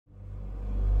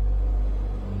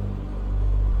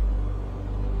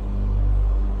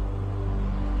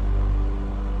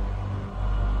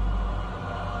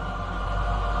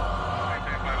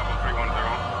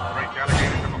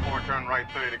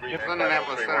It's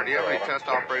Indianapolis Center. Do you have any test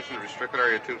operations restricted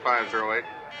area 2508?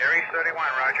 Aries 31,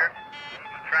 roger.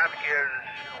 Traffic is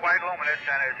quite luminous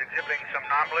and is exhibiting some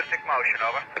non-ballistic motion,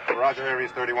 over. Roger, Aries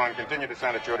 31. Continue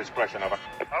descent at your discretion, over.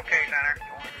 Okay, Center.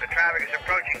 The traffic is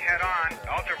approaching head-on,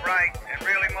 ultra bright, and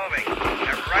really moving.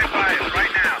 They're right by us right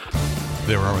now.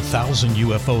 There are 1,000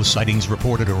 UFO sightings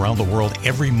reported around the world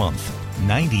every month.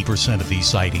 90% of these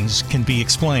sightings can be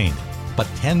explained, but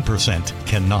 10%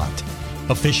 cannot.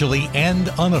 Officially and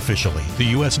unofficially, the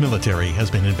U.S. military has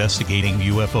been investigating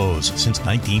UFOs since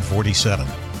 1947.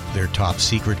 Their top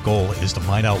secret goal is to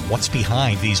find out what's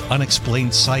behind these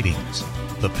unexplained sightings.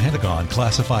 The Pentagon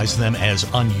classifies them as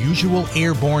unusual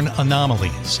airborne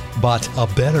anomalies, but a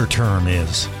better term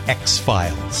is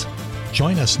X-Files.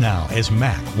 Join us now as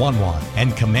Mac Wanwan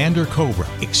and Commander Cobra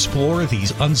explore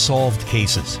these unsolved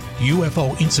cases,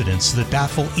 UFO incidents that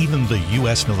baffle even the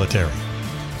U.S. military.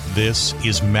 This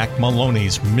is Mac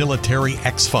Maloney's Military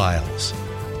X-Files.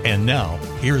 And now,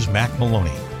 here's Mac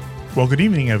Maloney. Well, good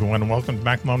evening, everyone, and welcome to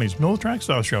Mac Maloney's Military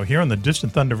X-Files show here on the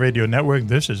Distant Thunder Radio Network.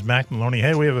 This is Mac Maloney.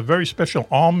 Hey, we have a very special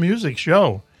all-music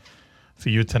show for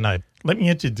you tonight. Let me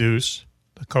introduce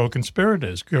the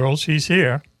co-conspirators. Girls, he's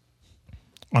here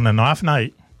on an off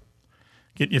night.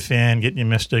 Get your fan, get your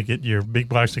mister, get your big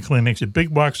box of Kleenex, your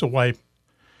big box of wipe,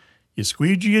 your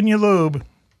squeegee and your lube.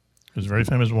 His very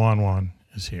famous Wan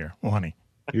is here. Wani.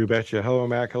 You betcha. Hello,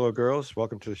 Mac. Hello, girls.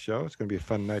 Welcome to the show. It's going to be a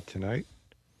fun night tonight.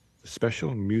 A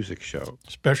special music show.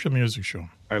 Special music show.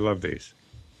 I love these.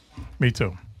 Me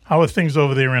too. How are things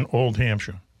over there in Old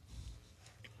Hampshire?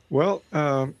 Well,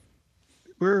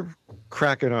 we're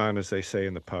cracking on, as they say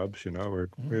in the pubs. You know,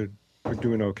 we're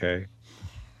doing okay.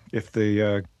 If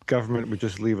the government would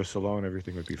just leave us alone,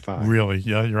 everything would be fine. Really?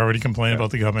 Yeah, you're already complaining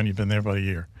about the government. You've been there about a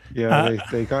year. Yeah,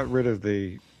 they got rid of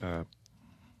the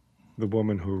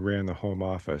woman who ran the Home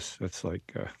Office. That's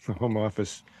like the Home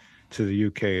Office to the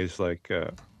UK is like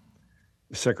the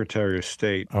Secretary of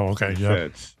State. Oh, okay, yeah.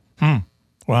 Feds.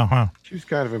 Wow, huh? She was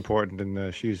kind of important,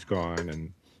 and she's gone.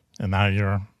 And now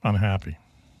you're unhappy.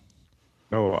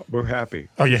 No, we're happy.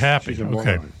 Oh, you're happy? She's a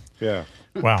Okay. moron. Yeah.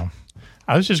 Wow.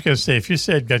 I was just going to say, if you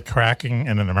said get cracking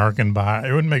in an American bar,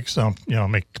 it would make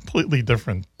make completely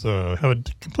different, have a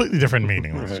completely different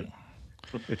meaning. Right.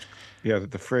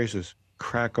 The phrase is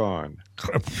crack on.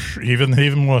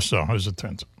 Even more so, as it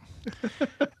turns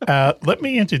out. Let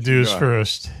me introduce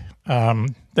first.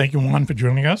 Thank you, Juan, for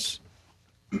joining us.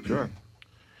 Sure.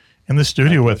 In the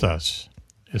studio with us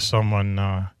is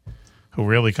someone who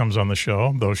rarely comes on the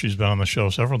show, though she's been on the show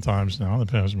several times now in the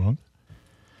past month.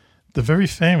 The very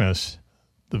famous,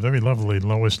 the very lovely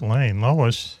Lois Lane.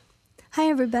 Lois. Hi,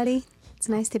 everybody. It's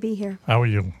nice to be here. How are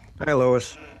you? Hi,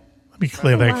 Lois. Let me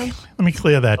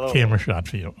clear that camera shot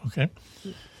for you, okay?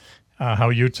 How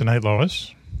are you tonight,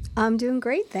 Lois? I'm doing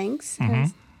great, thanks.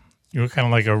 Mm-hmm. You were kind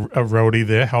of like a roadie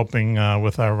there, helping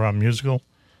with our musical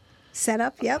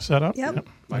setup. Yep. Yep.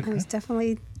 I was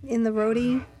definitely in the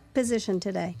roadie position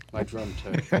today. My drum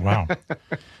too. Wow.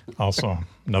 Also,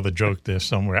 another joke there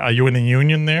somewhere. Are you in a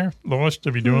union there, Lois,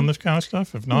 to be doing this kind of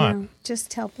stuff? If not, no,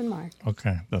 just helping Mark.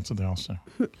 Okay, that's what they all say.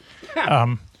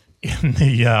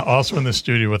 Also in the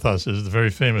studio with us is the very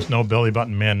famous No Belly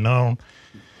Button Man known,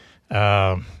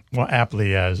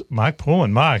 aptly as Mark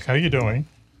Pullen. Mark, how are you doing?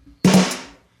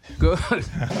 Good.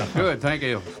 Good, thank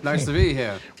you. Nice to be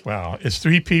here. Wow, it's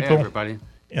three people Hey, everybody.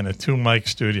 in a two-mic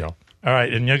studio. All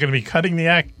right, and you're going to be cutting the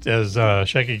act, as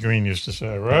Shecky Green used to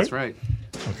say, right? That's right.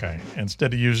 Okay,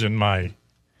 instead of using my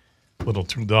little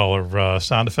 $2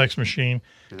 sound effects machine,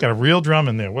 got a real drum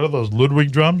in there. What are those,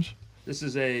 Ludwig drums? This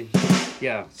is a,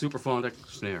 superphonic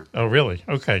snare. Oh, really?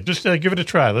 Okay, just give it a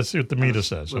try. Let's see what the meter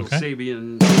says, Little okay?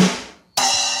 Sabian.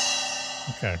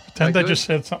 Okay, pretend I just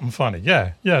said something funny.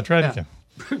 Yeah, try it again.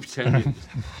 Pretend.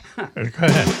 Go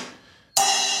ahead.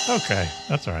 Okay,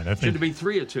 that's all right. Should it be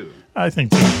 3 or 2? I think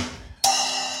 2.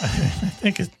 I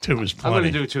think 2 is plenty. I'm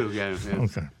going to do 2, yeah.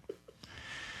 Okay.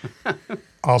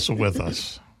 Also with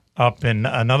us, up in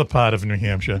another part of New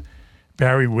Hampshire,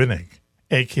 Barry Winnig,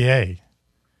 a.k.a.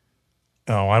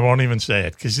 Oh, I won't even say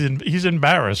it because he's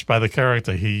embarrassed by the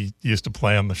character he used to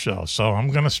play on the show. So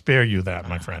I'm going to spare you that,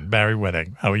 my friend. Barry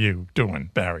Winnig. How are you doing,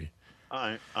 Barry?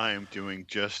 I am doing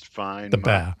just fine,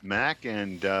 Mac,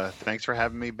 and thanks for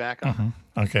having me back on.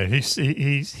 Mm-hmm. Okay,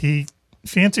 he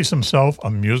fancies himself a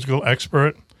musical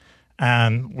expert,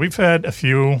 and we've had a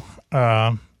few,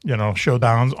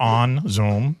 showdowns on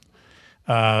Zoom,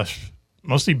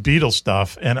 mostly Beatles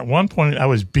stuff. And at one point, I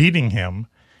was beating him,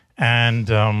 and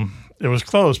it was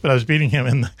close, but I was beating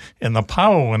him, and the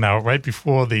power went out right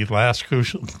before the last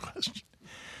crucial question.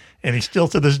 And he still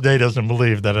to this day doesn't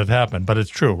believe that it happened, but it's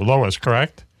true. Lois,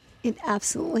 correct? It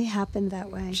absolutely happened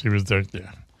that way. She was there,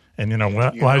 yeah. And you know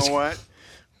what? You know what?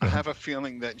 I have a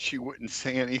feeling that she wouldn't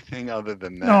say anything other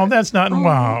than that. No, that's not.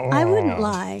 Wow. I wouldn't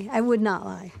lie. I would not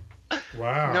lie.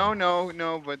 Wow.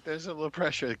 No, but there's a little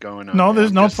pressure going on. No, there. there's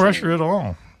I'm no just saying. pressure at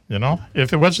all. You know,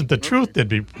 if it wasn't the truth, there'd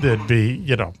be,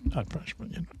 you know, not pressure.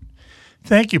 But, you know.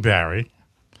 Thank you, Barry.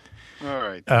 All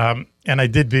right. And I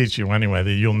did beat you anyway.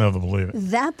 You'll never believe it.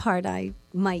 That part I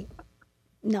might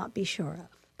not be sure of,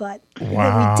 but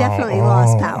Wow. we definitely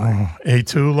lost power.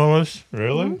 A2, Lois?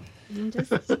 Really?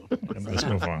 Just- Let's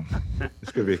move on.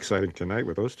 It's going to be exciting tonight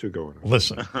with those two going on.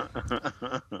 Listen,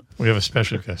 we have a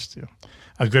special guest here.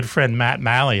 A good friend, Matt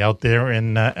Malley, out there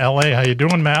in L.A. How you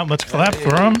doing, Matt? Let's clap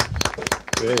for him.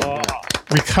 Hey,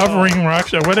 Recovering rock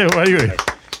star. What are you?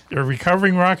 You're a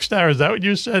recovering rock star? Is that what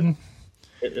you said?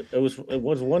 It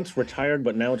was once retired,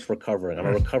 but now it's recovering. I'm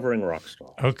a recovering rock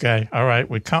star. Okay. All right.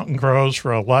 With Counting Crows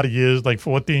for a lot of years, like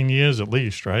 14 years at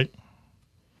least, right?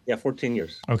 Yeah, 14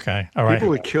 years. Okay. All right. people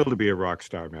would kill to be a rock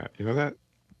star, Matt. You know that?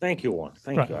 Thank you, Juan.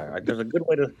 Thank Right. you. There's a good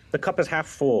way to. The cup is half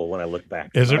full when I look back.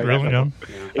 Is it really?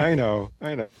 I know.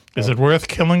 Is it worth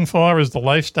killing for? Is the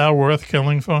lifestyle worth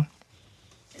killing for?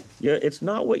 Yeah, it's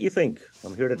not what you think.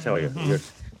 I'm here to tell you.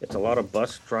 It's a lot of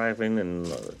bus driving and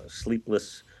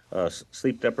sleepless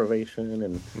sleep deprivation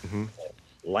and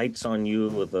lights on you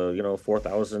with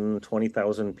 4,000,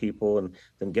 20,000 people, and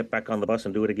then get back on the bus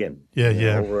and do it again. Yeah, You know,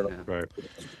 yeah. over and over. Right.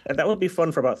 And that would be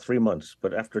fun for about 3 months,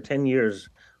 but after 10 years,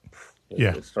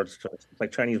 Yeah. it starts to, it's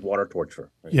like Chinese water torture.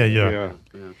 Right? Yeah.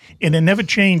 And it never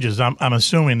changes. I'm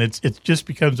assuming it's just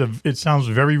because of it sounds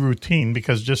very routine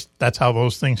because just that's how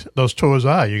those tours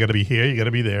are. You got to be here, you got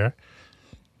to be there.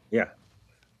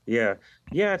 Yeah.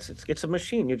 It's a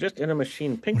machine. You're just in a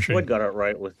machine. Pink Machine. Floyd got it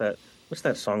right with that. What's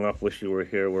that song off "Wish You Were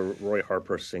Here" where Roy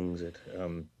Harper sings it?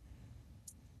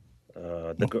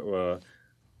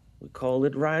 We call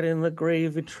it "Riding the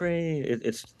Gravy Train."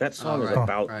 It's that song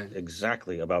is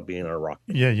exactly about being a rock.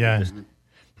 Yeah. Just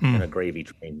in a gravy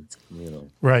train. You know.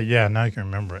 Right. Yeah. Now I can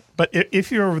remember it. But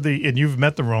if you're and you've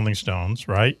met the Rolling Stones,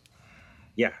 right?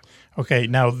 Yeah. Okay.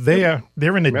 Now they're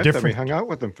in a Met them, different. we hung out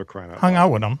with them for crying out Hung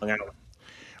loud. out with them.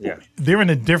 Yeah. They're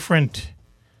in a different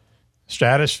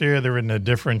stratosphere. They're in a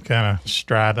different kind of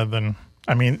strata than.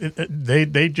 I mean,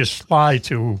 they just fly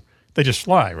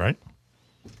right?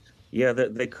 Yeah,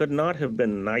 they could not have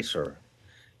been nicer.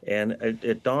 And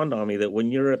it dawned on me that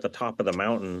when you're at the top of the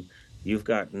mountain, you've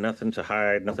got nothing to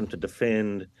hide, nothing to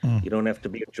defend. You don't have to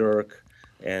be a jerk.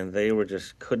 And they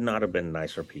could not have been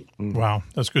nicer people. Wow,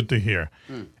 that's good to hear.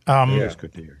 It's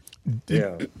good to hear.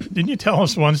 Didn't you tell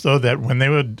us once though that when they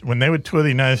would tour the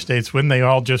United States, when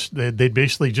they'd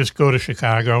basically just go to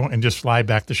Chicago and just fly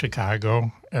back to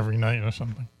Chicago every night or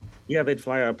something? Yeah, they'd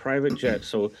fly a private jet.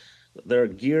 So their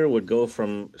gear would go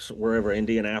from wherever,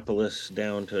 Indianapolis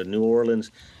down to New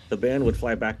Orleans. The band would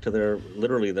fly back to their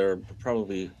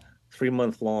probably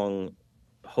 3-month-long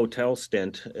hotel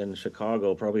stint in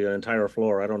Chicago, probably an entire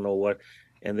floor, I don't know what.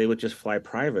 And they would just fly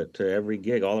private to every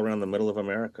gig all around the middle of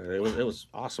America. It was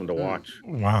awesome to watch.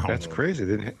 Wow, That's crazy.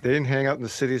 They didn't hang out in the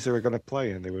cities they were going to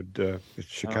play in. They would.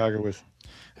 Chicago was.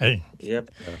 Hey,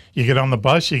 Yep. you get on the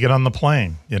bus, you get on the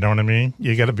plane. You know what I mean?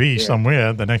 You got to be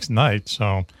somewhere the next night.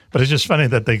 So, but it's just funny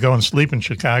that they go and sleep in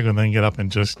Chicago and then get up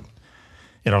and just,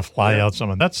 fly out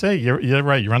somewhere. That's it. You're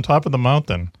right. You're on top of the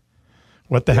mountain.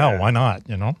 What the hell? Why not?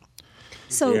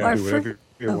 So Yeah. our Do whatever first,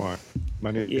 you want.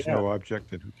 Money is Yeah. no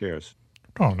object, and who cares?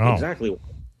 Oh no. Exactly.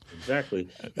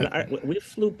 And we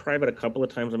flew private a couple of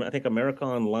times. I think America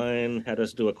Online had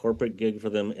us do a corporate gig for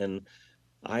them in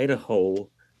Idaho.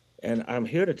 And I'm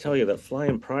here to tell you that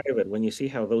flying private, when you see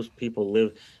how those people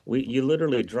live, you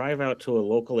literally drive out to a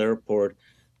local airport.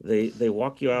 They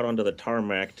walk you out onto the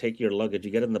tarmac, take your luggage,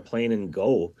 you get in the plane and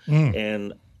go.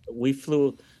 And we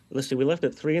flew. We left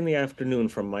at 3 p.m.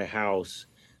 from my house,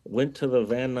 went to the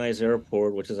Van Nuys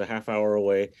Airport, which is a half hour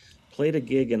away, played a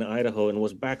gig in Idaho, and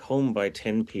was back home by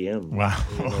 10 p.m. Wow,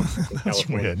 in that's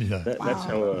California. weird.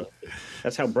 Yeah.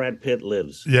 That's how Brad Pitt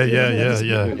lives. Yeah.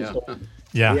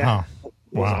 Yeah. Huh.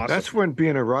 Wow. That's when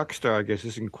being a rock star, I guess,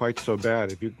 isn't quite so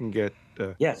bad. If you can get,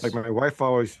 Yes. like my wife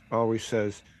always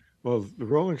says, well, the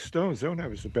Rolling Stones don't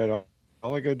have it so bad.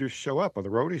 All I got to do is show up. On the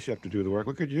roadies, you have to do the work.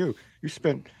 Look at you. You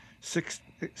spent six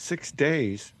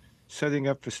days setting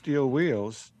up for Steel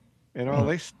Wheels, and all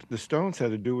the Stones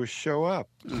had to do was show up.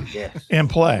 Yes. And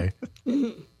play.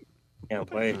 Yeah,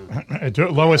 play.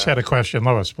 Lois had a question.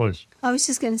 Lois, please. I was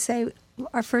just going to say,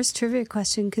 our first trivia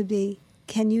question could be,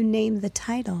 can you name the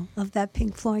title of that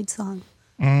Pink Floyd song?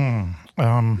 I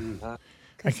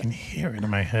can hear it in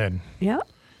my head. Yeah.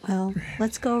 Well,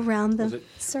 let's go around the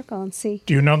circle and see.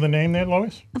 Do you know the name there,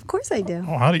 Lois? Of course I do.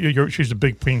 Oh, how do you? She's a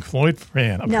big Pink Floyd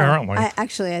fan, apparently. No,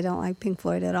 I don't like Pink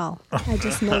Floyd at all. I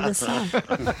just know the song.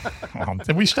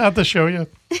 Did we start the show yet?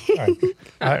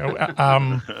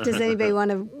 Does anybody want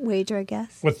to wager a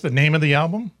guess? What's the name of the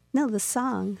album? No, the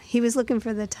song. He was looking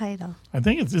for the title. I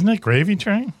think isn't it Gravy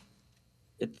Train?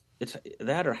 It's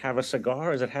that or Have a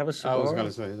Cigar? Is it Have a Cigar? I was going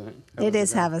to say that. It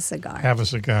is Have a Cigar. Have a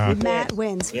Cigar. Matt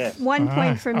wins. Yeah. 1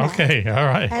 point for Matt. Okay, all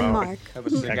right. And Mark. Have a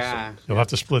cigar. You'll have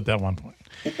to split that 1 point.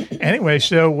 Anyway,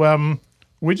 so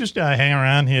we just hang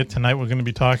around here tonight. We're going to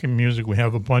be talking music. We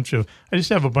have I just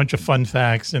have a bunch of fun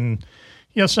facts and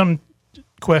some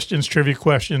questions, trivia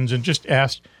questions, and just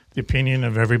ask the opinion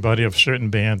of everybody of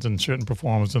certain bands and certain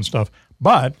performers and stuff.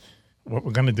 But what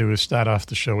we're going to do is start off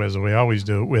the show, as we always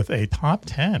do, with a top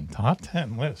 10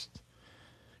 list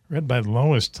read by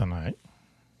Lois tonight.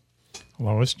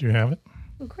 Lois, do you have it?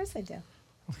 Of course I do.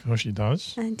 Of course she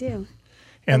does. I do.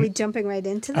 And, Are we jumping right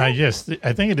into that? yes,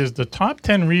 I think it is the top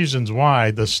 10 reasons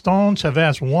why the Stones have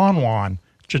asked Juan Juan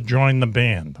to join the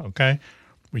band, okay?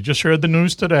 We just heard the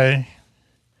news today.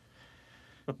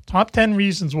 Top 10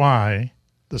 reasons why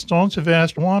the Stones have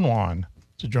asked Juan Juan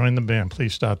to join the band.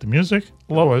 Please start the music.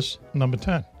 Lois, number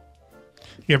 10.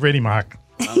 Get ready, Mark.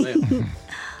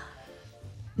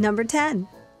 Number 10.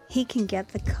 He can get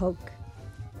the Coke.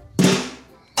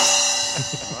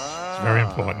 It's very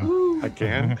important.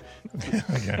 Again?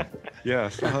 Again.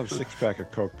 Yes, I'll have a 6-pack of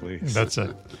Coke, please. That's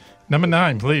it. Number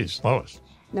 9, please, Lois.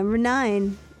 Number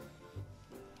 9.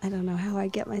 I don't know how I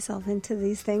get myself into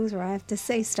these things where I have to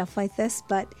say stuff like this,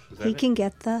 but he can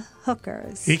get the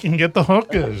hookers. He can get the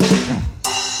hookers.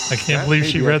 I can't believe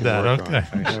she read that. Okay.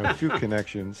 I have a few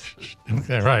connections.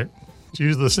 Okay, right.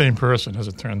 She's the same person, as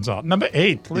it turns out. Number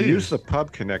 8, please. You use the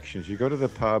pub connections. You go to the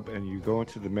pub and you go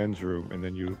into the men's room, and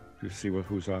then you see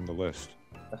who's on the list.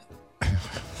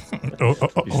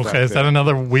 Okay, is that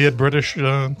another weird British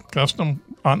custom?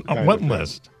 On what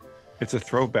list? It's a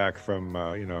throwback from,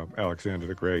 Alexander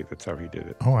the Great. That's how he did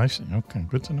it. Oh, I see. Okay,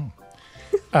 good to know.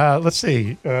 Let's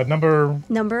see.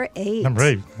 Number 8. Number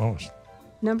 8, Lois.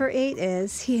 Number 8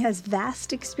 is he has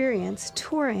vast experience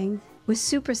touring with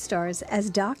superstars as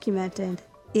documented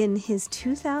in his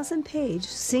 2,000-page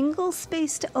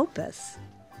single-spaced opus,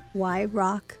 Why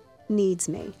Rock Needs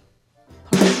Me.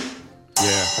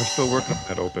 Yeah, I'm still working on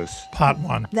that opus. Part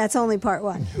 1. That's only part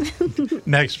 1.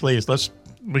 Next, please.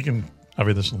 We can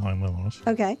hurry this along, Lois.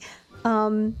 Okay.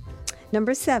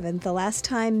 Number 7, the last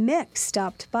time Mick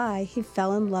stopped by, he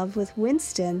fell in love with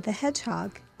Winston the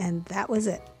Hedgehog, and that was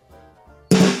it.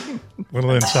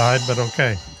 Little inside, but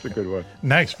okay. It's a good one.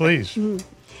 Next, please.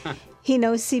 He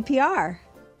knows CPR.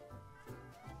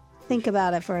 Think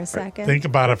about it for a second. Think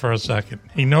about it for a second.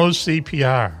 He knows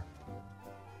CPR.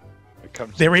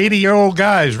 They're 80-year-old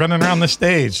guys running around the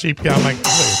stage. CPR, I'm like,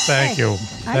 thank you.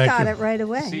 I got it right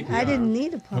away. CPR. I didn't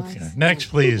need a pause. Okay. Next,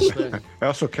 please. I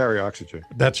also carry oxygen.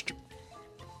 That's true.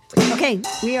 Okay,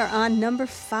 we are on number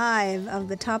 5 of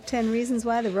the top 10 reasons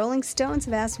why the Rolling Stones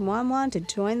have asked Juan Juan to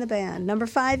join the band. Number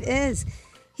 5 is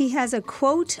he has a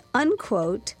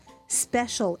quote-unquote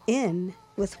special in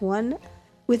with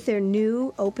their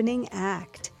new opening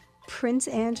act, Prince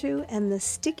Andrew and the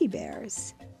Sticky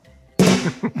Bears.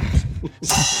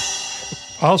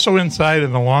 Also inside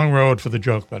in the long road for the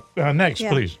joke, but next,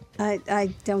 please.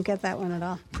 I don't get that one at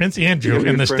all. Prince Andrew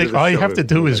and the stick. All you have to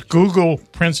do is Google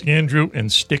Prince Andrew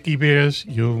and Sticky Bears.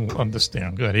 You'll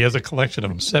understand. Good. He has a collection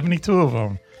of them, 72 of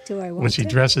them, Do I want which he to?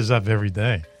 dresses up every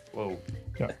day. Whoa.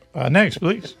 Yeah. Next,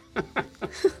 please.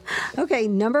 Okay,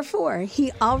 number 4.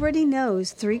 He already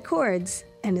knows 3 chords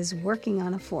and is working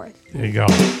on a 4th. There you go.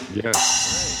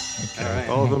 Yes. All right.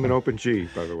 All of them in open G,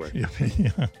 by the way.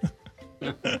 Yeah.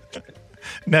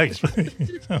 Next,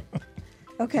 please.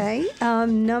 Okay,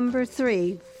 number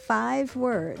 3. 5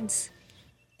 words.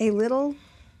 A little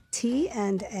T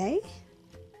and A.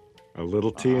 A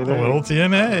little T in A it. little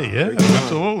TNA. Yeah,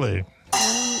 absolutely.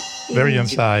 Very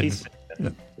inside.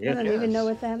 I don't even know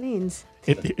what that means.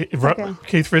 Okay.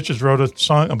 Keith Richards wrote a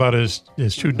song about his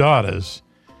 2 daughters.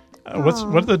 What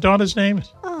are the daughters'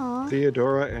 names? Aw,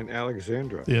 Theodora and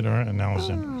Alexandra. Theodora and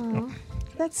Alexandra. Oh.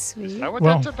 that's sweet. Is that what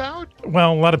Well- that's about?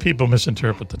 Well, a lot of people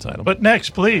misinterpret the title. But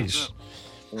next, please.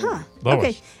 Huh. Lois.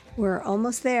 Okay, we're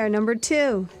almost there. Number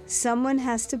 2. Someone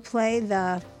has to play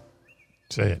the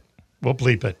Say it. We'll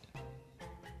bleep it.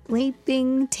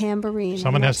 bleeping tambourine.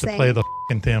 Someone I'm not has to saying- play the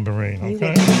f***ing tambourine. You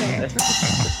Okay. get to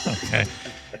say it. Okay.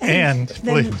 And The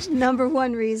please. number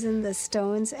 1 reason the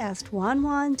Stones asked Juan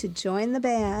Juan to join the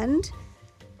band.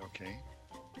 Okay.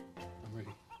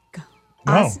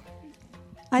 No.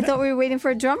 I thought we were waiting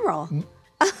for a drum roll.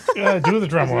 Do the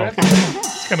drum roll.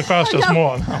 It's going to cost us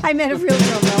more. I meant a real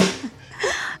drum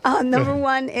roll. Number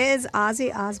 1 is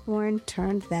Ozzy Osbourne,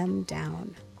 Turned Them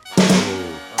Down.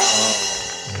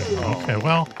 Okay,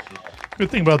 well, good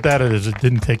thing about that is it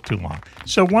didn't take too long.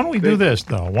 So why don't we do this,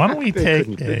 though? Why don't we they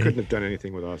couldn't have done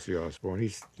anything with Ozzy Osbourne.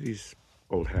 He's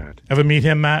old hat. Ever meet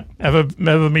him, Matt?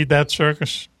 Ever meet that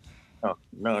circus? Oh,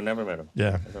 no, never met him.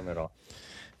 Yeah. Never met him.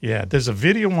 Yeah, there's a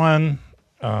video on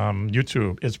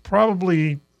YouTube. It's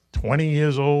probably 20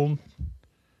 years old,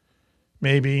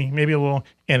 maybe a little.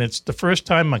 And it's the first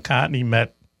time McCartney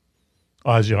met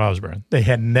Ozzy Osbourne. They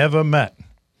had never met.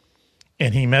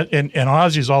 And he met, and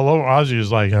Ozzy's all over. Ozzy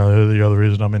is like, oh, the other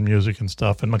reason I'm in music and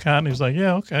stuff. And McCartney's like,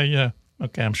 yeah.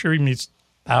 I'm sure he meets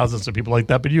thousands of people like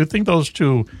that. But you would think those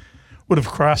two would have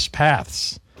crossed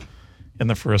paths in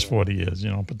the first 40 years,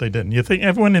 but they didn't. You think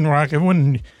everyone in rock, everyone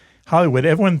in Hollywood,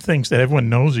 everyone thinks that everyone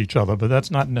knows each other, but that's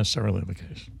not necessarily the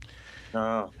case.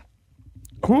 No.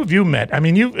 Who have you met? I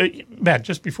mean, Matt,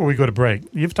 just before we go to break,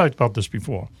 you've talked about this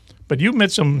before, but you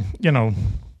met some, you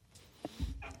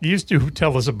used to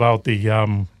tell us about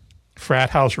the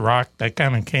frat house rock that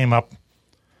kind of came up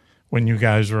when you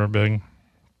guys were big.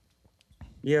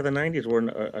 Yeah, the 90s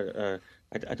were,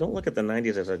 I don't look at the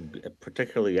 90s as a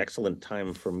particularly excellent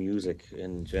time for music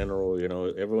in general.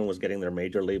 Everyone was getting their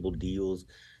major label deals.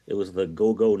 It was the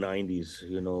go-go 90s,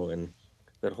 and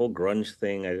that whole grunge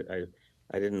thing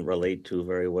I didn't relate to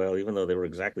very well, even though they were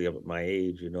exactly of my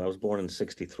age. I was born in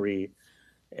 1963,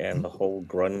 and the whole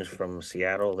grunge from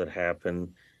Seattle that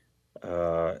happened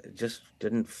just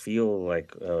didn't feel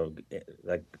like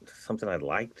something I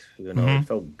liked. It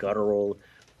felt guttural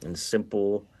and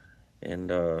simple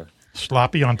and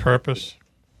sloppy on purpose.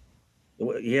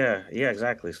 Yeah,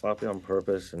 exactly. Sloppy on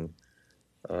purpose, and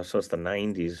so it's the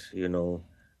 90s,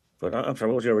 But I'm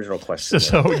sorry, what was your original question?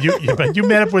 So you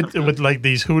met up with like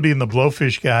these Hootie and the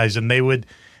Blowfish guys, and they went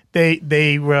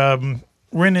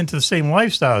into the same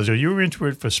lifestyles. You were into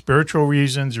it for spiritual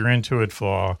reasons. You're into it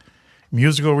for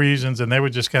musical reasons, and they were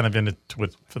just kind of in it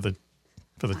for the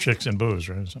chicks and booze,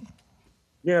 right? So.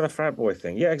 Yeah, the frat boy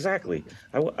thing. Yeah, exactly.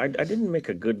 I didn't make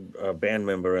a good band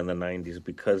member in the 90s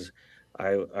because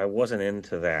I wasn't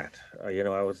into that.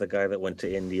 I was the guy that went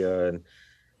to India,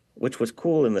 which was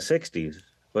cool in the 60s.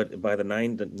 But by the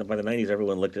 90s,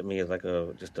 everyone looked at me as like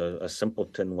just a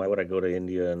simpleton. Why would I go to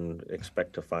India and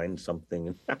expect to find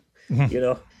something?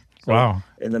 So wow.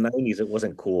 In the 90s, it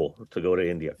wasn't cool to go to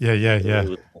India. Yeah.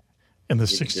 In the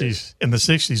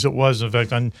 60s, it was. In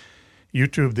fact, on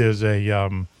YouTube, there's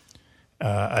an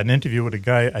interview with a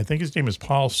guy. I think his name is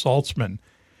Paul Saltzman,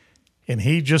 and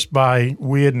he just by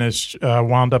weirdness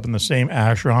wound up in the same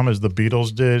ashram as the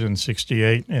Beatles did in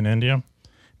 '68 in India.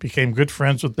 Became good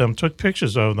friends with them, took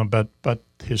pictures of them, but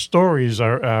his stories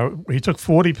are, he took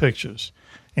 40 pictures.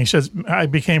 And he says, I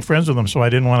became friends with them, so I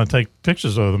didn't want to take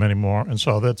pictures of them anymore. And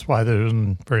so that's why there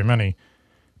isn't very many.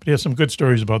 But he has some good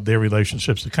stories about their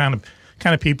relationships, the kind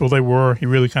of people they were. He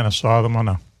really kind of saw them on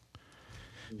a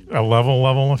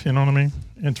level, if you know what I mean.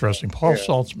 Interesting. Paul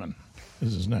Saltzman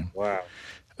is his name. Wow.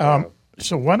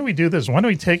 So why don't we do this? Why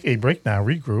don't we take a break now,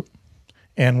 regroup,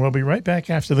 and we'll be right back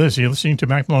after this. You're listening to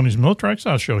Mac Maloney's Military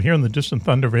Exile Show here on the Distant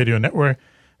Thunder Radio Network.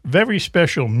 Very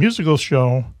special musical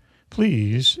show.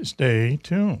 Please stay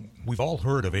tuned. We've all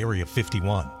heard of Area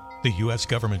 51, the U.S.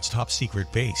 government's top secret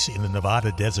base in the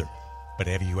Nevada desert. But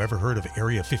have you ever heard of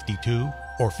Area 52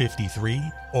 or 53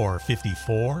 or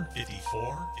 54?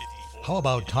 54? How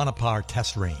about Tonopah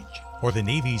Test Range or the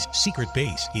Navy's secret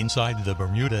base inside the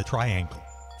Bermuda Triangle?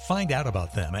 Find out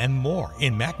about them and more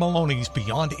in Mac Maloney's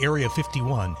Beyond Area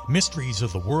 51, Mysteries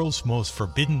of the World's Most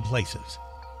Forbidden Places.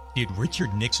 Did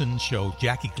Richard Nixon show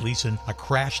Jackie Gleason a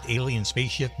crashed alien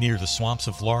spaceship near the swamps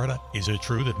of Florida? Is it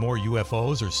true that more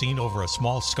UFOs are seen over a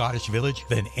small Scottish village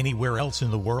than anywhere else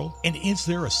in the world? And is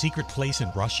there a secret place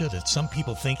in Russia that some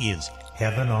people think is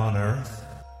heaven on earth?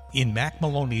 In Mac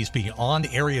Maloney's Beyond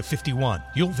Area 51,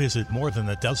 you'll visit more than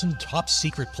a dozen top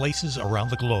secret places around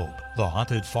the globe. The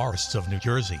haunted forests of New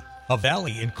Jersey, a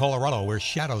valley in Colorado where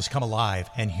shadows come alive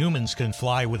and humans can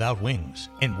fly without wings.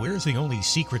 And where's the only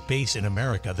secret base in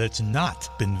America that's not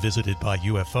been visited by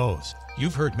UFOs?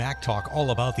 You've heard Mac talk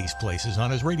all about these places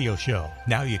on his radio show.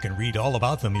 Now you can read all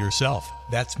about them yourself.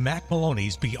 That's Mac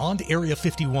Maloney's Beyond Area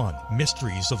 51,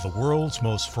 Mysteries of the World's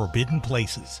Most Forbidden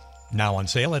Places. Now on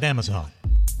sale at Amazon.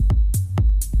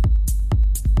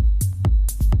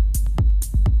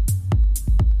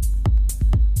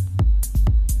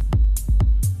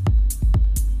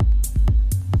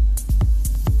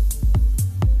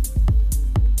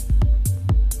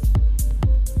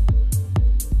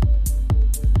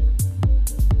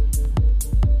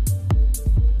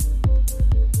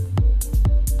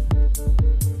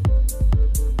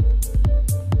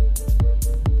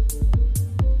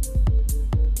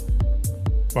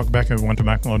 Welcome back, everyone, to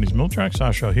Mac Maloney's Mill Track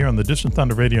Style Show here on the Distant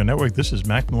Thunder Radio Network. This is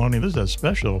Mac Maloney. This is a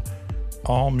special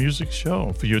all-music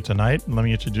show for you tonight. Let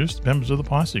me introduce the members of the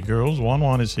posse. Girls,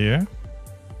 1-1 is here.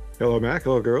 Hello, Mac.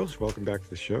 Hello, girls. Welcome back to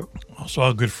the show. Also,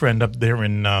 our good friend up there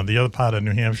in the other part of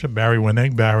New Hampshire, Barry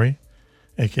Winnig. Barry,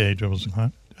 a.k.a. Dribbles and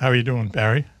Hunt. How are you doing,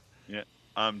 Barry? Yeah,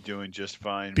 I'm doing just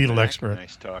fine. Beetle Mac. expert.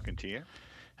 Nice talking to you.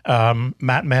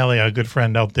 Matt Malley, our good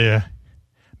friend out there.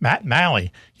 Matt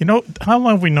Malley. You know, how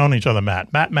long have we known each other,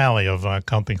 Matt? Matt Malley of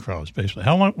Counting Crows, basically.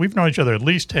 How long? We've known each other at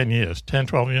least 10 years, 10,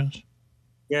 12 years?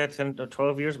 Yeah, 10 to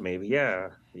 12 years maybe. Yeah,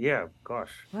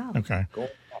 gosh. Wow. Okay. Go.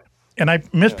 And I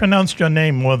mispronounced your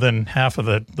name more than half of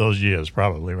those years,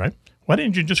 probably, right? Why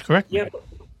didn't you just correct me? Yeah.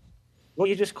 Well,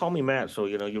 you just call me Matt, so,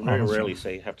 you very Awesome.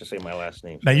 rarely have to say my last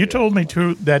name. Now, you told me,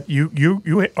 too, that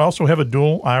you also have a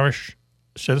dual Irish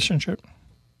citizenship?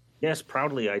 Yes,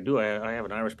 proudly I do. I have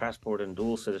an Irish passport and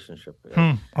dual citizenship.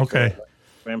 Okay.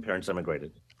 Grandparents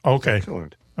immigrated. Okay.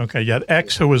 Excellent. Okay, yeah.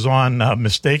 X, who was on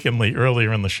mistakenly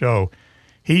earlier in the show,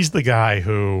 he's the guy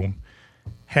who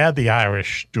had the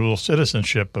Irish dual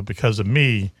citizenship, but because of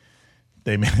me,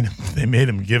 they made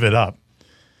him give it up.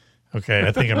 Okay,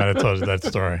 I think I might have told you that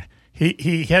story.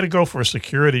 He had to go for a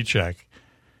security check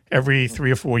every 3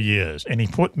 or 4 years, and he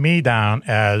put me down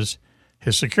as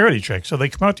his security check. So they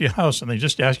come out to your house and they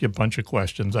just ask you a bunch of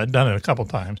questions. I'd done it a couple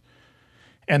times.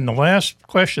 And the last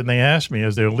question they asked me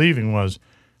as they were leaving was,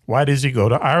 why does he go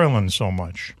to Ireland so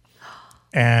much?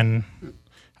 And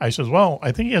I said, well,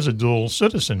 I think he has a dual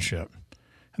citizenship.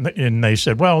 And they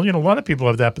said, well, a lot of people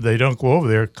have that, but they don't go over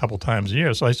there a couple times a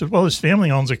year. So I said, well, his family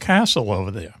owns a castle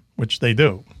over there, which they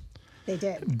do. They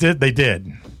did. They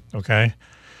did. Okay.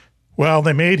 Well,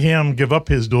 they made him give up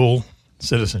his dual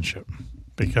citizenship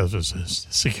because of his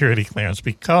security clearance,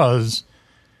 because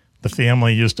the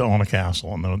family used to own a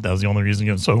castle, and that was the only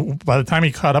reason. So by the time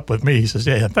he caught up with me, he says,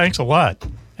 yeah, thanks a lot,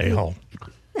 a-hole.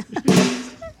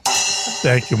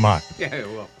 Thank you, Mark. Yeah,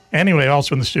 well. Anyway,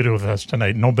 also in the studio with us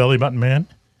tonight, No Belly Button Man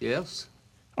Yes.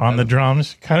 on the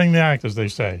drums, cutting the act, as they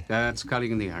say. That's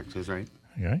cutting in the actors, right?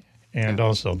 Okay. And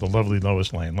also the lovely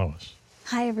Lois Lane. Lois.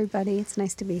 Hi, everybody. It's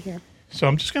nice to be here. So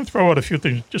I'm just going to throw out a few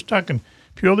things, just talking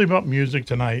purely about music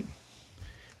tonight.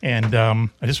 And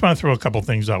I just want to throw a couple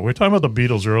things out. We were talking about the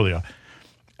Beatles earlier,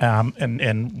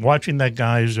 and watching that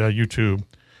guy's YouTube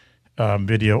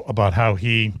video about how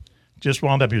he just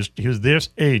wound up. He was this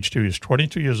age, too. He was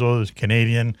 22 years old. He was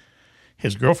Canadian.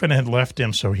 His girlfriend had left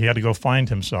him, so he had to go find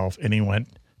himself, and he went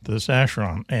to this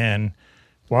ashram. And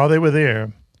while they were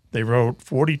there, they wrote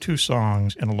 42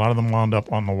 songs, and a lot of them wound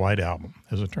up on the White Album,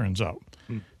 as it turns out.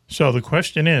 So the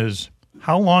question is,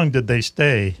 how long did they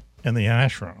stay in the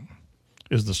ashram?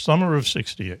 Is the summer of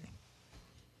 68.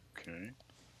 Okay.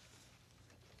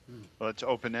 Well, it's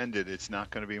open-ended. It's not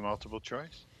going to be multiple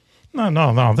choice?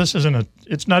 No. This isn't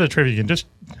it's not a trivia. You can just,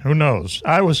 who knows?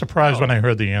 I was surprised when I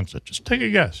heard the answer. Just take a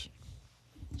guess.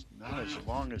 It's not as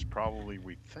long as probably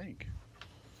we think.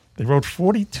 They wrote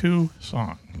 42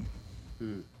 songs.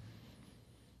 Want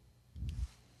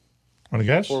to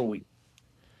guess? 4 weeks.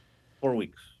 4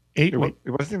 weeks. 8 It weeks.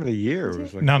 wasn't even a year. It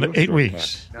was like No, real 8 short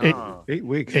weeks. No. 8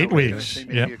 weeks. Eight I was gonna weeks, say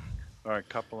yeah. maybe a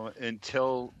couple of,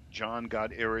 until John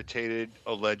got irritated.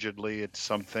 Allegedly, it's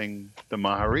something the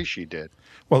Maharishi did.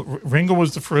 Well, Ringo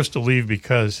was the first to leave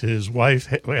because his wife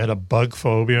had a bug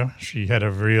phobia. She had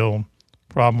a real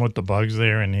problem with the bugs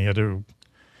there, and he had to,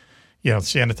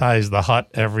 sanitize the hut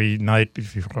every night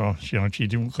before she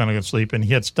didn't kind of go to sleep. And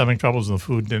he had stomach troubles, and the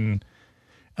food didn't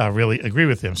really agree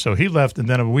with him. So he left, and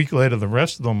then a week later, the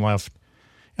rest of them left.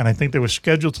 And I think they were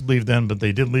scheduled to leave then, but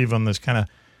they did leave on this kind of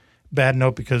bad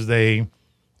note because they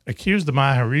accused the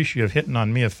Maharishi of hitting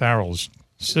on Mia Farrell's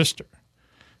sister,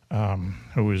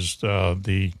 who was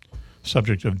the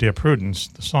subject of Dear Prudence,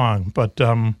 the song. But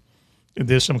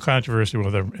there's some controversy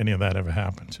whether any of that ever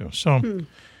happened, too. So,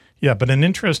 yeah, but an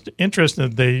interest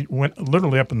that they went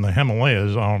literally up in the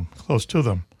Himalayas, close to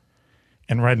them,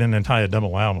 and write an entire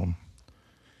double album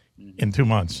in 2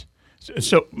 months.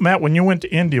 So, Matt, when you went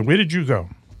to India, where did you go?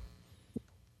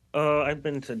 I've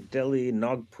been to Delhi,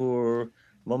 Nagpur,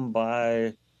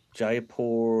 Mumbai,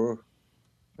 Jaipur.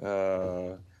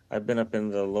 I've been up in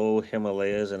the low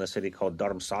Himalayas in a city called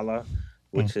Dharamsala,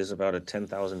 which is about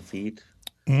 10,000 feet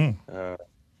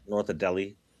north of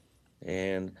Delhi.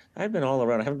 And I've been all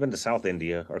around. I haven't been to South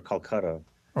India or Calcutta.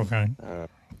 Okay.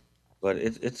 But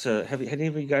it's have any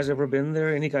of you guys ever been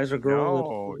there? Any guys or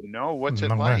girls? No. What's it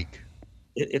No way. like?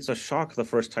 It's a shock the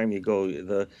first time you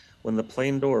go. When the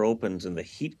plane door opens and the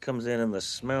heat comes in and the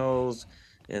smells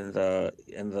and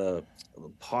the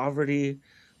poverty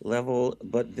level,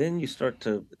 but then you start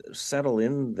to settle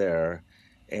in there,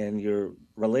 and your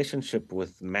relationship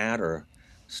with matter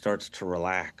starts to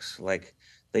relax. Like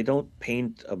they don't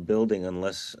paint a building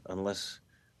unless I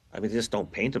mean, they just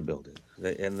don't paint a building.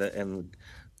 And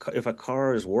if a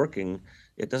car is working,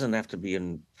 it doesn't have to be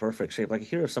in perfect shape. Like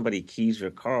here, if somebody keys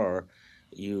your car,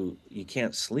 you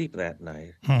can't sleep that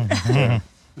night.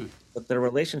 But the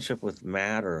relationship with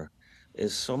matter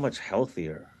is so much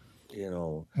healthier. You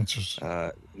know,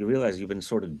 you realize you've been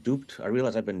sort of duped. I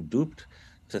realize I've been duped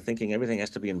to thinking everything has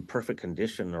to be in perfect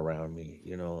condition around me.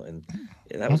 You know, and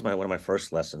that was one of my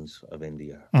first lessons of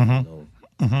India. You know?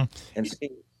 And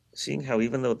seeing how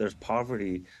even though there's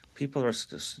poverty, people are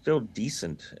still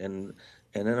decent and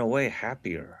in a way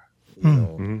happier.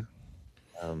 You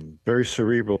know, very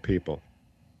cerebral people.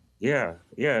 Yeah.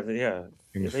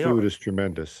 And the food is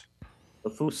tremendous. The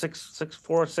food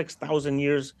 6,000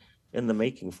 years in the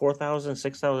making, 4,000,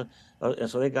 6,000, and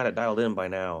so they got it dialed in by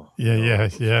now. Yeah.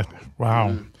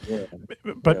 Wow. Yeah.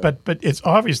 But it's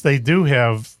obvious they do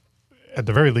have, at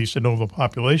the very least, an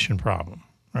overpopulation problem,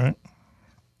 right?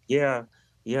 Yeah.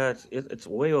 It's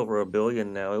way over 1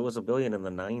 billion now. It was 1 billion in the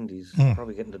 90s.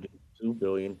 Probably getting to 2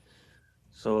 billion.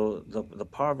 So the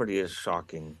poverty is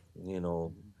shocking, you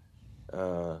know.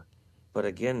 But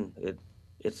again,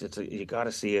 it's you got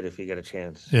to see it if you get a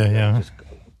chance. Yeah. Just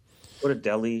go to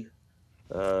Delhi.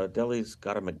 Delhi's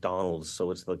got a McDonald's,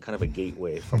 so it's kind of a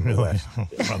gateway from the west.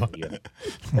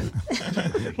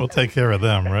 We'll take care of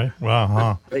them, right?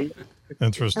 Wow, huh?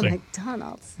 Interesting. A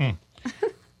McDonald's.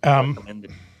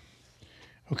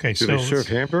 Okay, do they serve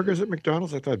hamburgers at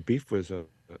McDonald's? I thought beef was a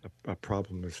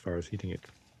problem as far as eating it.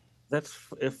 That's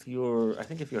if you're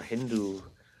Hindu,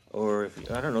 or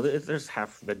I don't know. There's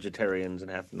half vegetarians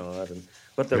and half not,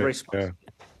 but they're very spicy. Yeah.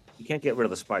 You can't get rid of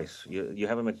the spice. You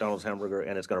have a McDonald's hamburger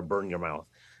and it's going to burn your mouth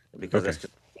because that's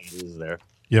just what it is there.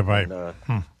 Yeah, right.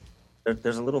 And,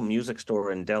 there's a little music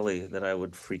store in Delhi that I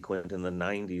would frequent in the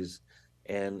 90s,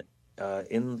 and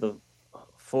in the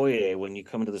foyer when you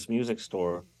come into this music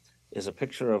store is a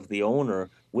picture of the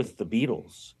owner with the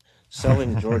Beatles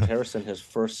selling George Harrison his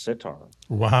first sitar.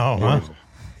 Wow. Huh?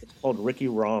 It's called Ricky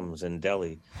Rom's in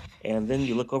Delhi. And then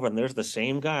you look over and there's the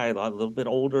same guy, a little bit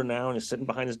older now, and he's sitting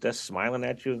behind his desk smiling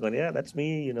at you and going, yeah, that's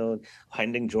me, you know,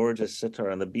 handing George's sitar.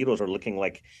 And the Beatles are looking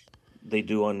like they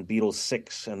do on Beatles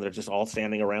 6, and they're just all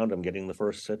standing around him getting the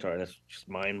first sitar, and it's just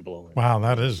mind-blowing. Wow,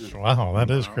 that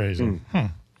is crazy.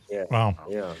 Yeah. Wow.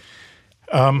 Yeah.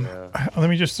 Let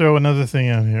me just throw another thing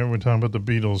out here. We're talking about the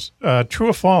Beatles. True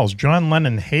or false? John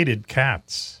Lennon hated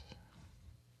cats.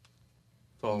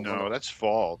 No, that's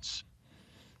false.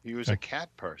 He was a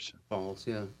cat person. False,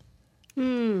 yeah.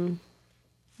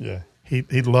 Yeah,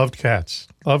 he loved cats.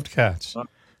 Loved cats.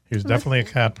 He was definitely a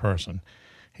cat person.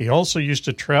 He also used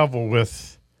to travel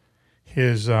with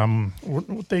his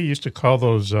what they used to call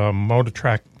those motor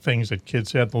track things that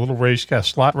kids had, the little race car,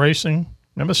 slot racing.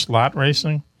 Remember slot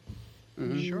racing?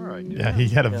 Sure, I do. Yeah, he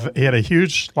had a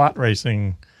huge slot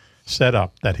racing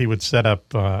setup that he would set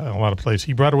up in a lot of places.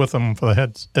 He brought it with him for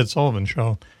the Ed Sullivan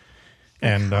Show,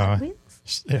 and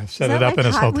set it up in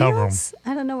his hotel room.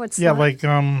 I don't know what's. Yeah, like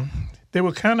they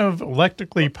were kind of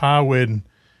electrically powered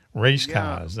race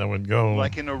cars that would go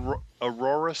like an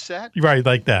Aurora set. Right,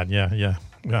 like that. Yeah.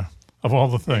 Of all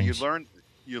the things,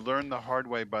 you learn the hard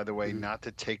way, by the way, not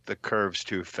to take the curves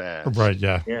too fast. Right.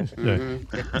 Yeah. You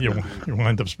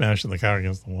wind up smashing the car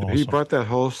against the wall. He brought that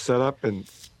whole setup in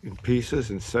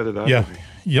pieces and set it up. Yeah.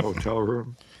 In the hotel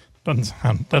room.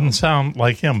 Doesn't sound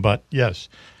like him, but yes.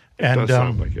 It does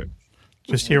sound like it.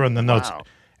 Just here in the notes. Wow.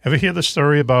 Ever hear the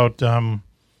story about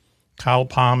Carl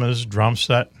Palmer's drum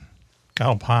set?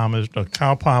 Carl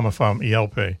Palmer from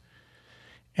ELP.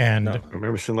 And I remember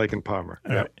Emerson, Lake and Palmer.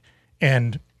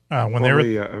 And when they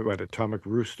were Atomic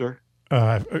Rooster.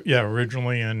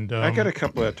 Originally, and I got a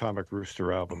couple of Atomic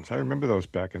Rooster albums. I remember those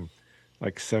back in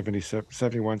like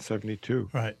 71, 72.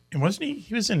 Right, and wasn't he?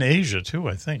 He was in Asia too,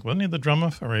 I think. Wasn't he the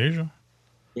drummer for Asia?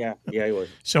 Yeah, he was.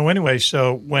 So anyway,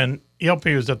 when ELP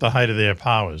was at the height of their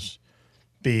powers,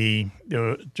 they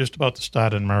were just about to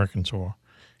start an American tour,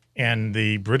 and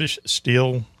the British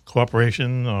Steel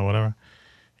Corporation or whatever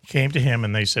came to him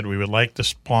and they said, we would like to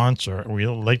sponsor, we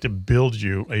would like to build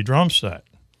you a drum set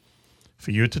for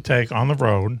you to take on the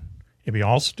road. It'd be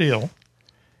all steel,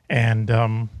 and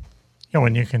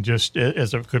and you can just,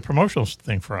 as a good promotional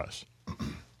thing for us.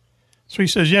 So he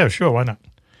says, yeah, sure, why not?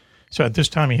 So at this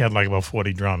time he had like about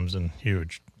 40 drums and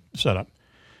huge setup.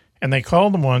 And they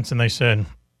called him once and they said,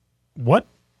 what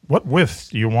width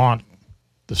do you want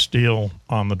the steel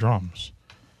on the drums?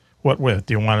 What width?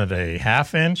 Do you want it a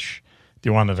 ½ inch? Do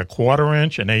you want it a 1/4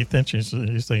 inch, an 1/8 inch?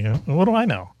 He's thinking, what do I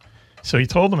know? So he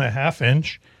told him a ½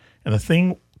 inch, and the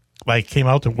thing came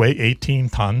out to weigh 18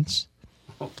 tons.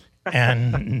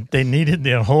 and they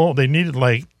needed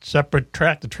like separate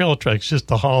the trailer tracks just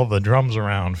to haul the drums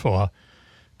around for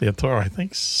their tour. I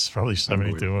think it's probably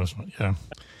 72 or something. Yeah.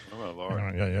 Oh,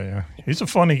 Lord. Yeah. He's a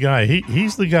funny guy.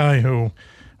 He's the guy who,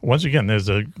 once again, there's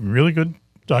a really good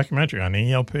documentary on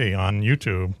ELP on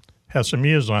YouTube. Has some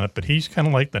years on it, but he's kind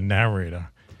of like the narrator.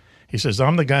 He says,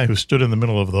 I'm the guy who stood in the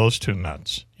middle of those two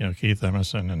nuts, Keith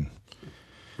Emerson and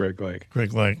Greg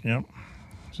Lake. Yep.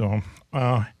 So,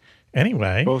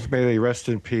 anyway. Both may they rest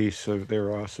in peace. They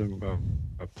were awesome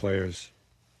players.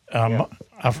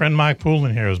 Our friend Mark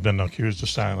Poulin here has been accused of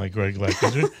sounding like Greg Lake.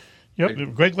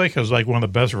 Yep, Greg Lake has like one of the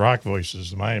best rock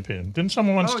voices, in my opinion. Didn't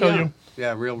someone once tell you?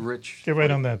 Yeah, real rich. Get right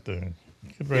on that there.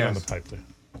 Get right on the pipe there.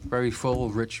 Very full,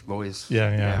 rich voice.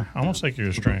 Yeah. Almost like you're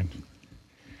restrained.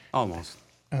 Almost.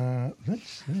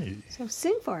 Let's see. So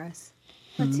sing for us.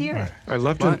 Let's hear it. I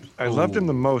loved him. I loved him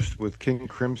the most with King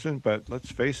Crimson, but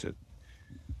let's face it,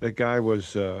 that guy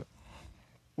was a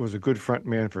good front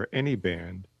man for any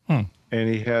band, and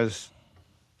he has,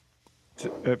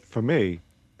 for me,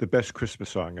 the best Christmas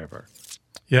song ever.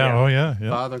 Yeah. Oh yeah.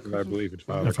 Father I Christmas. believe it's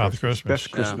Father Christmas.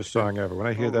 Best Christmas song ever. When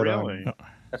I hear that really?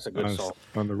 That's a good song.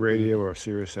 on the radio or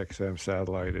Sirius XM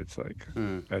satellite, it's like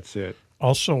that's it.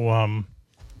 Also,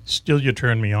 "Still You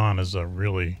Turn Me On" is a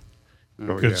really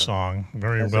good song.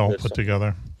 Very That's a well good put song.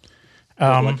 together.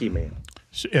 Lucky Man.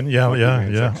 And Man's yeah,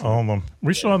 excellent. all of them.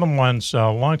 We saw them once a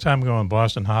long time ago in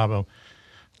Boston Harbor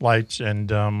Lights, and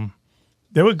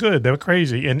they were good. They were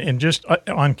crazy, and just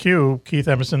on cue, Keith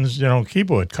Emerson's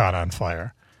keyboard caught on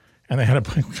fire, and they had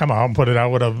to come out and put it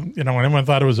out with and everyone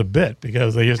thought it was a bit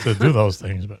because they used to do those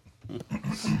things. But all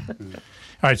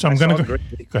right, so I'm going to go.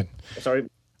 Good. Sorry.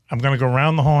 I'm going to go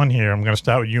around the horn here. I'm going to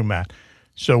start with you, Matt.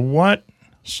 So, what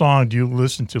song do you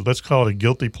listen to? Let's call it a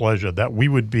guilty pleasure that we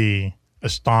would be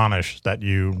astonished that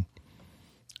you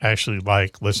actually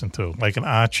listen to, like an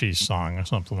Archie song or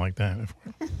something like that.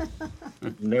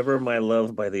 Never My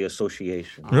Love by The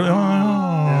Association. Really?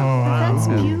 That's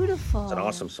beautiful. It's an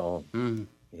awesome song.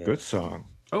 Yeah. Good song.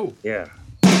 Oh, Yeah.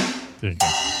 There you go.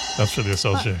 That's for the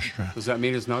association. does that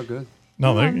mean it's not good?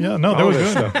 No, they All were that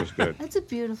good. stuff was good. That's a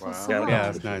beautiful song. Yeah, Yeah,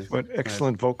 it's nice. But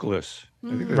excellent vocalists. I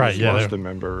think they Right, just yeah, lost they're- a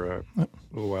member a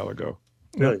little while ago.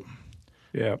 Really.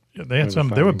 Yeah. Yeah, they had was some.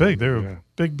 They were big. finding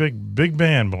They were yeah. big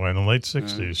band boy in the late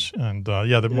 '60s, and they're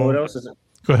You know more. what else is it?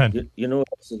 Go ahead. You know what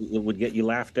else would get you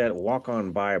laughed at? Walk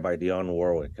On By Dionne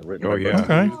Warwick. Written Oh, by yeah. Burt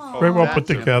Okay, very well put That's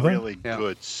a together. really Yeah.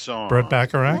 good song. Burt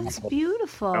Bacharach. That's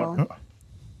beautiful.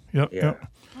 Yep. Yeah. Yep.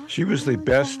 She was the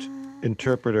best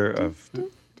interpreter of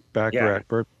Bacharach,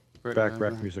 Burt Burt Bacharach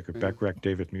Bacharach, music, or Bacharach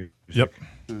David music Yep.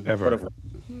 ever.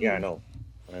 Yeah, I know.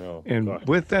 And God.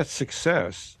 with that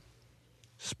success,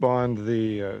 spawned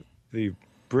the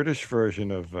British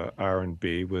version of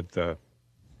R&B with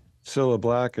Cilla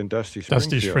Black and Dusty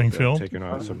Springfield, taking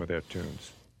on some of their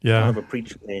tunes. I Yeah. have a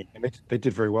preacher name. And they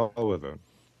did very well with them.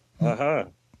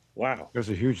 Wow. I was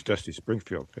a huge Dusty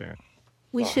Springfield fan.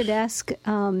 We should ask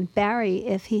Barry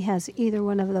if he has either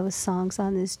one of those songs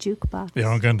on his jukebox. Yeah,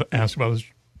 I'm going to ask about this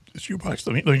jukebox.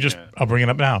 Let me just. I'll bring it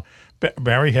up now.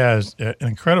 Barry has an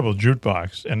incredible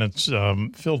jukebox, and it's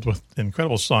filled with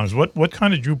incredible songs. What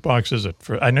kind of jukebox is it?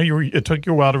 I know it took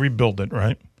you a while to rebuild it,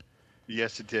 right?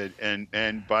 Yes, it did.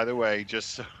 And by the way,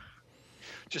 just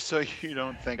so you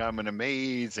don't think I'm an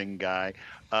amazing guy,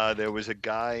 there was a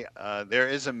guy. There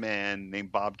is a man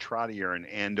named Bob Trottier in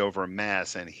Andover,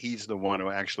 Mass, and he's the one who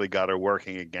actually got her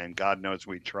working again. God knows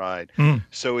we tried.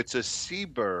 So it's a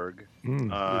Seeburg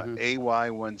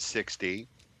AY160,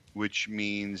 which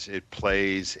means it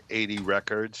plays 80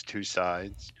 records, two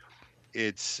sides.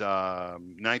 It's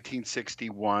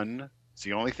 1961. It's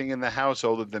the only thing in the house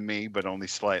older than me, but only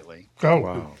slightly. Go.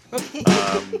 Wow.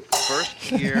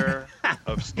 First year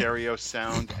of stereo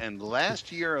sound and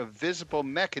last year of visible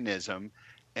mechanism.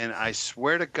 And I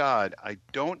swear to God, I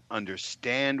don't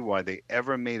understand why they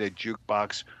ever made a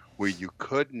jukebox where you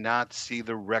could not see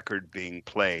the record being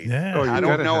played. Yeah. Oh, you I don't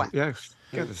gotta know. Yes,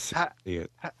 you got to see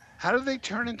it. How do they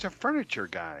turn into furniture,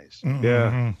 guys?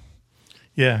 Yeah.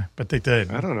 Yeah, but they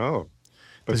did. I don't know.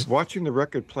 But watching the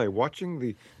record play,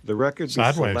 watching the record be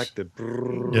Sideways. selected,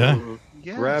 Yeah.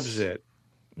 Yes. grabs it,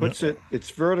 puts it, it's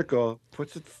vertical,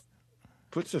 puts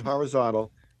it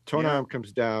horizontal, tone arm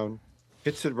comes down,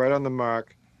 hits it right on the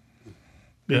mark.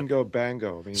 Yeah. Bingo,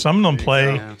 bango. I mean, Some of them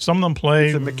play. Yeah. Some of them play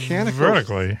it's a mechanical,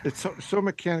 vertically. It's so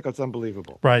mechanical. It's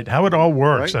unbelievable. Right. How it all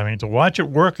works. Right? I mean, to watch it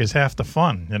work is half the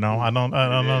fun. I don't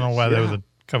know why they would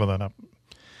cover that up.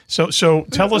 So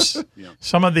tell us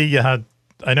some of the.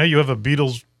 I know you have a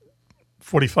Beatles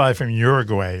 45 from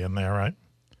Uruguay in there, right?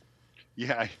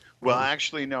 Yeah. Well,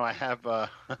 actually, no. I have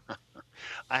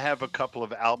I have a couple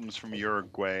of albums from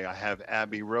Uruguay. I have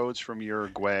Abbey Roads from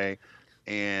Uruguay,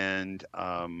 and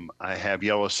I have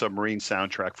Yellow Submarine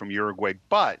soundtrack from Uruguay.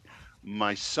 But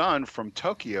my son from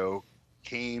Tokyo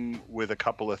came with a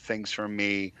couple of things from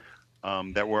me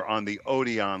that were on the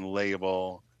Odeon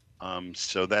label.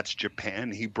 So that's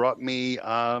Japan. He brought me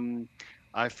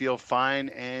I Feel Fine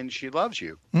and She Loves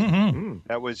You. Mm-hmm.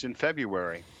 That was in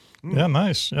February. Yeah,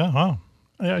 nice. Yeah, huh.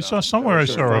 Yeah, I saw somewhere. I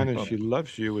saw Fine and She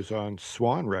Loves You was on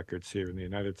Swan Records here in the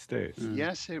United States.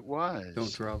 Yes, it was.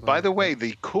 Don't drop By out. the way,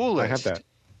 the coolest. I have that.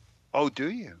 Oh, do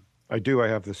you? I do. I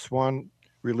have the Swan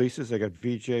releases. I got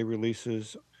VJ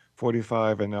releases,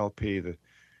 45 and LP.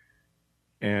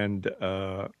 And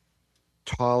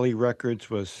Tolly Records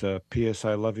was P.S.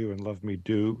 I Love You and Love Me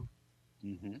Do.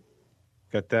 Mm-hmm.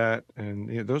 Got that.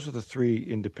 And those are the three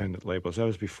independent labels. That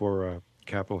was before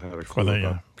Capitol had a clue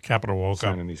about Capitol woke up.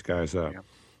 signing these guys up.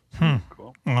 Yeah.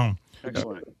 Cool. Oh.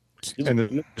 Excellent. And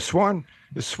the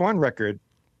Swan record,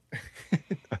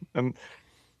 on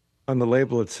the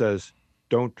label it says,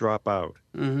 "Don't drop out."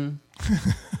 Mm-hmm.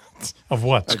 Of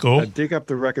what? School? I dig up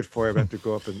the record for you. I have to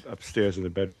go upstairs in the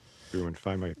bedroom and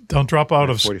find my. Don't drop out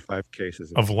of 45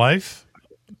 cases of life.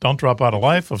 Don't drop out of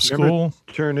life, of school.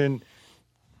 Remember,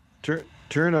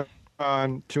 turn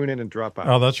on, tune in, and drop out.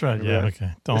 Oh, that's right. Yeah, Remember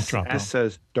okay. Don't drop out. This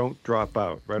says "Don't drop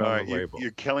out" right All on right, the label.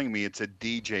 you're killing me. It's a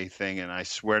DJ thing, and I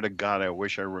swear to God, I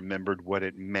wish I remembered what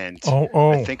it meant.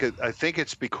 Oh. I think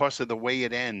it's because of the way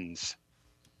it ends.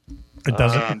 It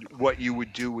doesn't. And what you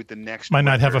would do with the next. Might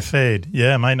not have a record. fade.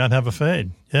 Yeah, might not have a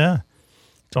fade. Yeah.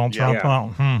 Don't drop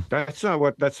out. That's not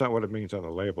what it means on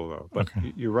the label, though. But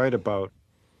you're right about.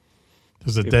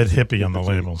 There's a dead hippie on the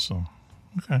label, so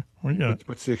okay, we got it.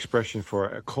 What's the expression for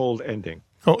a cold ending?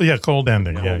 Cold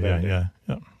ending. Yeah.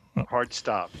 Hard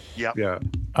stop. Yep. Yeah.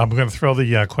 I'm going to throw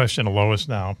the question to Lois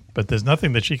now, but there's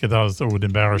nothing that she could tell us that would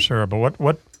embarrass her. But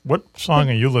what song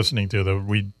are you listening to that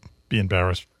we'd be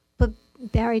embarrassed? But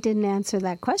Barry didn't answer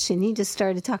that question. He just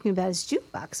started talking about his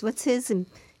jukebox. What's his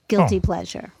guilty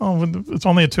pleasure? Oh, it's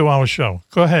only a 2-hour show.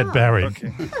 Go ahead, Barry.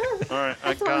 Okay. All right,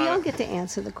 I thought we all get to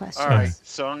answer the question. All right,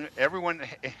 so everyone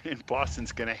in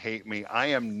Boston's going to hate me. I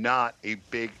am not a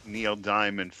big Neil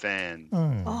Diamond fan.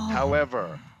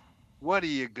 However, what are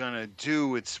you going to do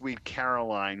with Sweet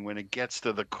Caroline when it gets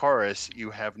to the chorus?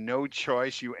 You have no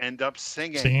choice. You end up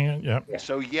singing. Singing it, yep.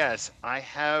 So, yes, I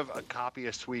have a copy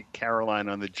of Sweet Caroline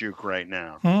on the juke right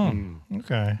now.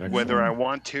 Okay. Whether I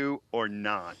want to or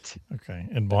not. Okay.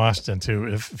 In Boston,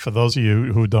 too. For those of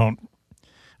you who don't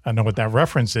know what that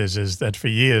reference is that for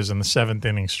years in the seventh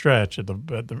inning stretch at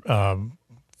the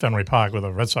Fenway Park where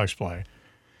the Red Sox play,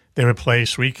 they would play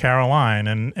Sweet Caroline,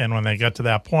 and when they got to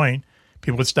that point,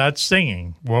 people would start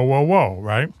singing, whoa, whoa, whoa,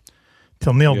 right?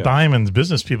 Till Neil Diamond's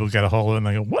business people get a hold of it, and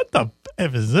they go, what the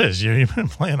F is this? You've been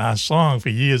playing our song for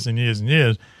years and years and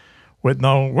years with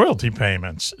no royalty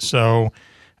payments. So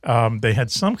they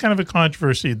had some kind of a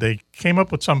controversy. They came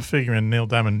up with some figure, and Neil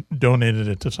Diamond donated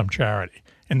it to some charity.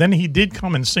 And then he did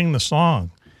come and sing the song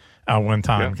one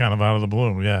time, kind of out of the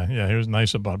blue. Yeah, he was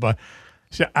nice about it. But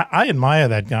see, I admire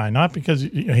that guy, not because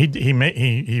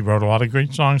he wrote a lot of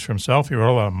great songs for himself. He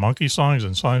wrote a lot of monkey songs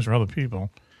and songs for other people.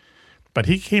 But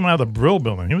he came out of the Brill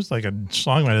Building. He was like a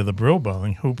songwriter of the Brill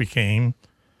Building who became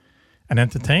an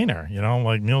entertainer,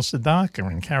 like Neil Sedaka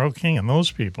and Carole King and those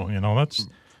people. That's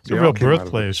a real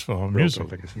birthplace for music.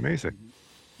 It's amazing.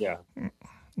 Yeah.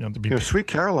 Sweet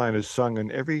Caroline is sung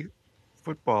in every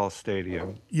football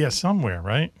stadium. Yeah, somewhere,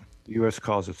 right? The U.S.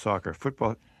 calls it soccer.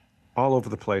 Football all over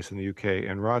the place in the UK,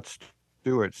 and Rod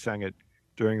Stewart sang it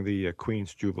during the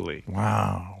Queen's Jubilee.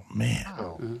 Wow, man.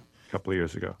 A couple of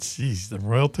years ago. Jeez, the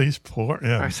royalties pour.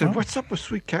 Yeah. I said, what's up with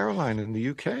Sweet Caroline in the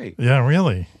UK? Yeah,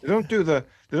 really? They don't do the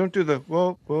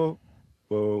whoa, whoa,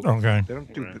 whoa. Okay. They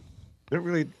don't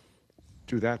really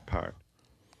do that part.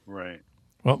 Right.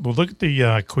 Well, look at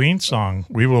the Queen song,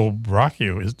 We Will Rock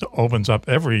You. It opens up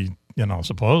every,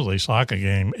 supposedly soccer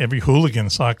game, every hooligan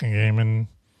soccer game in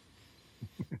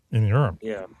Europe.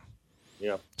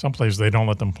 Yeah. Some places they don't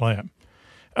let them play it.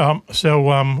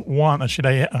 Juan, should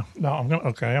I? No, I'm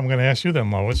gonna ask you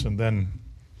then, Lois, and then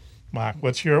Mark.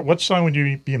 What song would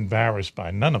you be embarrassed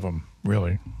by? None of them,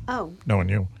 really. Oh. Knowing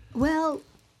you. Well,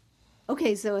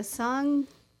 okay, so a song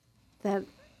that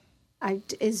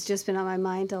has just been on my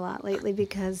mind a lot lately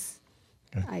because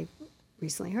I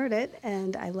recently heard it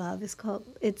and I love. It's called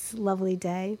 "It's Lovely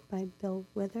Day" by Bill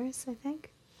Withers, I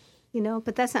think.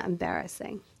 But that's not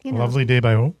embarrassing. Lovely Day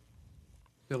by who?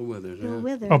 Bill Withers. Bill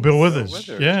Withers. Oh, Bill Withers.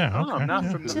 Yeah. Oh, I'm not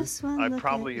yeah. familiar. Just one I look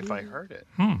probably, at if you. I heard it.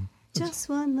 Just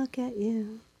one look at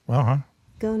you. Well, huh?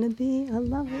 gonna be a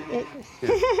lovely.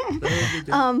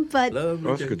 But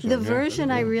the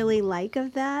version I really like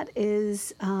of that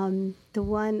is the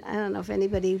one. I don't know if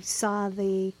anybody saw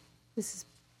the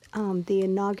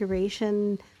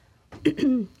inauguration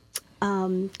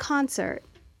concert.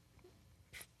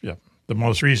 Yeah, the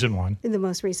most recent one. The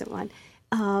most recent one.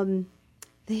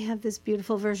 They have this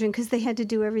beautiful version because they had to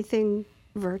do everything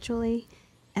virtually,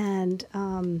 and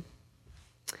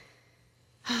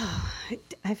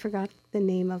I forgot the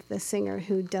name of the singer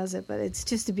who does it, but it's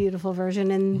just a beautiful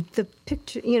version, and the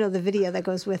picture, the video that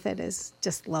goes with it is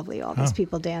just lovely. All these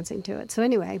people dancing to it. So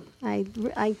anyway, I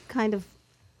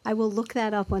will look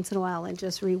that up once in a while and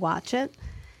just rewatch it.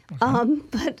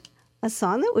 But a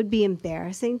song that would be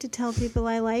embarrassing to tell people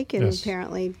I like, and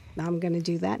apparently I'm going to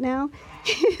do that now.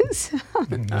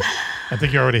 I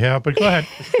think you already have, but go ahead.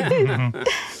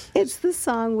 It's the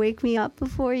song "Wake Me Up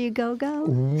Before You Go Go."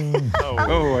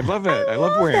 Oh, I love it. I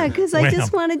love Wham. Because I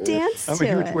just want to dance to it.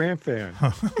 I'm a huge Wham fan.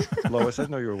 Lois, I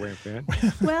know you're a Wham fan.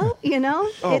 Well,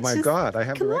 Oh, my God. I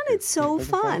have come the on, record. it's so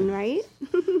fun, right?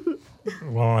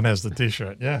 Juan has the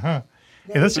T-shirt. Yeah, huh?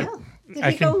 Hey, Did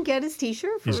he go and get his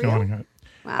T-shirt for He's real? going to.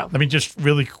 Wow. Let me just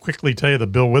really quickly tell you the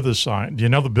Bill Withers song. Do you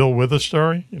know the Bill Withers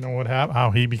story? You know what happened? How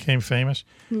he became famous?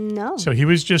 No. So he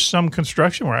was just some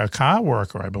construction worker, a car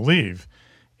worker, I believe,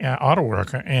 auto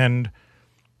worker, and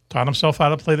taught himself how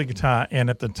to play the guitar.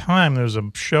 And at the time, there was a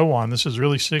show on, this is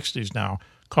really 60s now,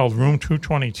 called Room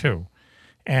 222.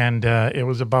 And it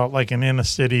was about like an inner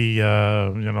city,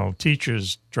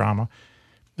 teacher's drama.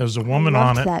 There was a woman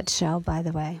on it. I loved that show, by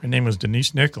the way. Her name was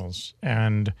Denise Nichols,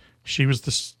 and she was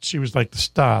like the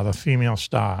star, the female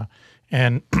star.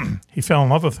 And he fell in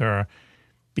love with her,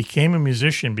 became a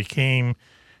musician, became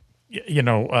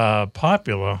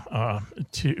popular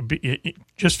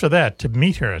just for that, to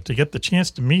meet her, to get the chance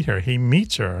to meet her. He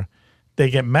meets her, they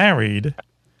get married,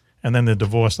 and then they're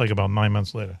divorced like about 9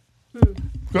 months later.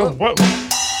 Go, what?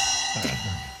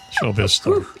 Showbiz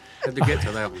story. Had to get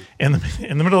to that one.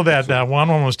 In the middle of that, Juan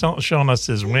was showing us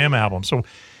his Wham album. So, you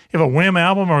have a Wham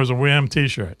album or is a Wham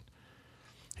T-shirt?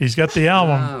 He's got the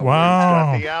album.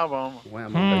 Wow. He's got the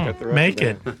album. Make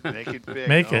it. Make it big.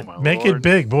 Make it. Make it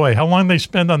big. Boy, how long they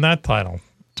spend on that title?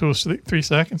 2 or 3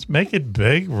 seconds? Make it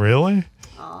big? Really?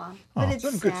 But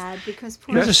it's sad because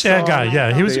poor He was a sad guy.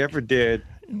 Yeah, he was. They ever did.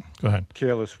 Go ahead.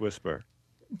 Careless Whisper.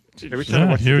 Every time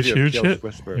I watch huge the video of hit. Careless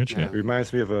Whisper, Huge it hit.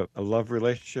 reminds me of a love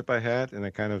relationship I had, and I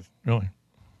kind of Really?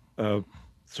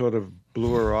 sort of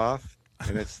blew her off.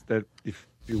 And it's that if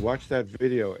you watch that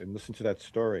video and listen to that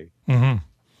story, Mm-hmm.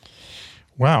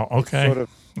 Wow. Okay. sort of,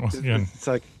 Once again. it's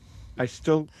like I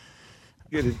still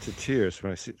get into tears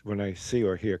when I see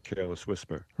or hear Careless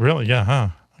Whisper, Really? Yeah. Huh.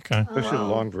 Okay. especially the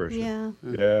long version. Yeah.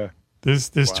 Yeah. There's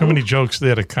too many jokes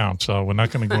there to count, so we're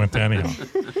not going to go into any of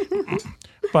them.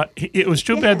 But it was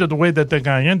too bad that the way that the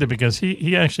guy ended, because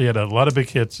he actually had a lot of big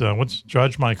hits. What's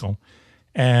George Michael?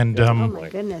 And Oh my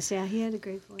goodness, yeah, he had a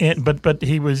great voice. and but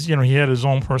he was, he had his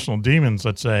own personal demons,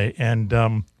 let's say. And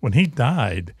when he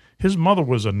died, his mother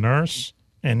was a nurse,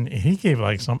 and he gave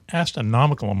like some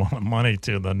astronomical amount of money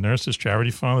to the Nurses Charity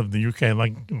Fund of the UK,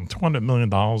 like $200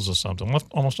 million or something. Left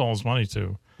almost all his money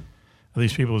to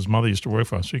these people his mother used to work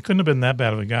for. So he couldn't have been that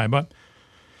bad of a guy. But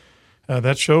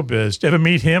that's showbiz. Did you ever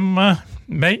meet him, Matt?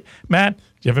 Did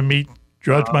you ever meet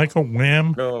George Michael,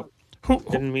 Wham? No, Who?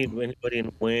 didn't meet anybody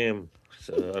in Wham,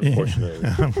 unfortunately.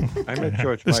 I met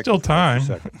George There's Michael still for a time.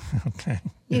 second. Okay.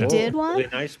 You did one? Really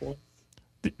nice one.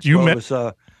 You Well, met.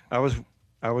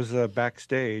 I was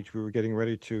backstage. We were getting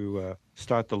ready to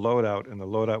start the loadout, and the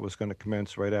loadout was going to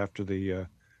commence right after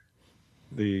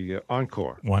the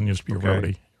encore. One used to be a Okay.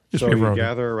 roadie. Used So to be a you roadie.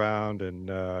 gather around, and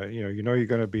you're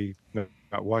going to be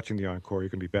not watching the encore. You're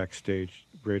going to be backstage,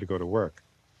 ready to go to work.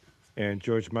 And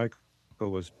George Michael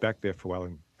was back there for a while,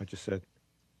 and I just said,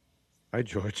 "Hi,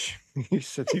 George." He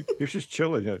said, "You're just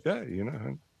chilling." Yeah,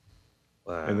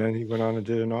 Wow. And then he went on and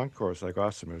did an encore. It's like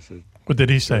awesome. I said, What did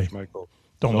he say? George Michael.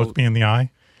 Don't So, look me in the eye.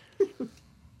 He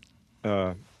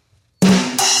had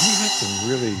some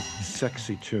really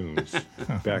sexy tunes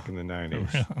back in the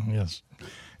 90s. Yeah, yes.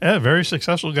 Yeah, very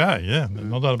successful guy. Yeah,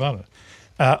 no doubt about it.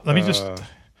 Let me just.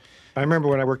 I remember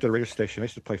when I worked at a radio station, I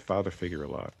used to play Father Figure a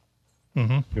lot. Mhm.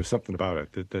 There was something about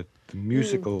it. The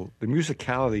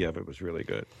musicality of it was really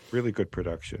good. Really good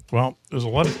production. Well, there's a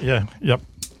lot of. Yeah, yep.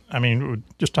 I mean, we're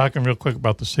just talking real quick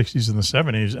about the 60s and the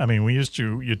 70s. I mean,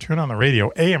 you'd turn on the radio,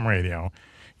 AM radio,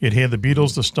 you'd hear the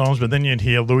Beatles, the Stones, but then you'd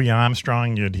hear Louis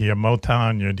Armstrong, you'd hear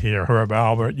Motown, you'd hear Herb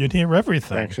Alpert, you'd hear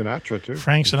everything. Frank Sinatra, too.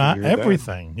 Frank You Sinatra, could hear that.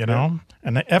 everything, you know?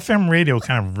 And the FM radio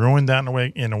kind of ruined that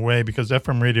in a way because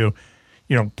FM radio,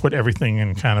 put everything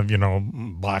in kind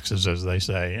of, boxes, as they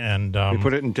say. And They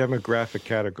put it in demographic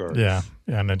categories. yeah,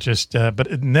 and it just, but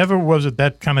it never was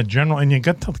that kind of general, and you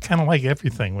got to kind of like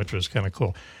everything, which was kind of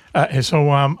cool. So,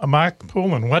 Mark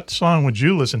Poulin, what song would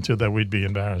you listen to that we'd be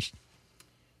embarrassed?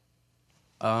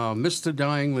 Mr.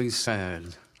 Dyingly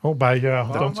Sad. Oh, by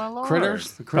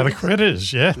Critters? The By the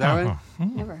Critters, yeah. that right?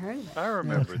 Never heard of it. I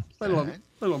remember.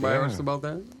 Little embarrassed about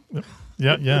that.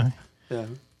 Yeah.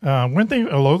 Yeah. Weren't they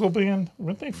a local band?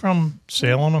 Weren't they from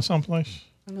Salem or someplace?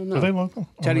 I don't know. Were they local?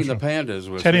 Teddy I'm and not the Pandas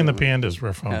was Teddy and the there. Pandas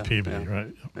were from Yeah, PB, yeah.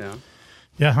 right? Yeah.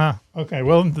 Yeah, huh? Okay,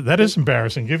 well, that is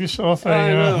embarrassing. Give yourself a...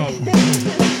 I know.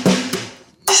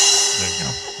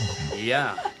 There you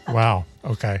Yeah. go. Wow,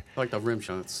 okay. Like the rim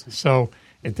shots. So,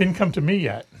 it didn't come to me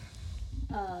yet.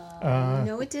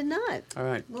 No, it did not. All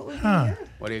right. What would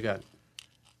What do you got?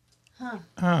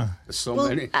 Huh. There's so Well,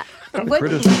 many. what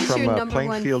Critters is from, your number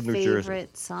Plainfield, one New Jersey.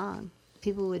 favorite song?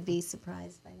 People would be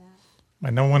surprised by that. My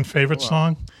number one favorite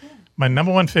song? My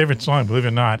number one favorite song, believe it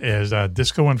or not, is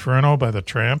Disco Inferno by the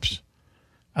Tramps.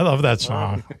 I love that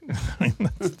song.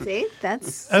 See,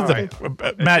 that's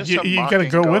Matt, you got to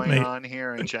go with me. On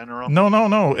here in general.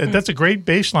 No. That's a great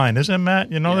bass line, isn't it,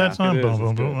 Matt? You know that song? it is. Boom, boom,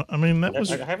 It's boom. I mean, that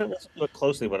was... I haven't listened to it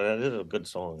closely, but it is a good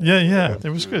song. Yeah, it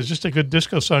was good. It's just a good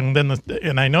disco song.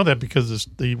 And I know that because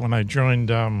when I joined,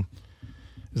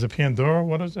 is it Pandora?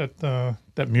 What is that?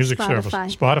 That music service,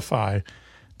 Spotify.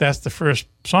 That's the first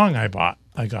song I got.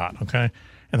 Okay,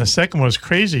 and the second was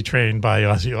 "Crazy Train" by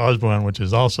Ozzy Osbourne, which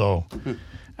is also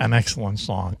an excellent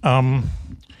song. Do you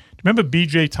remember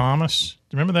B.J. Thomas?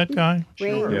 Do you remember that guy?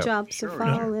 Raindrops are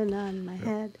falling on my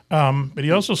head. But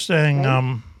he also sang.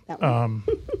 That one.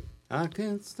 I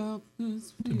can't stop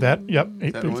this. That yep,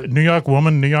 That one? New York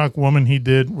Woman he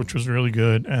did, which was really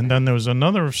good. And then there was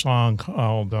another song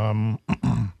called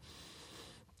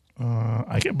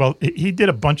he did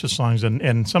a bunch of songs,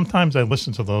 and sometimes I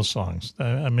listen to those songs.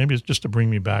 Maybe it's just to bring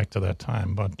me back to that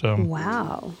time. But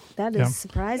Wow, that is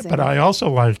surprising. But I also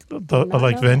like I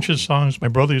like know Ventures songs. My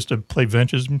brother used to play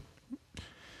Ventures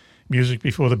music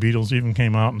before the Beatles even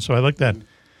came out, and so I like that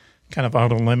kind of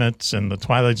Outer Limits and the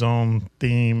Twilight Zone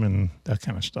theme and that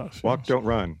kind of stuff. Walk, Don't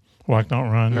Run. Walk, Don't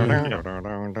Run.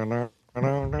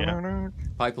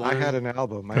 Pipeline. I had an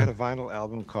album. I had a vinyl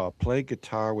album called "Play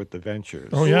Guitar with the Ventures."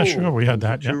 Oh yeah, sure, we had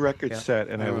that. Two Yeah. record set,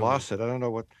 and I lost it. I don't know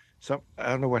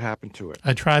what happened to it.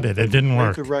 I tried it. It didn't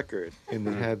work. The record, and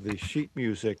they had the sheet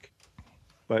music,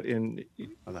 but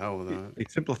What the hell with that? it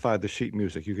simplified the sheet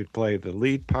music. You could play the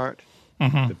lead part,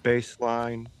 the bass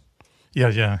line,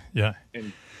 Yeah.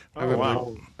 and I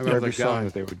remember every the song guy.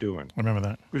 that they were doing. I remember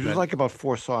that. Which was like about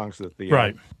 4 songs that the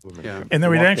Right. Yeah. And they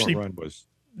would Walk, Don't actually- Run was.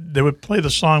 They would play the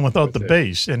song without the That's it.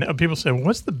 bass, and people say,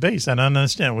 "What's the bass?" I don't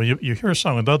understand. Well, you hear a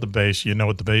song without the bass, you know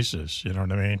what the bass is. You know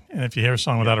what I mean? And if you hear a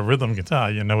song without a rhythm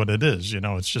guitar, you know what it is.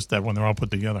 It's just that when they're all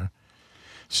put together.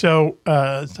 So,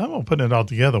 talking about putting it all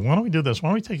together, why don't we do this? Why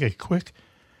don't we take a quick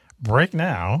break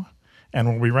now, and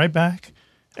we'll be right back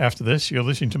after this. You're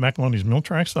listening to Mac Maloney's Mill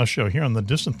Track Style Show here on the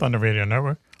Distant Thunder Radio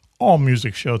Network. All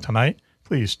music show tonight.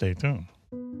 Please stay tuned.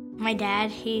 My dad,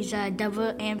 he's a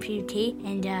double amputee,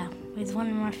 and he's one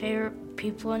of my favorite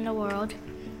people in the world.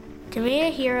 To me, a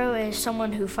hero is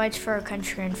someone who fights for our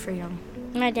country and freedom.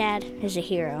 My dad is a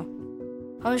hero.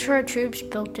 Homes for Our Troops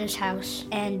built this house,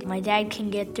 and my dad can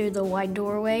get through the wide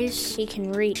doorways. He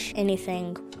can reach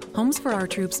anything. Homes for Our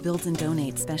Troops builds and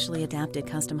donates specially adapted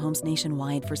custom homes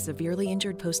nationwide for severely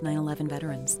injured post-9/11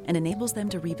 veterans and enables them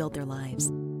to rebuild their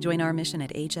lives. Join our mission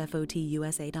at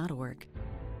hfotusa.org.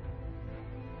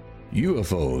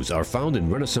 UFOs are found in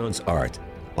Renaissance art,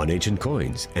 on ancient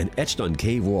coins, and etched on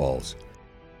cave walls.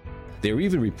 They are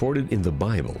even reported in the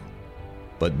Bible.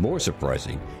 But more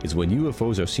surprising is when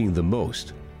UFOs are seen the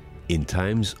most, in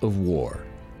times of war.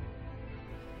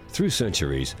 Through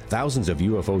centuries, thousands of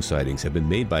UFO sightings have been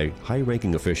made by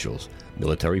high-ranking officials,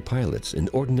 military pilots, and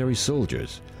ordinary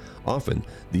soldiers. Often,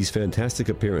 these fantastic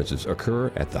appearances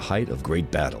occur at the height of great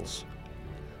battles.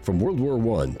 From World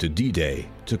War I to D-Day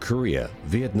to Korea,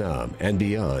 Vietnam, and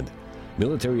beyond,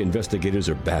 military investigators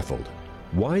are baffled.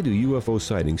 Why do UFO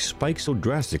sightings spike so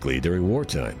drastically during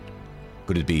wartime?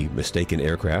 Could it be mistaken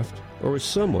aircraft? Or is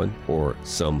someone, or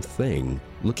something,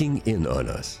 looking in on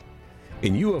us?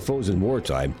 In UFOs in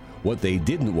Wartime, What They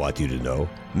Didn't Want You to Know,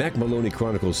 Mac Maloney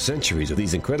chronicles centuries of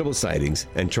these incredible sightings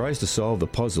and tries to solve the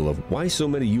puzzle of why so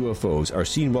many UFOs are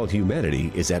seen while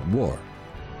humanity is at war.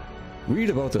 Read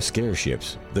about the scare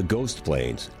ships, the ghost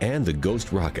planes, and the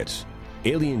ghost rockets,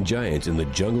 alien giants in the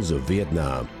jungles of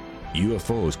Vietnam,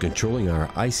 UFOs controlling our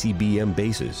ICBM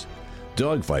bases,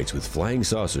 dogfights with flying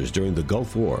saucers during the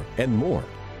Gulf War, and more.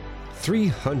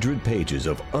 300 pages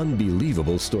of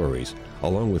unbelievable stories,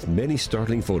 along with many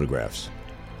startling photographs.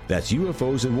 That's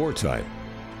UFOs in Wartime,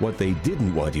 What They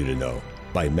Didn't Want You to Know,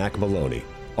 by Mac Maloney.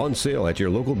 On sale at your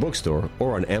local bookstore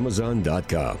or on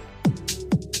Amazon.com.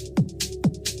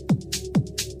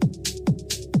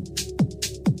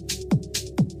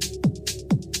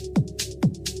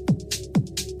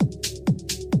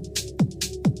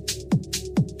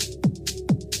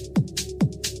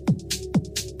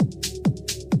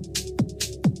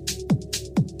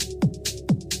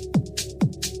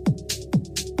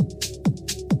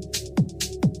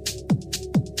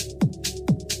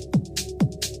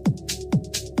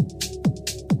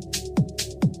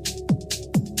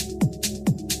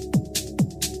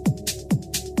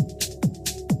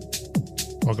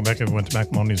 Welcome back, everyone, to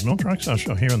Mac Maloney's Mill Truck Style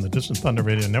Show here on the Distant Thunder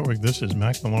Radio Network. This is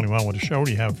Mac Maloney. Wow, what a show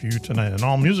we have for you tonight. An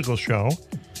all-musical show.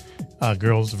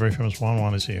 Girls, the very famous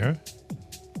Juan is here.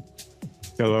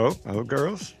 Hello. Hello,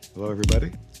 girls. Hello,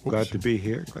 everybody. Glad to be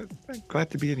here. Glad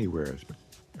to be anywhere, as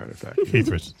a matter of fact. Keith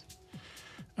Richards.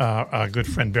 Our good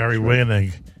friend Barry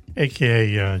Waynig,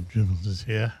 a.k.a. Jules, is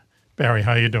here. Barry,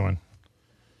 how you doing?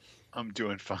 I'm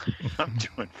doing fine. I'm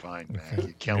doing fine, man.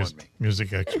 You're killing me.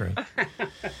 Music expert.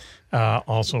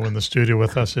 Also in the studio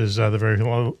with us is the very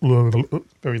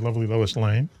lovely Lois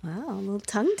Lane. Wow, a little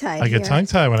tongue-tied I get here.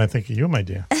 tongue-tied when I think of you, my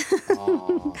dear.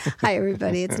 Hi,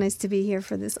 everybody. It's nice to be here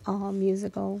for this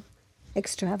all-musical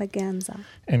extravaganza.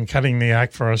 And cutting the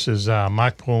act for us is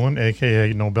Mark Poulin,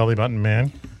 a.k.a. No Belly Button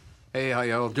Man. Hey, how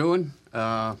y'all doing?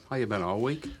 How you been all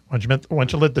week? Why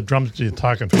don't you let the drums do the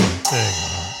talking for you?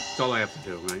 That's all I have to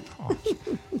do, right?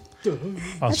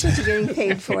 That's what you're getting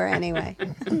paid for anyway.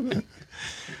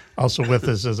 Also with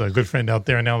us is a good friend out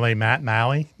there in L.A., Matt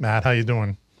Nally. Matt, how you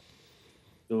doing?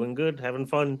 Doing good, having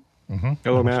fun. Mm-hmm.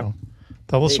 Hello, Matt.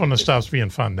 Tell us when it stops being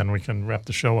fun, then we can wrap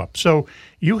the show up. So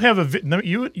you have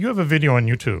you have a video on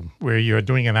YouTube where you're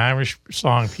doing an Irish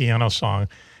song, piano song.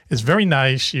 It's very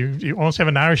nice. You almost have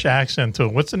an Irish accent to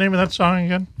it. What's the name of that song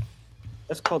again?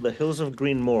 That's called The Hills of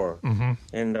Green Moor. Mm-hmm.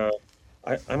 And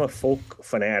I'm a folk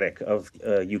fanatic of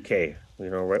UK,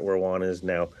 right where Juan is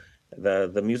now.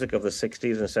 The music of the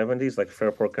 60s and 70s, like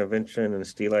Fairport Convention and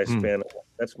Steel Eye Span,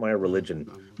 that's my religion,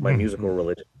 my musical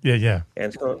religion. Yeah.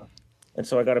 And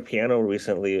so I got a piano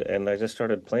recently, and I just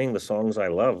started playing the songs I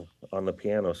love on the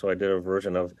piano. So I did a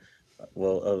version of,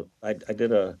 I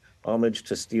did a homage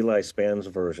to Steel Eye Span's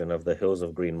version of The Hills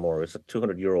of Green Moor. It's a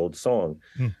 200-year-old song,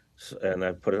 and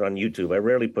I put it on YouTube. I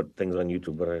rarely put things on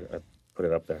YouTube, but I put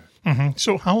it up there. Mm-hmm.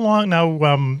 So how long now?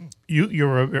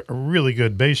 You're a really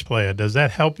good bass player. Does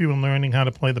that help you in learning how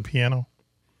to play the piano?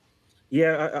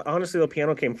 Yeah, honestly, the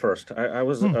piano came first. I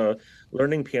was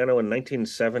learning piano in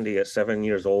 1970 at 7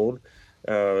 years old,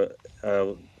 and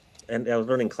I was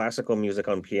learning classical music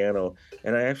on piano,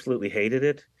 and I absolutely hated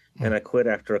it. And I quit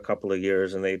after a couple of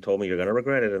years, and they told me, you're going to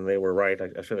regret it. And they were right.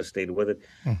 I should have stayed with it.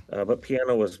 But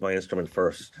piano was my instrument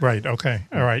first. Right. Okay.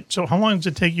 All right. So how long does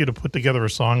it take you to put together a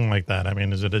song like that? I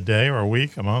mean, is it a day or a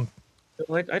week, a month?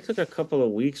 I took a couple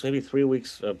of weeks, maybe 3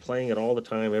 weeks, playing it all the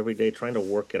time, every day, trying to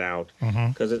work it out.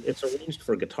 Because it's arranged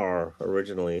for guitar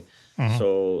originally.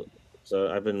 So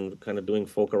I've been kind of doing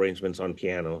folk arrangements on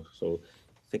piano. So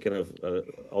thinking of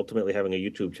ultimately having a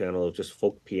YouTube channel of just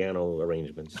folk piano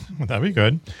arrangements. That'd be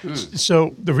good.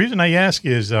 So the reason I ask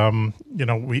is,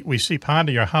 we see part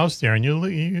of your house there, and you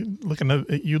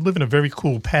live in a very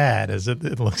cool pad, as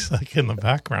it looks like in the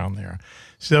background there.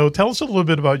 So tell us a little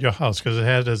bit about your house, because it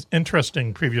has an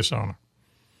interesting previous owner.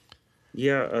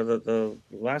 Yeah, the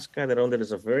last guy that owned it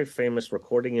is a very famous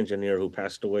recording engineer who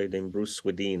passed away named Bruce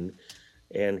Swedien.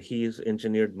 And he's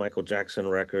engineered Michael Jackson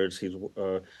records. He's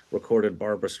recorded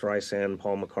Barbra Streisand,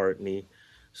 Paul McCartney.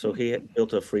 So he had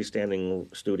built a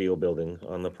freestanding studio building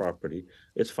on the property.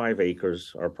 It's 5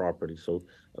 acres, our property, so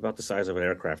about the size of an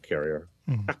aircraft carrier.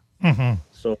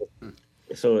 So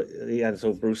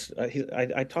Bruce,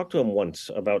 I talked to him once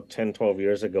about 10, 12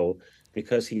 years ago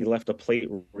because he left a plate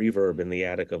reverb in the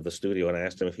attic of the studio, and I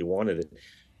asked him if he wanted it.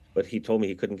 But he told me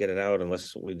he couldn't get it out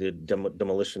unless we did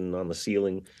demolition on the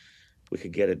ceiling. We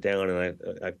could get it down, and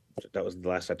I that was the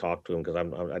last I talked to him because I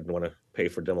didn't want to pay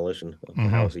for demolition of the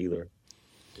house either.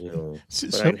 But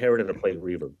I inherited a plate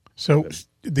reverb. So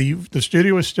the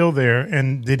studio is still there,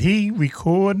 and did he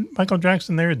record Michael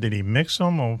Jackson there? Did he mix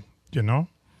them, or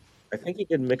I think he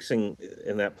did mixing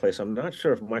in that place. I'm not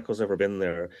sure if Michael's ever been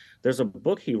there. There's a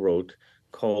book he wrote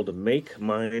called Make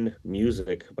Mine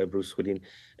Music by Bruce Swedien,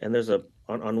 and there's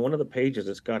on one of the pages,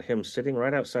 it's got him sitting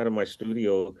right outside of my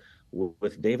studio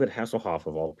with David Hasselhoff,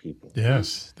 of all people.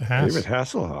 Yes, David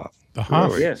Hasselhoff. The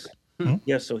Hoff. Yes.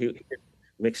 Yes, so he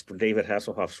mixed David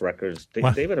Hasselhoff's records.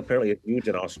 David apparently is huge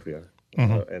in Austria.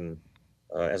 And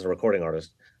as a recording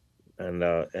artist,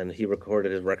 and he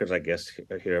recorded his records, I guess,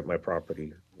 here at my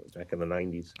property back in the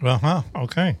 90s. Well,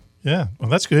 okay, yeah, well,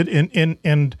 that's good.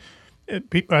 And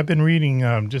people, I've been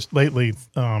reading just lately,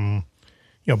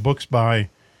 books by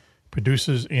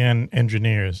producers and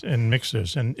engineers and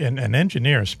mixers, and an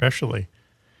engineer especially,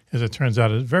 as it turns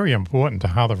out, is very important to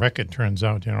how the record turns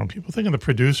out. People think of the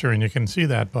producer, and you can see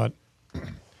that, but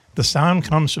the sound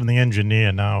comes from the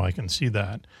engineer now. I can see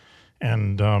that.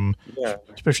 And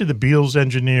especially the Beatles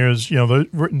engineers, they've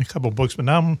written a couple of books, but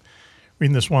now I'm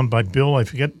reading this one by Bill. I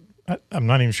forget, I'm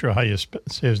not even sure how you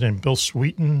say his name, Bill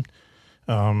Sweeten.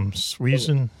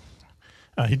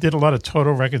 He did a lot of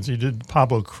Toto records. He did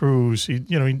Pablo Cruz.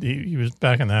 He was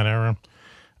back in that era.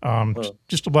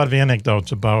 Just a lot of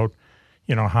anecdotes about,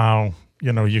 how,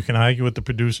 you can argue with the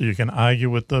producer, you can argue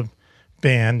with the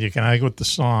band, you can argue with the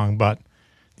song, but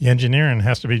the engineering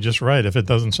has to be just right. If it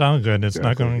doesn't sound good, it's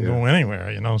not going to go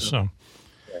anywhere, So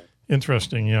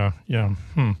interesting, yeah.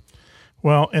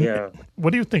 Well, and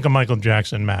what do you think of Michael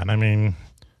Jackson, Matt? I mean,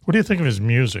 what do you think of his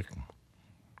music?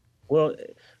 Well,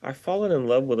 I've fallen in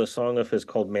love with a song of his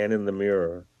called Man in the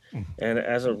Mirror. And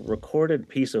as a recorded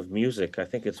piece of music, I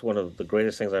think it's one of the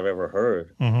greatest things I've ever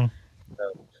heard. Mm-hmm.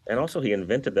 And also he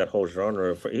invented that whole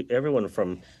genre. For everyone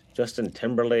from Justin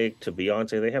Timberlake to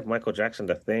Beyonce, they have Michael Jackson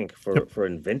to thank for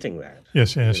inventing that.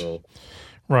 Yes.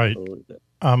 Right. So,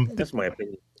 that's my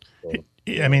opinion. So,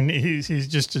 I mean, he's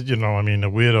just, a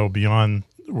weirdo beyond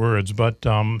words. But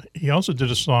he also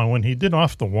did a song when he did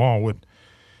Off the Wall with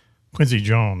Quincy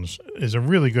Jones. Is a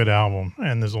really good album,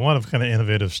 and there's a lot of kind of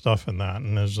innovative stuff in that.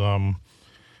 And there's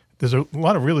a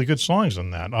lot of really good songs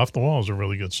in that. Off the Wall is a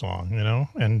really good song,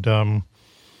 and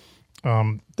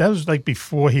that was like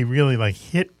before he really like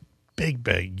hit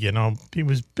big. He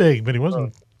was big, but he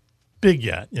wasn't big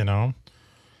yet. Yeah.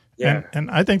 And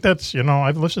I think that's,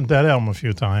 I've listened to that album a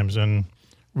few times and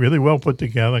really well put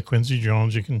together. Quincy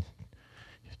Jones, you can,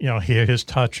 hear his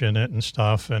touch in it and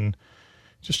stuff, and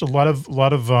just a lot of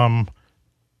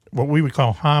what we would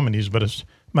call harmonies, but it's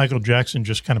Michael Jackson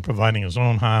just kind of providing his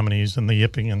own harmonies and the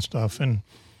yipping and stuff, and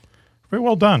very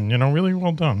well done, really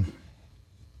well done.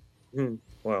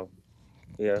 Wow.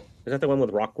 Yeah. Is that the one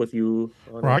with Rock With You?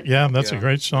 Rock, yeah, that's a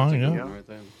great song,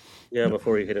 Yeah,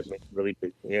 before he hit it really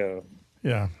big. Yeah.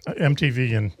 Yeah,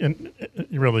 MTV and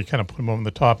you really kind of put him over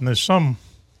the top. And there's some.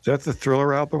 Is that the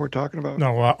Thriller album we're talking about?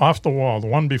 No, Off the Wall, the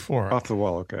one before. Off the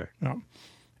Wall, okay. Yeah,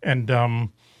 and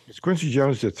Quincy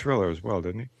Jones did Thriller as well,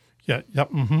 didn't he? Yeah.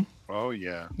 Yep. Mm-hmm. Oh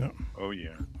yeah. Oh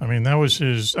yeah. I mean, that was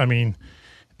his. I mean,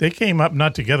 they came up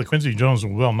not together. Quincy Jones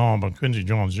was well known, but Quincy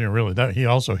Jones, really, he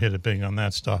also hit it big on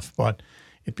that stuff. But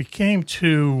it became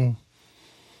too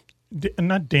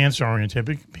not dance oriented,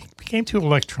 but it became too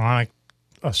electronic.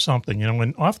 Or something,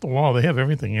 when Off the Wall, they have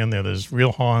everything in there. There's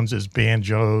real horns, there's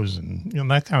banjos, and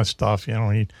that kind of stuff.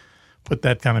 He put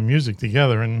that kind of music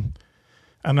together, and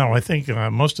I don't know. I think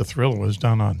most of Thriller was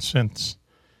done on synths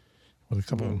with a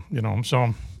couple,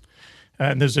 So,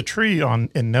 and there's a tree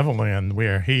in Neverland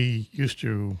where he used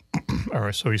to,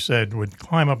 or so he said, would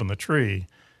climb up in the tree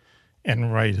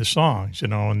and write his songs.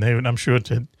 And I'm sure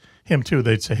to him too,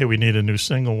 they'd say, "Hey, we need a new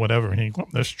single, whatever," and he'd go up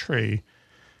this tree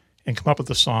and come up with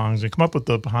the songs and come up with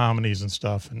the harmonies and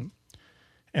stuff.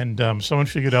 And someone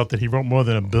figured out that he wrote more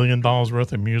than $1 billion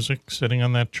worth of music sitting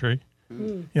on that tree.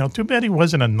 Too bad he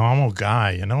wasn't a normal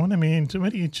guy, you know what I mean? Too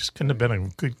bad he just couldn't have been a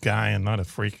good guy and not a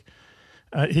freak.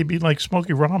 He'd be like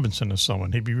Smokey Robinson or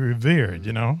someone. He'd be revered,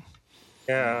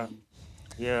 Yeah.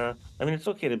 Yeah. I mean, it's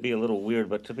okay to be a little weird,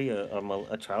 but to be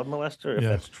a child molester, if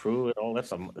that's true at all,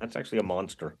 that's actually a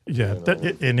monster. Yeah.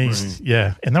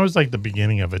 And that was like the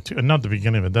beginning of it too. Not the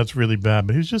beginning of it. That's really bad,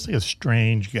 but he was just like a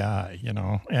strange guy,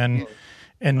 and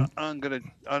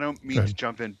I don't mean to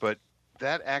jump in, but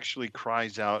that actually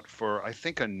cries out for, I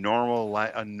think, a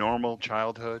normal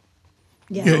childhood.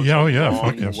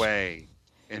 Yeah. Way.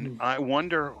 And I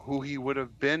wonder who he would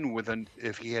have been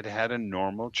if he had had a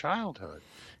normal childhood.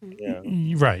 Yeah.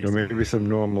 Right. Or maybe some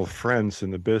normal friends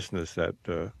in the business that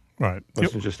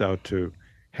wasn't just out to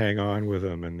hang on with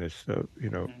him and this,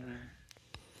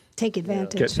 take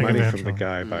advantage. Get money from the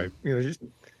guy by, just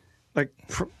like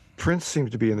Prince seems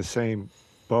to be in the same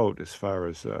boat as far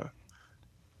as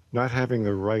not having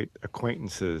the right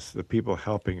acquaintances, the people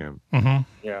helping him. Mm-hmm.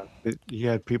 Yeah. He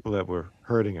had people that were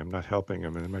hurting him, not helping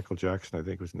him. And Michael Jackson, I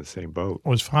think, was in the same boat.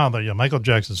 Well, his father, Michael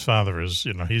Jackson's father is,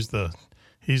 he's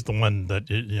the one that,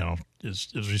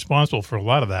 is responsible for a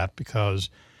lot of that because,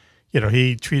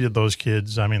 he treated those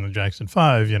kids, the Jackson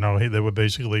 5, they were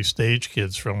basically stage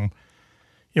kids from,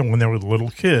 when they were little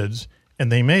kids,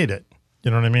 and they made it.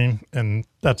 You know what I mean? And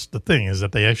that's the thing, is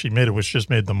that they actually made it, which just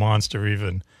made the monster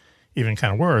even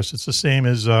kind of worse. It's the same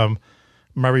as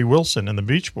Murray Wilson and the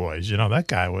Beach Boys. You know, that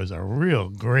guy was a real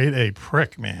grade A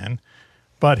prick, man.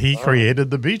 But he created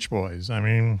the Beach Boys. I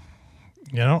mean,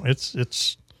 you know,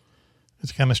 it's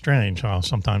kind of strange how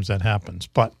sometimes that happens.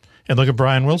 But and look at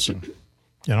Brian Wilson.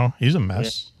 You know, he's a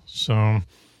mess. Yeah. So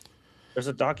there's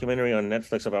a documentary on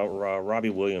Netflix about Robbie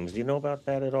Williams. Do you know about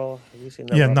that at all? Have you seen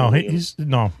that? Yeah, I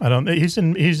don't. He's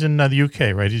in the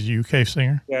UK, right? He's a UK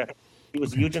singer. Yeah, he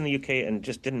was huge in the UK and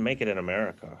just didn't make it in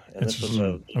America. And this was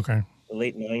the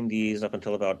late '90s up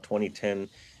until about 2010,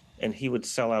 and he would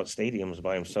sell out stadiums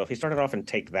by himself. He started off in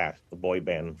Take That, the boy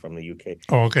band from the UK.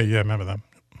 Oh, okay, yeah, I remember that.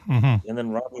 Mm-hmm. And then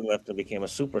Robbie left and became a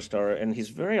superstar, and he's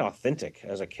very authentic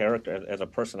as a character, as a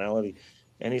personality.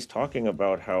 And he's talking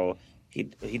about how he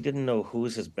didn't know who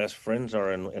his best friends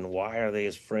are and why are they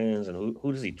his friends and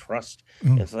who does he trust.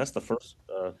 And so that's the first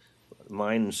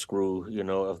mind screw, you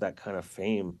know, of that kind of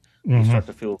fame. You start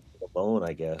to feel alone,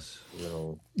 I guess, you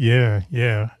know.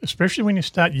 Yeah. Especially when you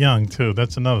start young, too.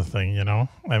 That's another thing, you know.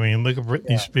 I mean, look at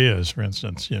Britney Spears, for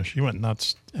instance. You know, she went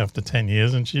nuts after 10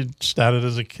 years, and she started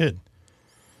as a kid.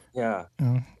 Yeah.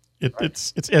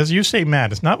 It's as you say,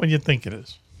 Matt, it's not what you think it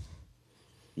is.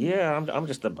 Yeah, I'm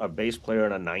just a bass player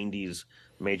in a '90s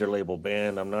major label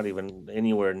band. I'm not even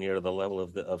anywhere near the level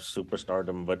of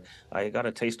superstardom, but I got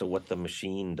a taste of what the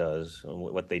machine does and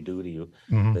what they do to you.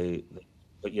 Mm-hmm. They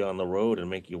put you on the road and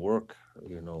make you work,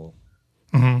 you know.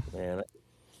 Mm-hmm. And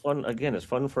fun again. It's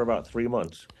fun for about 3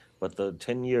 months, but the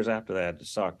 10 years after that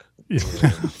suck.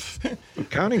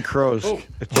 Counting Crows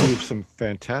achieved some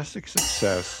fantastic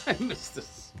success I missed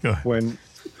this. when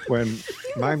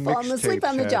my asleep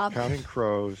on the mixtapes job. had Counting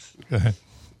Crows, Go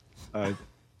ahead.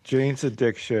 Jane's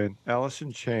Addiction, Alice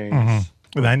in Chains,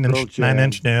 Nine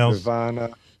Inch Nails,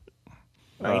 Nirvana.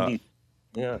 90s.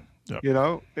 Yeah. You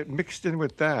know, it mixed in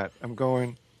with that. I'm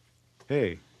going,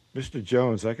 hey, Mr.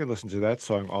 Jones, I could listen to that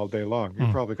song all day long.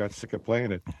 You probably got sick of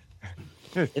playing it.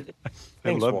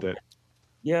 I loved it.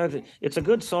 Yeah, it's a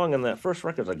good song, and that first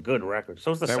record's a good record. So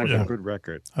is the second. That was a good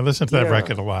record. I listen to that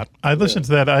record a lot. I listen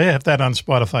to that. I have that on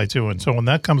Spotify, too. And so when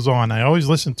that comes on, I always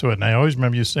listen to it. And I always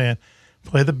remember you saying,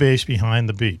 play the bass behind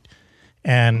the beat.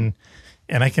 And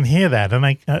I can hear that. And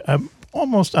I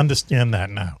almost understand that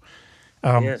now.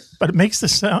 Yes. But it makes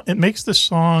the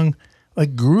song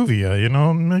like groovier, you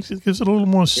know? It gives it a little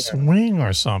more swing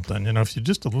or something, you know, if you're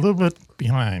just a little bit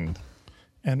behind.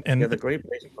 And the great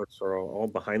bass parts are all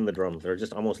behind the drums. They're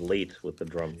just almost late with the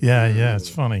drums. Yeah, it's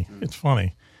funny. It's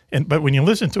funny. But when you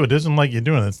listen to it, it isn't like you're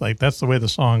doing it. It's like that's the way the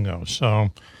song goes.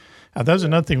 So that's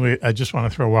another thing I just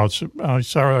want to throw out. So, I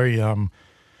saw a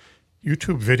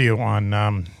YouTube video on,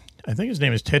 I think his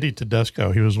name is Teddy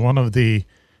Tedesco. He was one of the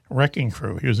Wrecking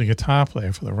Crew. He was a guitar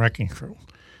player for the Wrecking Crew.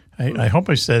 I hope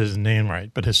I said his name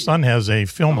right. But his son has a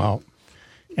film out,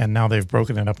 and now they've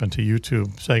broken it up into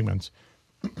YouTube segments.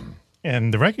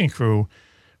 And the Wrecking Crew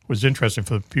was interesting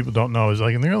for the people who don't know. Is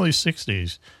like in the early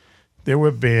 60s, there were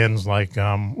bands like,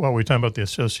 we're talking about the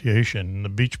Association, the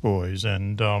Beach Boys,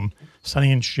 and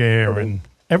Sonny and Cher, and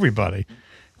everybody,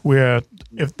 where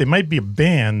if they might be a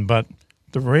band, but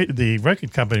the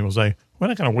record company was like, we're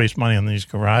not going to waste money on these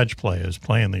garage players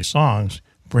playing these songs.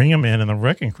 Bring them in, and the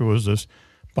Wrecking Crew was this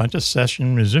bunch of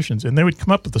session musicians, and they would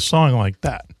come up with a song like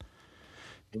that.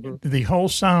 Mm-hmm. The whole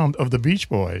sound of the Beach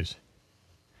Boys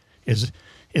is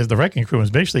the Wrecking Crew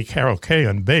is basically Carol Kaye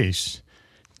on bass.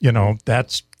 You know,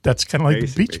 that's kind of like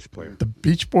the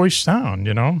Beach Boys sound,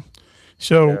 you know.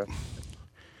 So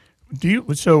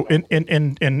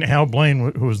in Hal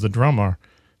Blaine, who was the drummer,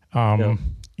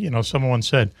 you know, someone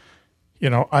said, you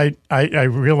know, I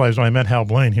realized when I met Hal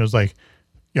Blaine, he was like,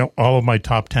 you know, all of my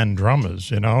top 10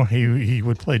 drummers, you know, he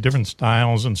would play different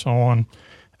styles and so on.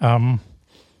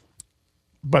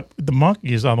 But the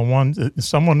Monkees are the ones that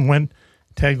someone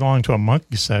tagged along to a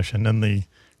Monkee session, and the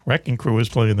Wrecking Crew was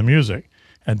playing the music.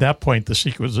 At that point, the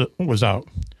secret was out.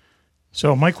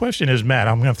 So my question is, Matt,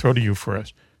 I'm going to throw to you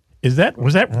first. Was that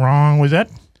wrong? Was that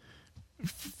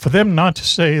for them not to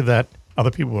say that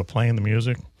other people were playing the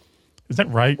music? Is that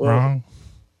right, wrong?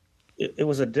 It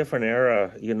was a different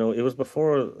era. You know, it was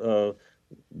before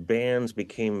bands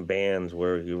became bands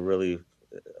where you really...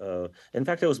 in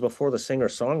fact, it was before the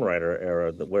singer-songwriter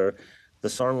era where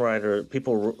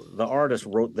the artists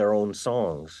wrote their own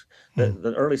songs.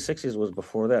 The early 60s was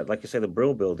before that. Like you say, the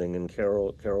Brill Building and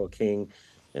Carole King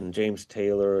and James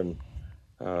Taylor and,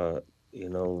 you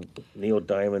know, Neil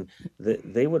Diamond,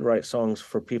 they would write songs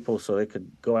for people so they could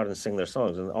go out and sing their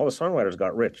songs. And all the songwriters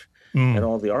got rich and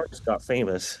all the artists got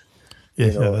famous. Yeah,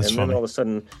 you know? that's and funny. then all of a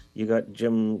sudden you got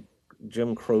Jim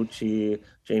Croce,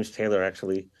 James Taylor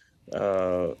actually,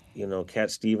 you know,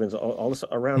 Cat Stevens, all this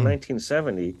around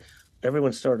 1970.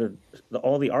 everyone started,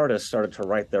 all the artists started to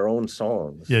write their own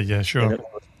songs. Yeah, sure.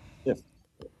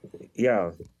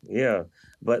 Yeah.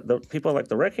 But the people like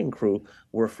the Wrecking Crew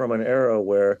were from an era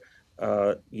where,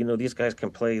 these guys can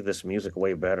play this music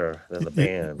way better than the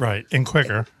band. Right, and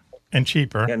quicker and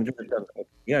cheaper. And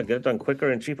get it done quicker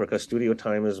and cheaper because studio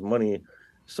time is money.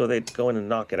 So they'd go in and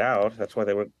knock it out. That's why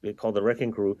they called the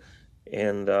Wrecking Crew.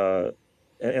 And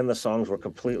the songs were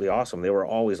completely awesome. They were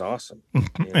always awesome.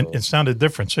 And it sounded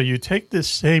different. So you take this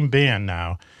same band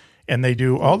now, and they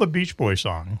do all the Beach Boys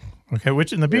songs, okay?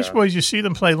 Which in the Beach Boys, you see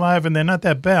them play live, and they're not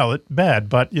that bad.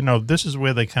 But this is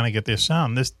where they kind of get their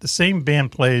sound. The same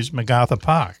band plays MacArthur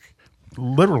Park,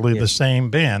 literally the same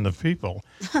band of people.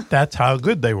 That's how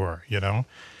good they were,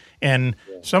 And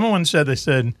someone said,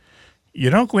 you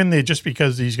don't go in there just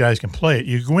because these guys can play it.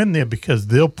 You go in there because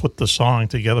they'll put the song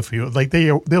together for you. Like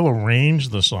they'll arrange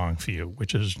the song for you,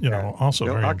 which is also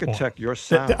they'll very architect important. your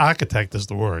sound. The architect is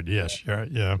the word. Yes, yeah.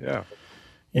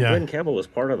 And Glenn Campbell was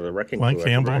part of the Wrecking Crew.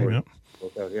 Glenn Campbell,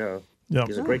 yeah.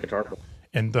 He's a great guitar player.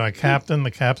 And the captain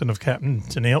of Captain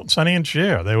Sonny and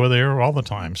Cher, they were there all the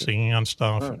time singing on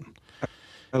stuff.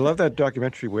 I love that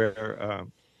documentary where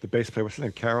the bass player, what's her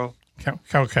name, Carol?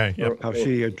 Okay, yep. How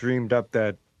she dreamed up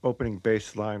that opening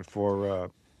bass line for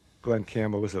Glenn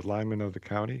Campbell. Was it Lineman of the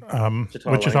County?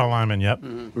 Wichita Lineman, yep.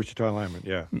 Wichita Lineman,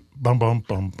 yeah. Boom, boom,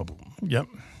 boom, boom, boom. Yep.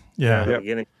 Yeah.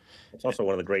 It's also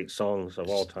one of the great songs of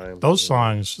all time. Those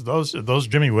songs, those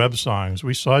Jimmy Webb songs,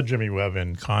 we saw Jimmy Webb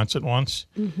in concert once,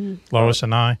 Lois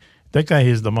and I. That guy he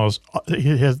has the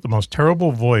most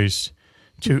terrible voice.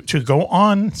 To go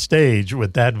on stage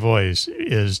with that voice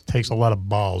takes a lot of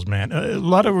balls, man. A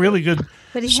lot of really good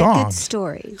but he songs. Had good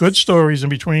stories. Good stories in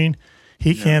between.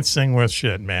 He can't sing worth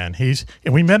shit, man.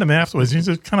 And we met him afterwards. He's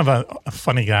kind of a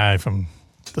funny guy from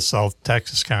the South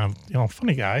Texas, kind of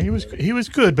funny guy. He was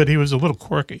good, but he was a little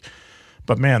quirky.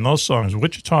 But man, those songs,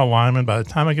 Wichita Lineman. By the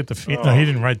time I get to no, he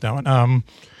didn't write that one.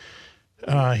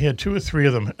 He had 2 or 3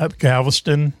 of them.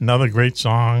 Galveston, another great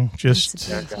song. It's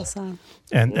a beautiful song.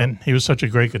 And he was such a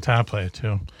great guitar player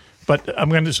too. But I'm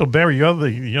going to. So Barry, you're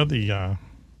the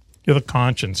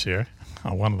conscience here.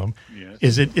 One of them. Yes.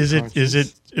 Is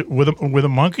it were the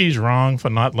Monkees wrong for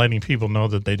not letting people know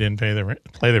that they didn't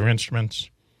play their instruments?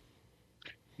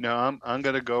 No, I'm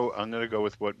gonna go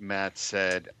with what Matt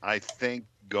said. I think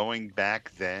going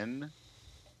back then,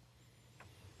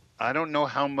 I don't know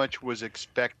how much was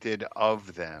expected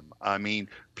of them. I mean,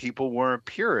 people weren't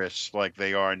purists like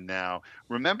they are now.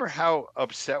 Remember how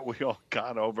upset we all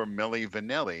got over Milli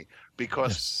Vanilli?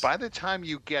 Because by the time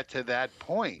you get to that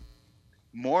point,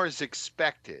 more is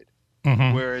expected.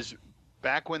 Mm-hmm. Whereas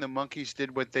back when the Monkees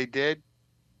did what they did,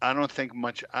 I don't think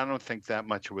that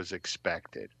much was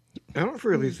expected. I don't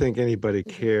really think anybody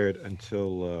cared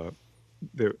until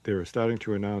they were starting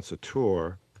to announce a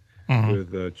tour. Mm-hmm.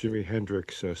 With Jimi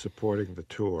Hendrix supporting the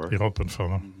tour. He opened for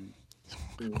them.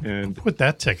 And put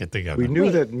that ticket together. We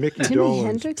knew that Mickey Dolenz Jimi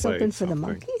Hendrix opened for the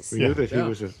Monkees? We knew that he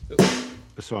was a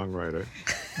songwriter.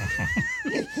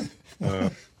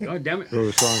 God damn it.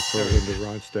 Wrote a song for Linda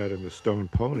Ronstadt and the Stone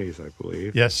Ponies, I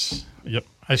believe. Yes. Yep.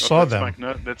 I saw them.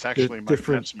 That's actually Mike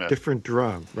Nesmith. Different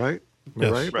drum, right? Am I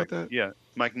right about that? Yeah,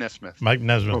 Mike Nesmith. Mike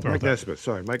Nesmith. Mike Nesmith.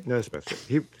 Sorry, Mike Nesmith.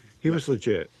 He was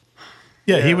legit.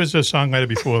 Yeah, he was a songwriter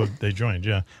before they joined,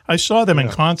 yeah. I saw them in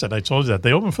concert. I told you that.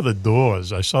 They opened for the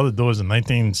Doors. I saw the Doors in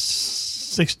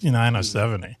 1969 or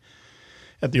 70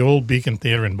 at the old Beacon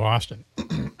Theater in Boston.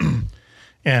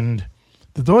 And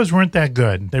the Doors weren't that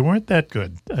good. They weren't that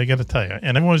good, I got to tell you.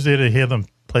 And everyone was there to hear them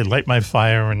play Light My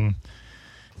Fire and,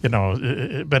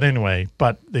 but anyway.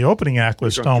 But the opening act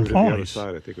was Stone Ponies. The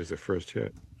Other Side, I think, was their first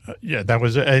hit. Yeah, that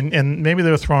was, and maybe they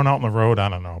were thrown out on the road, I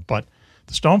don't know. But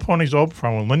the Stone Ponies opened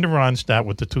from Linda Ronstadt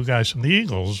with the 2 guys from the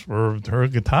Eagles were her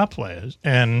guitar players.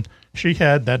 And she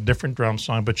had that different drum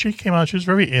song, but she came out, she was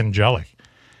very angelic.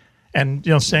 And,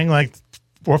 sang like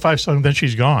 4 or 5 songs, then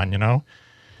she's gone,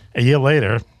 A year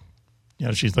later,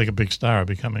 she's like a big star,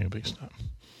 becoming a big star.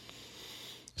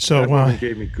 So that woman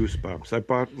gave me goosebumps. I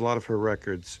bought a lot of her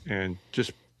records and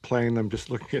just playing them,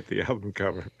 just looking at the album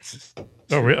cover.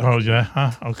 Oh, yeah?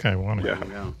 Huh? Okay.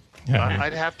 Yeah.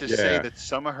 I'd have to say that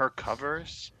some of her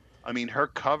covers, her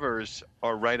covers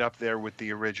are right up there with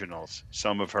the originals,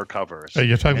 some of her covers.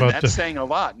 You're talking about that's saying a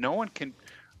lot.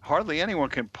 Hardly anyone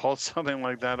can pull something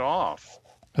like that off.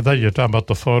 I thought you were talking about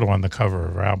the photo on the cover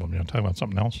of her album. You're talking about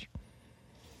something else?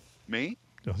 Me?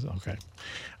 Okay.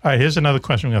 All right, here's another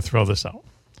question. I'm going to throw this out.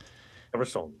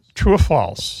 Songs. True or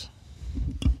false?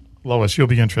 Lois, you'll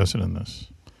be interested in this.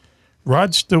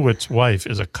 Rod Stewart's wife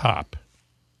is a cop.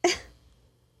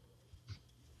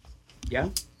 Yeah.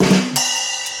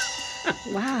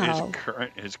 Wow.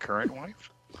 His current wife?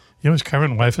 His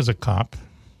current wife is a cop.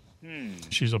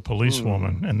 She's a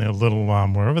policewoman, and they're little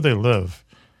wherever they live.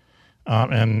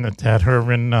 And it had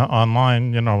her in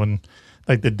online, in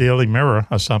like the Daily Mirror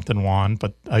or something, Juan.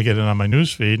 But I get it on my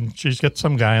news feed, and she's got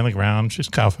some guy on the ground. She's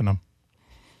cuffing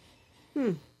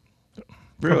him.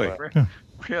 Really? Yeah.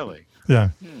 Really? Yeah.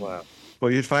 Wow.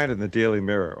 Well, you'd find it in the Daily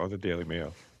Mirror or the Daily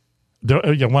Mail.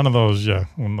 Yeah, one of those. Yeah,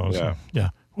 one of those. Yeah. Yeah.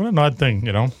 What an odd thing,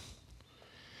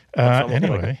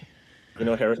 Anyway.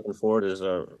 Harrison Ford is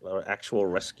an actual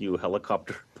rescue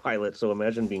helicopter pilot, so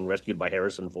imagine being rescued by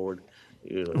Harrison Ford.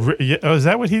 Is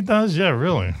that what he does? Yeah,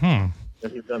 really?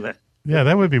 He's done that. Yeah,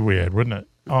 that would be weird, wouldn't it?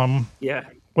 Yeah.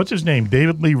 What's his name?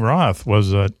 David Lee Roth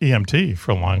was an EMT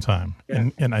for a long time, Yeah.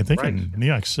 and I think in New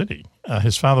York City.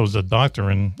 His father was a doctor,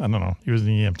 and I don't know, he was an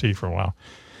EMT for a while.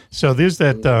 So there's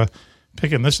that,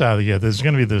 picking this out of the air, there's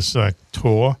going to be this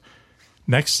tour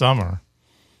next summer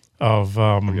of,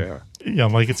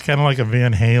 like it's kind of like a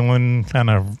Van Halen kind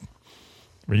of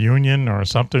reunion or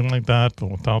something like that, but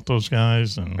without those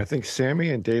guys. And I think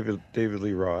Sammy and David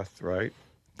Lee Roth, right?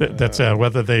 That's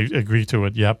whether they agree to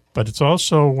it, yep. But it's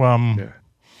also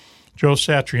Joe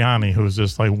Satriani, who's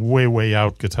this like way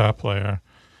out guitar player.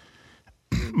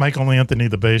 Michael Anthony,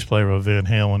 the bass player of Van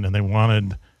Halen, and they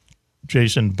wanted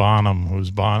Jason Bonham, who's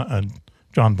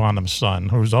John Bonham's son,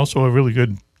 who's also a really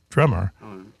good drummer.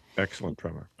 Excellent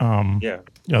drummer.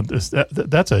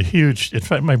 That's a huge. In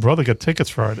fact, my brother got tickets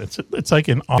for it. It's like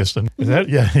in August, and is that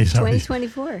he's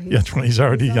 2024. He's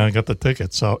already got the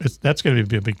tickets. So that's going to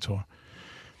be a big tour.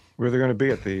 Where they're going to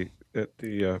be at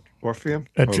the Orpheum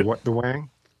At or the Wang?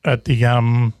 At the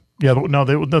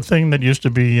the thing that used to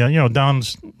be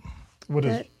Don's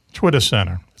Twitter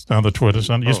Center. It's now the Twitter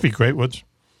Center. It used to be Great Woods.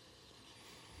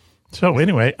 So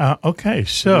anyway, okay.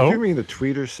 So Did you mean the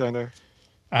Tweeter Center?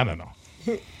 I don't know.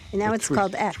 And now it's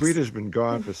called X. Twitter's been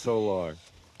gone for so long.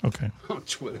 Okay.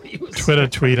 Twitter.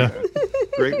 Tweeter.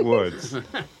 Great Woods. All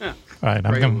right,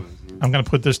 I'm gonna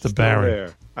put this to Still Barry.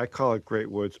 there. I call it Great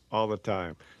Woods all the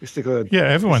time. Used to go. Yeah,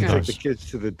 everyone used to does. Take the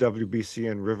kids to the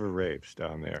WBCN River raves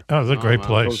down there. Oh, it's a great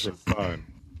place. Those are fun.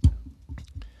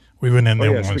 We went in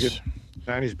there yes, once.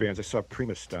 90s bands. I saw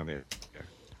Primus down there.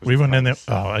 We went in there.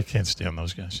 Oh, I can't stand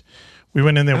those guys. We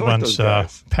went in there I like once. those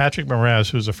guys. Patrick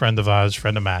Mraz, who's a friend of ours,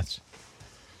 friend of Matt's,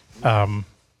 got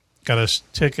us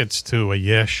tickets to a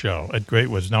Yes show at Great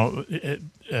Woods. Now,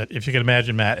 if you can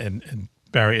imagine, Matt and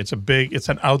Barry, it's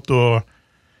an outdoor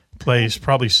place.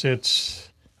 Probably sits,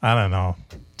 I don't know,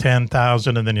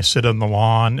 10,000, and then you sit on the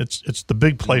lawn. It's the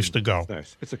big place to go.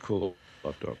 Nice. It's a cool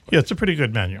outdoor place. Yeah, it's a pretty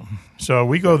good menu. So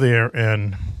we go there,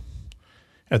 and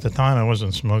at the time I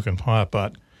wasn't smoking pot,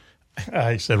 but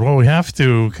I said, well, we have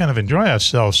to kind of enjoy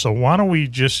ourselves, so why don't we're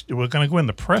going to go in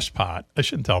the press pot. I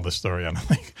shouldn't tell this story, I don't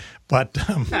think. But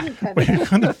we're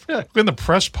going to go in the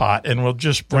press pot, and we'll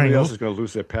just bring... Somebody else is going to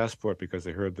lose their passport because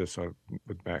they heard this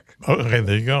with Mac. Oh, okay,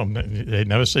 there you go. They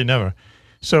never say never.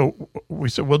 So we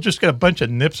said, we'll just get a bunch of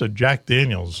nips of Jack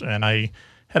Daniels, and I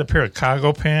had a pair of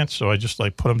cargo pants, so I just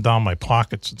put them down my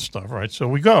pockets and stuff, right? So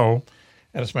we go,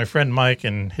 and it's my friend Mike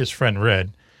and his friend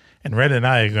Red. And Red and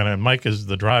I are going to, Mike is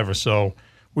the driver, so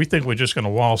we think we're just going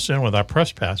to waltz in with our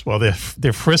press pass. Well,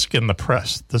 they're frisking the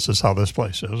press. This is how this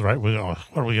place is, right? What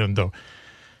are we going to do?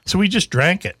 So we just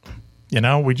drank it.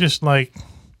 We just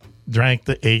drank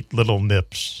the 8 little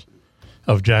nips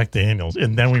of Jack Daniels.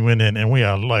 And then we went in and we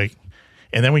are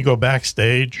and then we go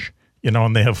backstage,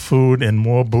 and they have food and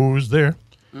more booze there,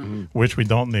 which we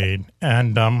don't need.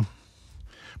 And,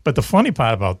 but the funny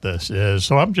part about this is,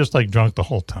 so I'm just drunk the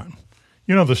whole time.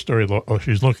 You know the story. Oh,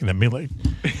 she's looking at me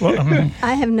well,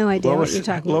 I have no idea what you're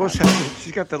talking about.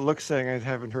 She's got the look saying, I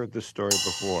haven't heard this story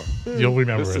before. You'll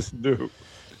remember this it. This is new.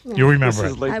 You'll remember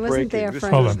this is late I wasn't breaking. there This for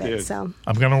is any just of it, in. so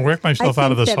I'm going to work myself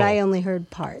out of this I think that hole. I only heard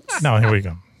parts. No, here we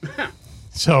go.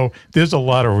 So there's a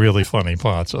lot of really funny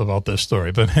parts about this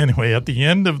story. But anyway, at the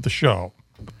end of the show,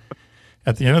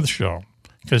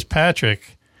 because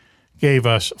Patrick gave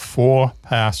us 4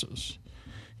 passes,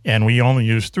 and we only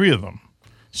used 3 of them.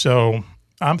 So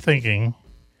I'm thinking,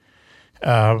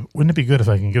 wouldn't it be good if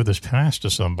I can give this pass to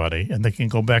somebody and they can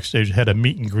go backstage, had a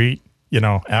meet and greet,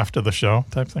 after the show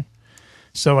type thing.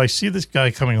 So I see this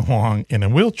guy coming along in a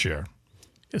wheelchair.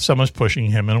 Someone's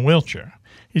pushing him in a wheelchair.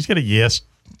 He's got a Yes,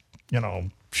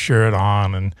 shirt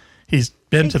on, and he's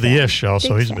been to the Yes show,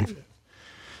 so he's a big fan.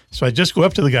 So I just go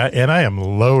up to the guy, and I am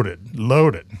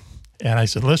loaded. And I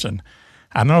said, listen,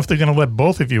 I don't know if they're going to let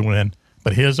both of you in,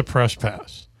 but here's a press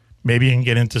pass. Maybe you can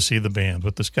get in to see the band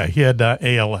with this guy. He had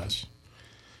ALS.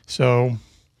 So,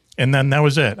 and then that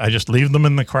was it. I just leave them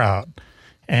in the crowd.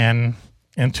 And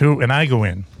I go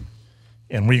in.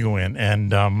 And we go in.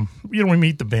 And, we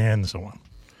meet the band and so on.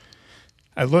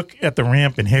 I look at the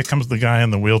ramp, and here comes the guy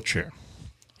in the wheelchair,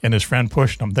 and his friend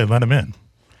pushed him. They let him in.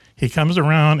 He comes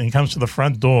around and he comes to the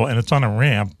front door, and it's on a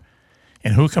ramp.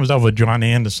 And who comes over? John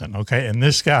Anderson, okay? And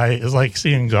this guy is like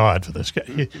seeing God for this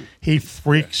guy. He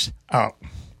freaks out.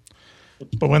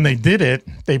 But when they did it,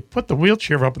 they put the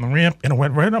wheelchair up in the ramp, and it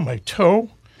went right on my toe.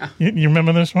 You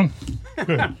remember this one?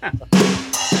 Good.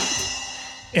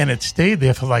 And it stayed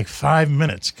there for like 5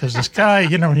 minutes because this guy,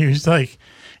 he was like,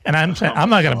 and I'm saying, I'm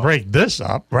not going to break this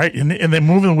up, right? And they're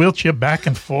moving the wheelchair back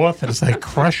and forth, and it's like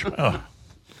crush. Oh.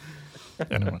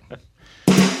 Anyway.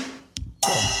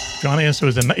 John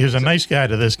Anderson he was a nice guy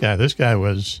to this guy. This guy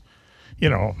was,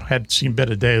 had seen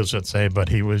better days, let's say, but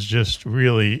he was just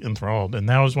really enthralled. And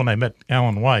that was when I met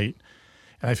Alan White.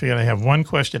 And I figured I have one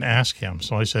question to ask him.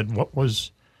 So I said,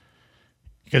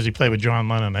 because he played with John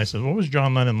Lennon. I said, what was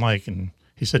John Lennon like? And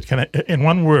he said, in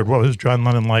one word, what was John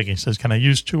Lennon like? And he says, can I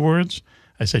use 2 words?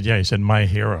 I said, yeah. He said, my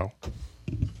hero.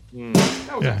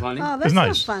 That was funny. Oh, that's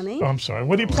nice. not funny. Oh, I'm sorry.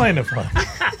 What are you playing it for?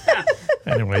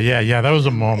 Anyway, yeah, that was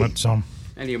a moment. So,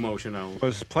 any emotional.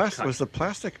 Was the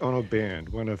Plastic Ono Band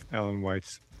one of Alan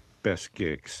White's best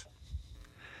gigs?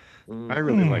 I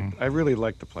really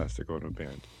liked the Plastic Ono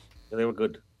Band. Yeah, they were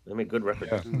good. They made good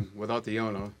records. Yeah. Without the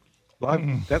Ono. Live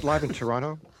in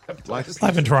Toronto.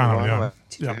 Live in Toronto. Yeah.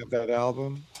 Did you have that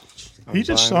album? He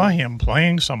just saw him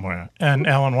playing somewhere, and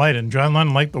Alan White, and John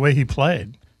Lennon liked the way he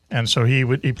played, and so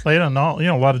he played on all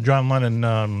a lot of John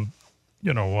Lennon,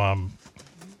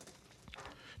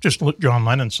 just John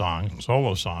Lennon songs,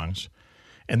 solo songs,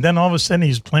 and then all of a sudden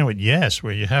he's playing with Yes,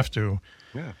 where you have to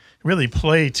really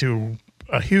play to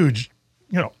a huge,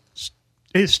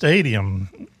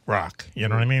 stadium rock. You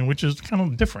know what I mean? Which is kind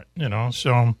of different,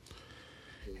 So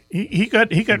he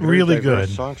got really good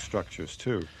song structures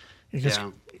too.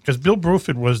 Because Bill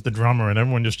Bruford was the drummer, and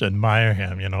everyone just admired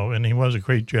him, and he was a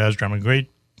great jazz drummer,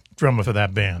 great drummer for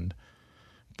that band.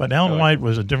 But Alan White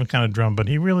was a different kind of drum, but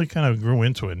he really kind of grew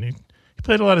into it, and he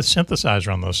played a lot of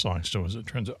synthesizer on those songs, too, as it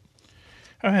turns out.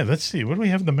 All right, let's see. What do we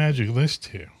have on the magic list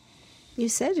here? You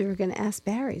said you were going to ask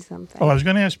Barry something. Oh, I was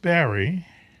going to ask Barry.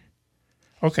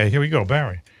 Okay, here we go,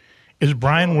 Barry. Is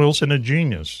Brian Wilson a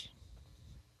genius?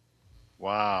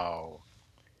 Wow.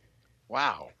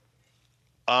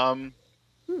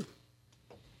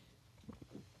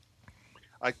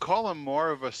 I call him more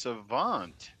of a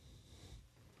savant.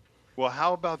 Well,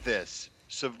 how about this?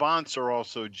 Savants are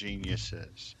also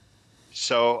geniuses.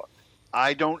 So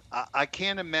I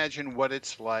can't imagine what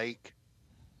it's like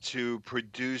to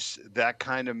produce that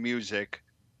kind of music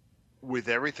with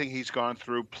everything he's gone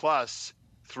through, plus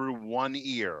through one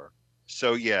ear.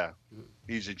 So yeah,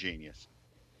 he's a genius.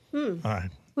 All right.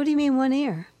 What do you mean one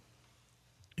ear?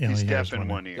 He's deaf in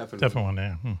one ear. Deaf in one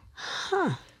ear.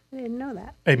 Huh. I didn't know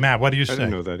that. Hey, Matt, what do you say? I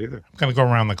didn't know that either. I'm going to go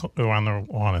around the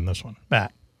lawn in this one.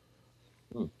 Matt,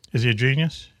 is he a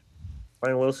genius?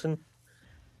 Brian Wilson?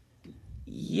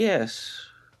 Yes,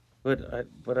 but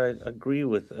I agree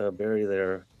with Barry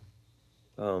there.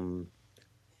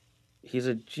 He's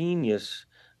a genius.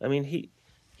 I mean,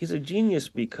 he's a genius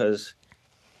because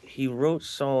he wrote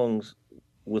songs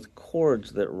with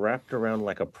chords that wrapped around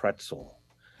like a pretzel,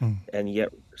 and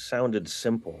yet sounded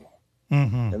simple.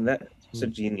 Mm-hmm. And he's a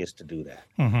genius to do that.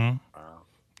 Mm-hmm. Wow.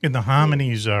 And the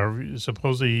harmonies are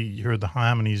supposedly you heard the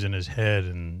harmonies in his head,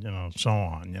 and so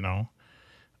on.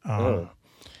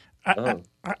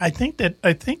 I think that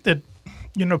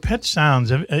Pet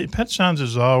Sounds. Pet Sounds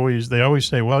is always. They always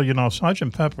say, well,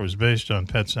 Sgt. Pepper was based on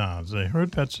Pet Sounds. They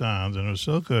heard Pet Sounds, and it was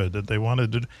so good that they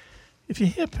wanted to. If you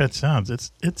hear Pet Sounds,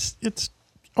 it's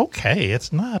okay.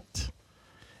 It's not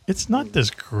this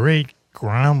great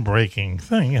groundbreaking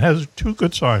thing. It has 2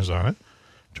 good songs on it,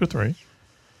 2 or 3,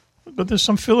 but there's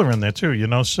some filler in there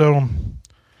too. So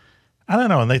I don't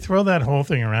know. And they throw that whole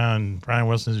thing around. Brian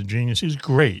Wilson's a genius. He's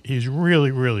great. He's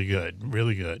really, really good.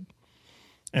 Really good.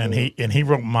 And he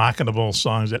wrote marketable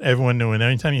songs that everyone knew. And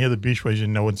anytime you hear the Beach Boys, you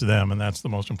know it's them, and that's the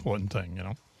most important thing.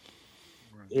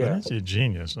 Yeah, he's a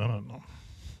genius. I don't know.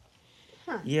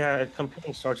 Yeah,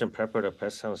 comparing Sgt. Pepper to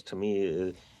Pet Sounds to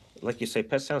me, like you say,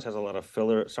 Pet Sounds has a lot of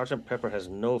filler. Sgt. Pepper has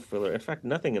no filler. In fact,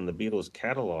 nothing in the Beatles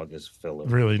catalog is filler.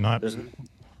 Really not. There's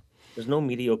no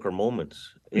mediocre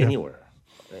moments anywhere,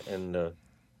 and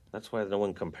that's why no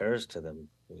one compares to them.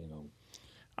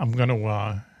 I'm gonna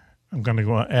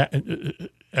go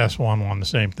ask Juan the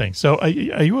same thing. So, are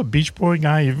you a Beach Boy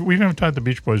guy? We've never talked to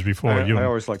Beach Boys before. I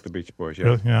always liked the Beach Boys. Yeah,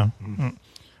 really? Yeah. Mm-hmm.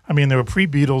 I mean, they were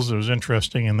pre-Beatles. It was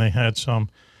interesting, and they had some.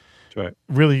 That's right.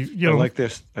 Really, I like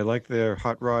this. I like their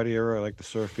hot rod era. I like the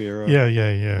surf era.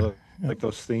 Yeah. I like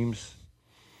those themes.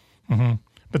 Mm-hmm.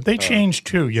 But they changed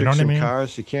too. You know what I mean?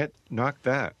 Cars. You can't knock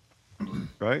that,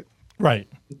 right? Right.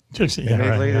 And they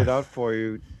right, laid yeah. it out for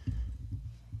you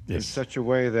in Yes. such a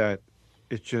way that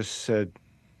it just said,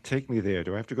 take me there.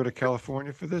 Do I have to go to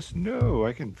California for this? No,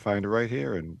 I can find it right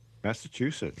here in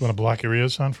Massachusetts. You want to block your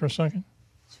ears on for a second?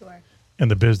 Sure. In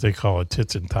the biz, they call it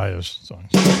tits and tires song.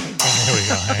 Here we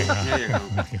go. Hang on. There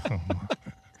you go.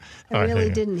 I All right, really hang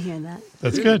on. didn't hear that.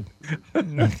 That's good.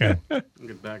 Okay.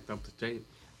 Get backed up the tape.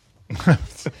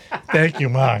 Thank you,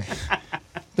 Mark.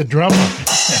 The drummer.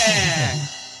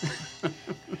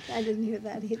 I didn't hear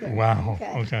that either. Wow.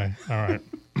 Okay. All right.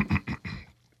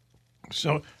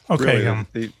 So, okay.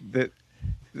 Really,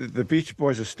 the Beach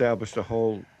Boys established a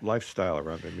whole lifestyle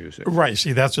around their music. Right.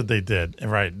 See, that's what they did.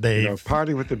 Right. They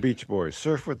party with the Beach Boys,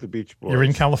 surf with the Beach Boys. You're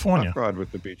in California. Hot rod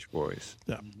with the Beach Boys.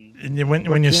 Yeah. And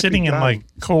when you're sitting in like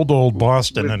cold old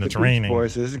Boston and it's the Beach raining.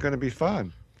 Boys, it isn't going to be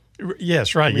fun.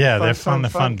 Yes, right. I mean, Yeah, they're fun.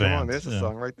 They're fun Come on, bands. there's a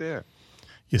song right there.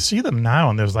 You see them now,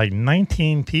 and there's like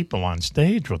 19 people on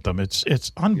stage with them.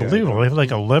 It's unbelievable. They have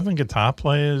like 11 guitar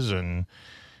players, and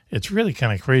it's really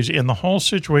kind of crazy. And the whole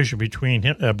situation between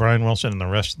him, Brian Wilson and the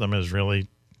rest of them is really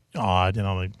odd.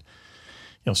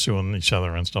 Suing each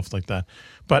other and stuff like that.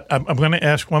 But I'm going to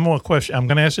ask one more question. I'm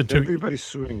going to ask it to Everybody's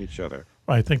suing each other.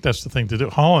 I think that's the thing to do.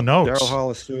 Hall and Oates. Daryl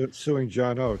Hall is suing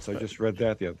John Oates. I just read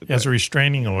that the other day. Has a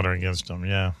restraining order against him.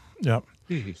 Yeah. Yep.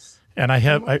 Jeez. And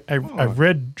I've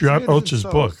read John Oates'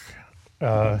 book.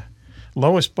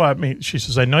 Lois bought me. She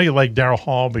says, "I know you like Daryl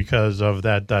Hall because of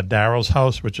that Daryl's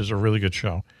House, which is a really good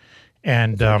show."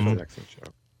 And It's actually an excellent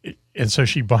show. And so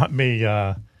she bought me.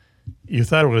 You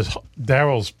thought it was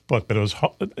Daryl's book, but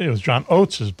it was John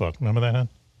Oates' book. Remember that? Huh?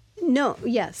 No,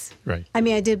 yes. Right. I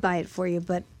mean, I did buy it for you,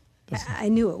 but I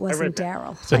knew it wasn't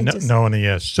Daryl. So no, and he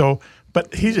is. So,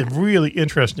 but he's a really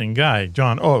interesting guy,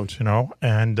 John Oates.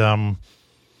 And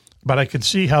but I could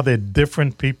see how they're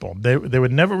different people. They were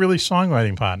never really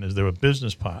songwriting partners. They were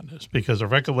business partners because the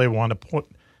record label wanted to put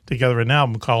together an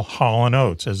album called Hall and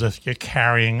Oates, as if you're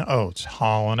carrying oats.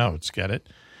 Hall and Oates, get it?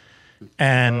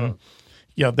 And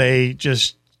they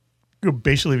just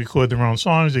basically record their own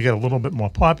songs. They get a little bit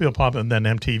more popular, and then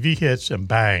MTV hits, and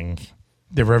bang,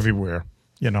 they're everywhere.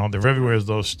 They're everywhere as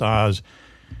those stars.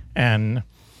 And,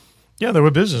 they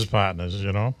were business partners,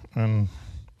 and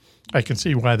I can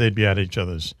see why they'd be at each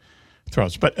other's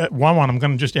throats. But, Juan, I'm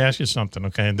going to just ask you something,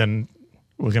 okay? And then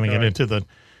we're going to get into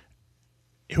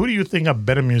who do you think are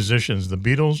better musicians, the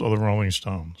Beatles or the Rolling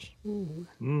Stones?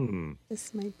 Ooh.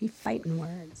 This might be fighting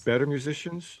words. Better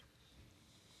musicians?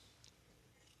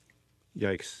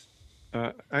 Yikes.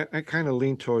 I kind of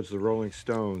lean towards the Rolling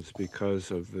Stones because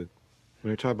of when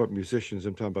I talk about musicians,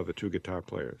 I'm talking about the two guitar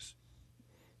players.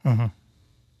 Uh-huh.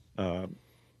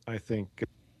 I think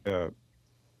the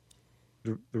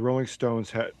Rolling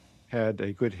Stones had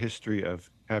a good history of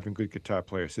having good guitar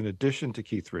players. In addition to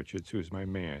Keith Richards, who is my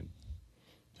man,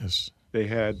 yes, they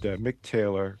had Mick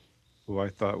Taylor, who I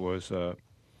thought was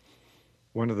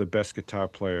one of the best guitar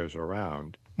players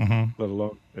around, let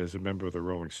alone as a member of the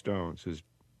Rolling Stones.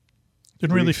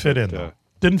 Didn't really fit in, though.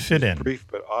 Didn't fit in. Brief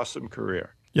but awesome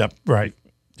career. Yep, right.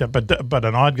 Yeah, but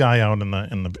an odd guy out in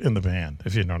the band,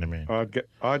 if you know what I mean.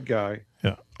 Odd guy.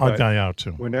 Yeah, odd guy out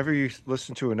too. Whenever you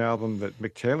listen to an album that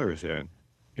Mick Taylor is in,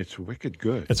 it's wicked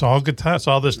good. It's all guitar. It's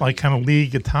all this like kind of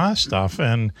lead guitar stuff,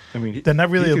 and I mean, they're not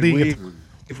really a lead.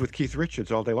 With Keith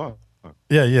Richards all day long.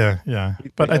 Yeah.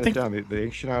 But I think the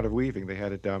ancient art of weaving, they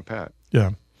had it down pat.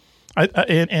 Yeah.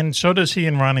 And so does he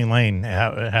and Ronnie Lane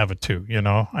have it too.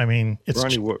 I mean, it's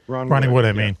Ronnie Wood.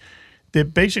 I mean, they're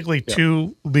basically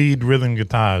two lead rhythm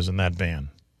guitars in that band,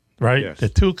 right? Yes. They're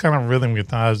two kind of rhythm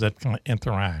guitars that kind of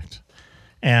interact,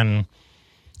 and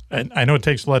I know it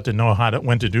takes a lot to know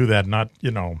when to do that, not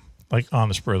like on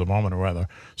the spur of the moment or whatever.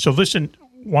 So listen,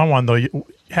 one though,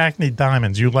 Hackney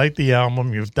Diamonds. You like the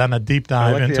album? You've done a deep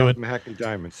dive into the it. Album, Hackney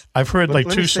Diamonds. I've heard Let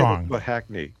two me say songs. about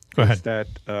Hackney. Go ahead. That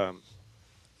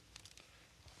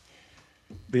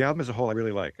the album as a whole, I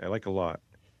really like. I like a lot.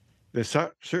 There's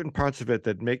certain parts of it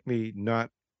that make me not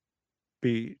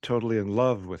be totally in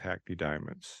love with Hackney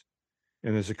Diamonds,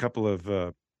 and there's a couple of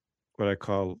what I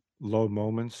call low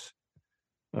moments.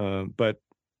 But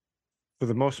for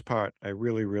the most part, I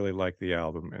really, really like the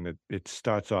album, and it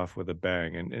starts off with a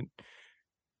bang.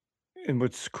 And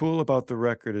what's cool about the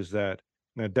record is that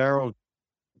now Daryl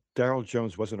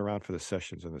Jones wasn't around for the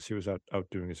sessions on this. He was out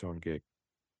doing his own gig.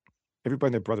 Everybody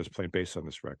and their brothers playing bass on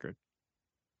this record.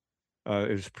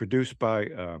 It was produced by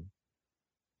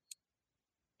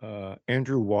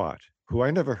Andrew Watt, who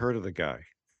I never heard of the guy,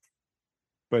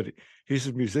 but he's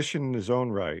a musician in his own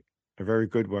right, a very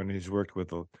good one. He's worked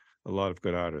with a lot of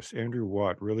good artists. Andrew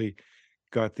Watt really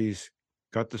got the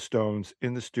Stones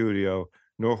in the studio,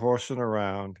 no horsing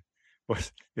around,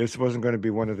 This wasn't going to be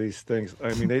one of these things.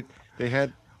 I mean, they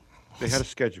had a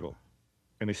schedule,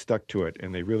 and they stuck to it,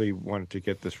 and they really wanted to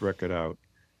get this record out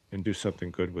and do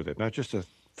something good with it, not just to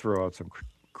throw out some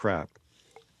crap,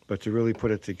 but to really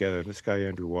put it together. This guy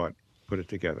Andrew Watt put it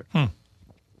together,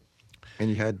 and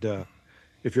you had,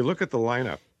 if you look at the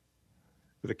lineup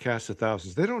with a cast of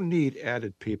thousands, they don't need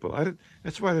added people.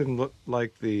 That's why I didn't look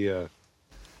like that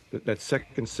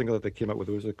second single that they came out with.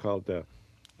 What was it called?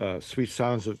 Sweet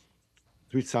Sounds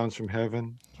from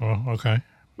Heaven. Oh, okay.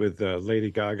 With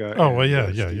Lady Gaga. Oh, well,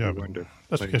 yeah. Wonder.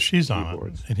 That's because she's on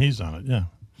it, and he's on it, yeah.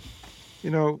 You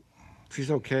know,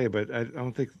 she's okay, but I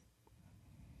don't think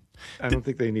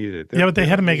they needed it. But they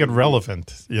had to make it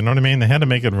relevant. You know what I mean? They had to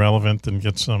make it relevant and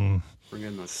get some...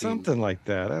 Something like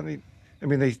that. I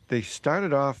mean, they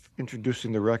started off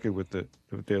introducing the record with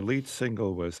their lead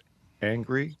single was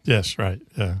Angry. Yes, right,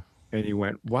 yeah. And you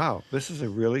went, wow, this is a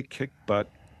really kick-butt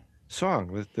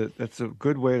song. That's a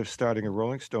good way of starting a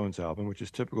Rolling Stones album, which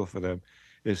is typical for them,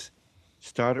 is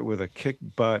start it with a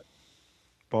kick-butt,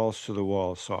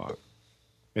 balls-to-the-wall song.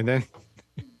 And then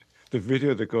the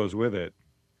video that goes with it,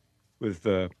 with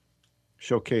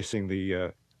showcasing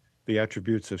the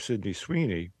attributes of Sydney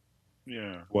Sweeney,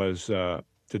 was to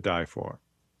die for.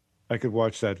 I could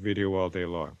watch that video all day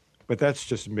long, but that's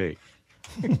just me.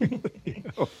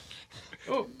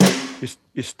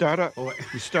 You start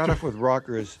off with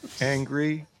rockers,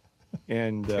 Angry,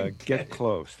 and Get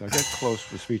Close. Now, Get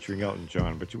Close was featuring Elton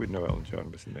John, but you wouldn't know Elton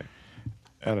John was in there.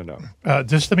 I don't know.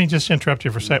 Let me interrupt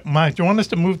you for a second. Mike, do you want us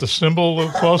to move the symbol a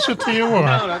little closer to you? Or?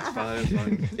 No, that's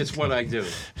fine. It's what I do.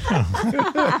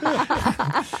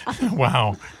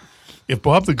 Wow. If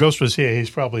Bob the Ghost was here, he's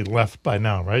probably left by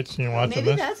now, right? So you're watching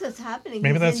Maybe this? that's what's happening.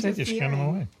 Maybe that's it. You scared him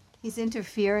away. He's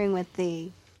interfering with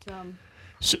the drum.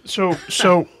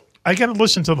 So I got to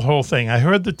listen to the whole thing. I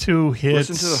heard the two hits.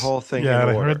 Listen to the whole thing. Yeah, in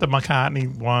I order. heard the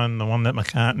McCartney one, the one that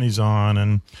McCartney's on,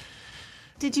 and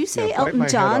did you say Elton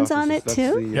John's on it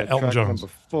too? Yeah, Elton John's.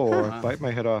 Number 4, Bite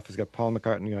My Head Off has got Paul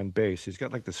McCartney on bass. He's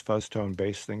got like this fuzz tone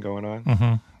bass thing going on.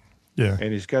 Mm-hmm. Yeah,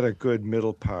 and he's got a good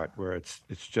middle part where it's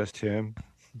just him.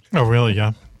 Oh, really?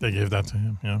 Yeah, they gave that to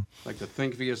him. Yeah, like the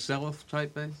Think for Yourself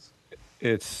type bass.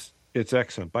 It's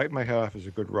excellent. Bite My Head Off is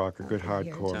a good rocker, good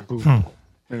hardcore.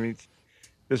 I mean,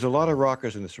 there's a lot of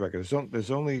rockers in this record.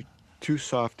 There's only 2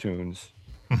 soft tunes,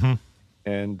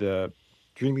 and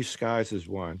Dreamy Skies is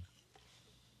one.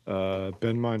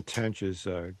 Ben Montench is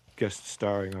guest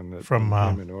starring on the from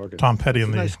organ. Tom Petty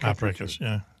and the nice Heartbreakers.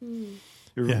 Yeah,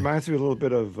 it reminds me a little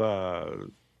bit of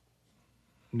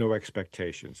No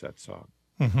Expectations. That song.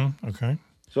 Okay.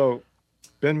 So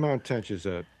Ben Montench is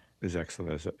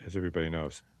excellent, as everybody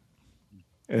knows.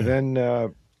 And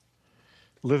then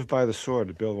Live by the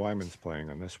Sword, Bill Wyman's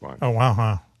playing on this one. Oh, wow,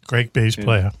 huh? Great bass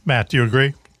player. Matt, do you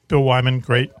agree? Bill Wyman,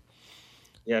 great?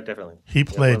 Yeah, definitely. He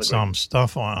played some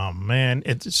stuff on, oh, man.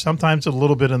 It's sometimes a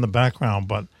little bit in the background,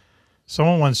 but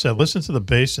someone once said, listen to the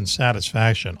bass in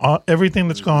Satisfaction. Everything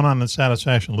that's going on in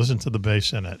Satisfaction, listen to the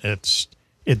bass in it.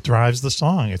 It drives the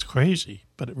song. It's crazy,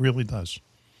 but it really does.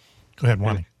 Go ahead,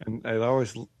 Wani. And I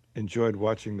always enjoyed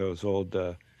watching those old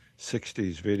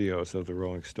 60s videos of the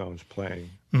Rolling Stones playing,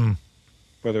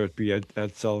 whether it be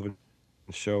Ed Sullivan's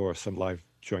show or some live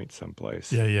joint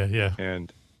someplace. Yeah.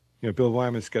 And, Bill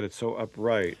Wyman's got it so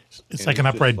upright. It's like an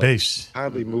upright bass.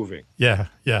 Hardly moving. Yeah.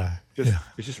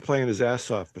 He's just playing his ass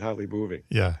off, but hardly moving.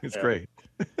 Yeah. It's great.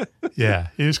 Yeah,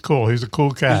 he's cool. He's a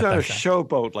cool cat. He's not a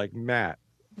showboat like Matt.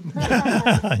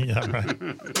 Yeah, right.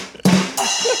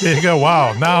 There you go.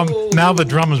 Wow. Now the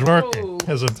drum is working,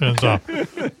 as it turns out.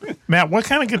 Matt, what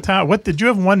kind of guitar? Did you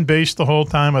have one bass the whole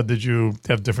time, or did you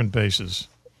have different basses?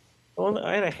 Well,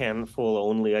 I had a handful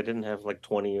only. I didn't have like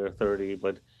 20 or 30,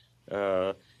 but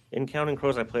in Counting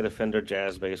Crows, I played a Fender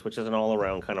Jazz bass, which is an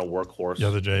all-around kind of workworkhorse. Yeah,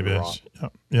 the J bass.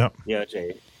 Yep. Yeah,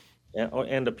 J.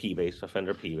 And a P bass, a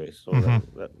Fender P bass. So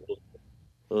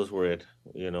those were it.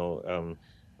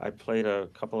 I played a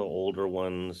couple of older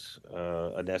ones,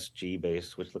 an SG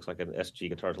bass, which looks like an SG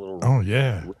guitar. It's a little. Oh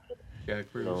yeah.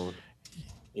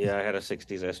 Yeah, I had a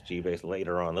 '60s SG bass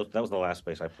later on. That was the last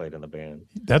bass I played in the band.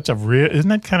 That's a rare. Isn't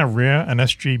that kind of rare? An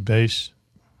SG bass.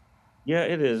 Yeah,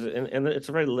 it is, and it's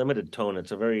a very limited tone.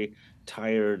 It's a very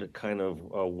tired, kind of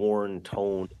worn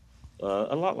tone,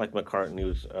 a lot like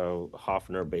McCartney's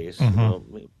Hofner bass.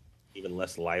 Even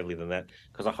less lively than that,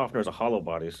 because a Hofner is a hollow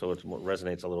body, so it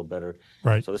resonates a little better.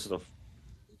 Right. So this is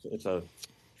it's a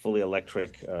fully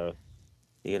electric,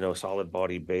 solid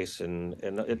body bass, and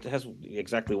it has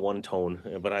exactly one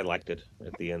tone, but I liked it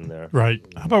at the end there. Right.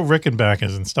 How about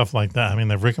Rickenbackers and stuff like that? I mean,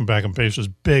 the Rickenbacker bass was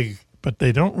big, but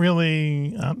they don't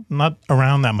really not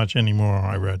around that much anymore.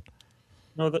 I read.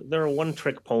 No, they're a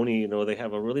one-trick pony. They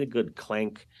have a really good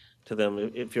clank to them.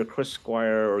 If you're Chris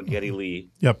Squire or Geddy Lee,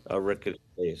 Yep. Rick is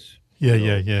bass.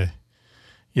 Yeah.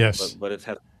 Yes. But it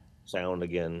has sound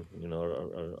again.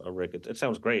 A Rick. It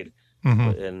sounds great.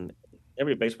 Mhm. And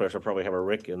every bass player should probably have a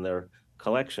Rick in their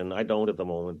collection. I don't at the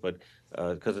moment, but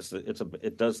because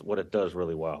it does what it does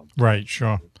really well. Right,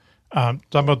 sure. Talking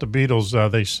about the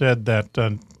Beatles, they said that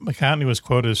McCartney was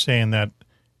quoted as saying that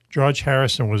George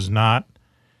Harrison was not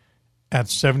at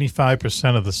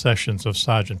 75% of the sessions of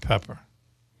Sgt. Pepper.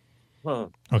 Huh.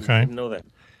 Okay. I didn't know that.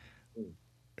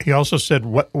 He also said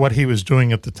what he was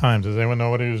doing at the time. Does anyone know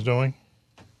what he was doing?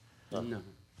 No. Do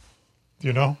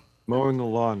you know? Mowing the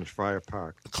lawn at Friar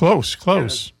Park.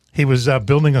 Close. He was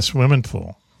building a swimming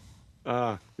pool.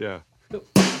 Yeah.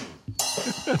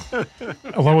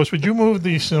 Lois, would you move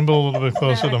the cymbal a little bit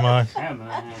closer to Mark?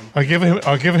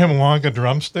 I'll give him longer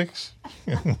drumsticks.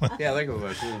 Yeah, I think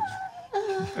about it.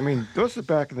 I mean, those are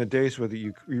back in the days where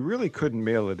you really couldn't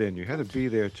mail it in. You had to be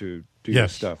there to do your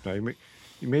Yes. stuff. Now,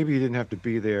 maybe you didn't have to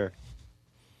be there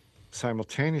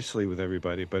simultaneously with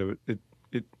everybody, but it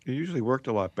usually worked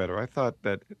a lot better. I thought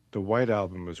that the White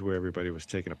Album was where everybody was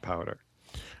taking a powder.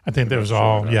 I think there was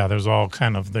all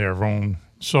kind of their own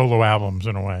solo albums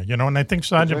in a way, and I think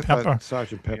Sgt. Pepper.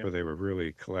 Sgt. Pepper, they were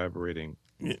really collaborating.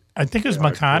 I think it was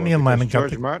McCartney and Lennon.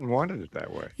 George Martin wanted it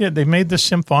that way. Yeah, they made this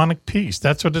symphonic piece.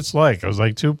 That's what it's like. It was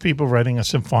like two people writing a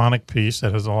symphonic piece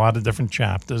that has a lot of different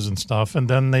chapters and stuff, and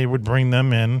then they would bring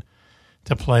them in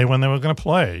to play when they were going to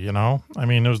play, I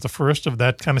mean, it was the first of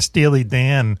that kind of Steely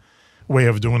Dan way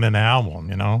of doing an album,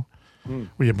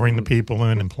 where you bring the people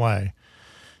in and play.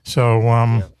 So,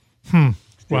 wow. Dan,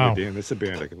 it's a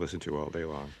band I could listen to all day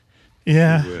long.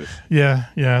 Yeah,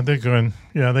 they're good.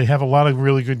 Yeah, they have a lot of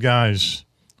really good guys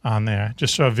on there.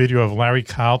 Just saw a video of Larry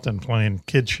Carlton playing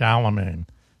Kid Charlemagne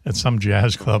at some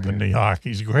jazz club in New York.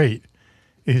 He's great.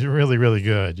 He's really, really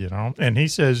good, And he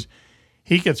says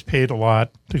he gets paid a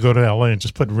lot to go to L.A. and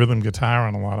just put rhythm guitar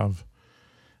on a lot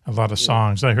of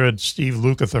songs. I heard Steve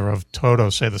Lukather of Toto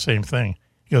say the same thing.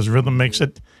 He goes, rhythm makes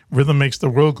the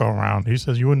world go round. He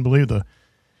says you wouldn't believe the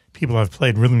people I've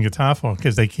played rhythm guitar for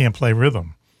because they can't play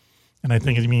rhythm. And I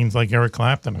think it means like Eric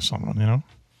Clapton or someone,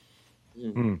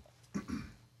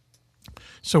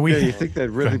 So you think that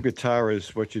rhythm guitar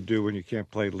is what you do when you can't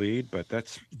play lead, but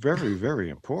that's very, very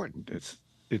important.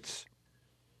 It's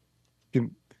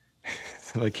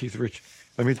like Keith Richards.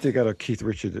 Let me take out a Keith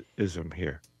Richardism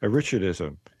here. A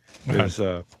Richardism is,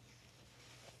 a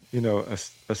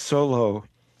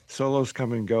solos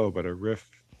come and go, but a riff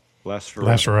lasts forever.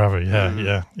 Lasts forever.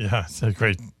 Yeah. It's a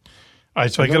great. All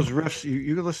right, so those riffs,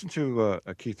 you listen to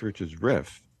a Keith Richards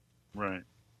riff, right?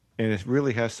 And it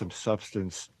really has some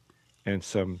substance and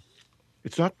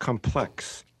it's not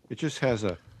complex. It just has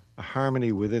a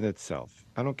harmony within itself.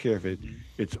 I don't care if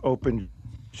it's open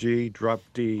G, drop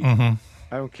D. Mm-hmm.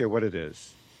 I don't care what it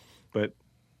is, but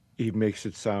he makes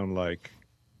it sound like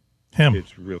him.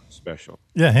 It's really special.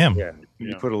 Yeah, him. Yeah,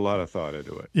 you put a lot of thought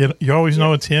into it. You always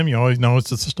know it's him. You always know it's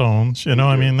the Stones.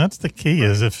 I mean, that's the key.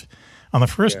 Is if on the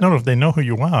first note, if they know who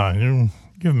you are,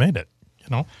 you've made it. If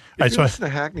you listen to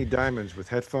Hackney Diamonds with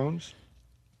headphones.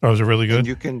 Oh, is it really good?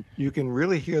 You can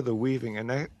really hear the weaving.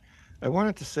 And I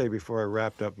wanted to say before I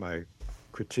wrapped up my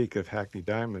critique of Hackney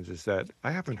Diamonds is that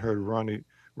I haven't heard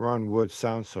Ron Wood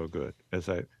sound so good as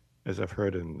I've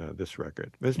heard in this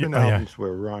record. There's been albums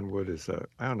where Ron Wood is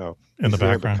I don't know, in the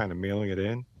background, kind of mailing it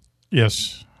in.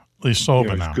 Yes, he's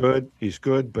sober now. He's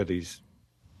good, but he's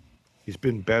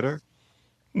been better.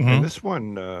 Mm-hmm. And this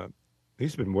one,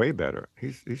 he's been way better.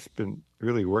 He's been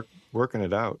really working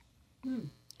it out.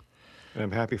 And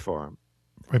I'm happy for him.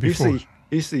 Right before.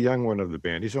 He's the young one of the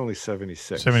band. He's only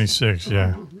 76. 76,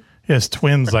 yeah. He has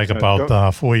twins like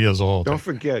about 4 years old. Don't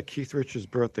forget, Keith Richards'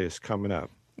 birthday is coming up.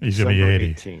 He's going to be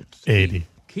 80. 18th. 80.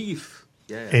 Keith.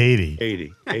 Yeah. 80.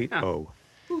 80. 80.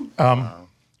 All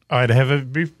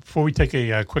right, before we take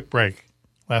a quick break,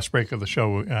 last break of the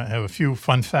show, I have a few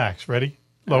fun facts. Ready?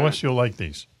 Lois, you'll like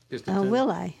these.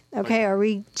 Will I?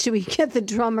 Okay, should we get the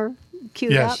drummer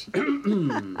queued up?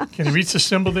 Can you reach the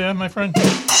cymbal there, my friend?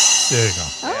 There you go.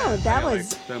 Oh, that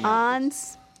was on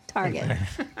target.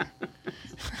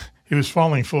 He was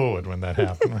falling forward when that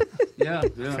happened. Yeah.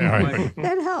 Right.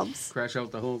 That helps. Crash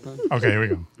out the whole time. Okay, here we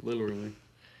go. Literally.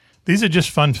 These are just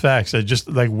fun facts. They're just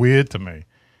like weird to me.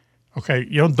 Okay,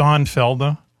 Don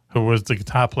Felder, who was the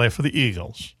guitar player for the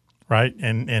Eagles, right?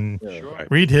 And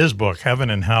read his book, Heaven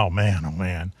and Hell. Man, oh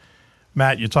man.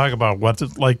 Matt, you talk about what's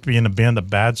it like being a band, the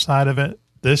bad side of it.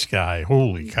 This guy,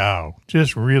 holy cow,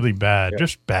 just really bad,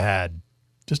 just bad,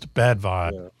 just a bad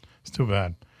vibe. It's too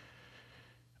bad.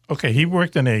 Okay, he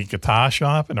worked in a guitar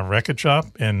shop and a record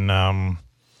shop in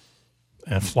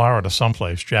Florida,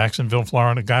 someplace, Jacksonville,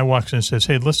 Florida. A guy walks in and says,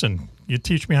 "Hey, listen, you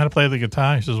teach me how to play the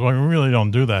guitar?" He says, "Well, we really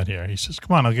don't do that here." He says,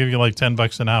 "Come on, I'll give you like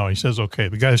 $10 an hour." He says, "Okay."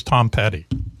 The guy's Tom Petty.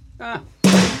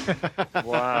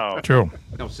 Wow. True.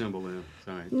 No symbol in it.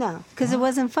 Sorry. No, because it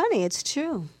wasn't funny. It's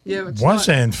true. Yeah, it's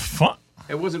Wasn't fun.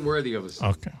 It wasn't worthy of us.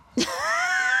 Okay.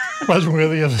 Wasn't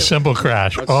worthy of a cymbal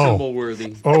crash. That's Oh. symbol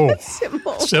worthy. Oh.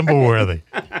 Symbol. Symbol worthy.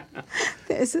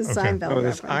 There's a Okay. Seinfeld Oh,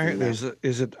 there's reference in there.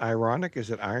 is it ironic? Is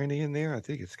it irony in there? I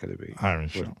think it's going to be Irony.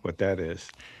 what that is.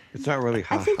 It's not really.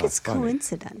 I think it's funny.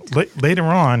 coincident. Later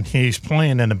on, he's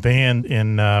playing in a band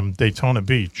in Daytona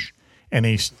Beach, and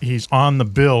he's on the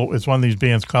bill. It's one of these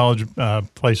bands, college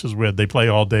places where they play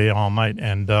all day, all night,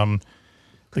 and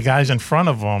the guys in front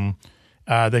of him,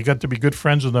 they got to be good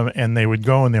friends with them, and they would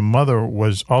go, and their mother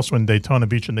was also in Daytona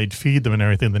Beach, and they'd feed them and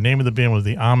everything. The name of the band was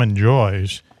the Almond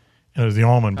Joys, and it was the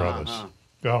Allman Brothers.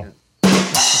 Go.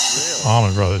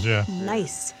 Allman Brothers, yeah.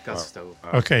 Nice. Gusto.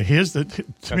 Okay, here's the.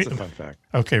 That's a fun fact.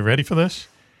 Okay, ready for this?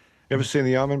 You ever seen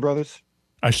the Allman Brothers?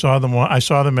 I saw them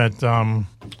at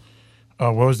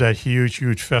what was that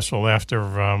huge festival after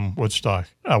Woodstock?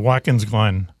 Watkins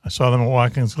Glen. I saw them at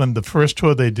Watkins Glen. The first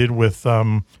tour they did with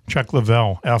Chuck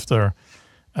Leavell after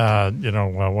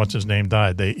what's his name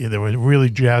died. They were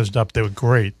really jazzed up. They were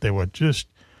great. They were just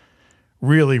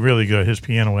really, really good. His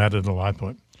piano added a lot to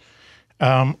it.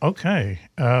 Okay,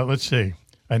 let's see.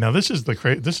 I know this is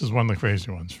this is one of the crazy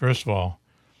ones. First of all,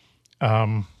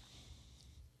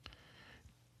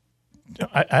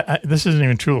 this isn't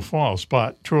even true or false,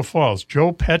 but true or false.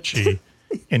 Joe Pesci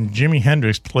and Jimi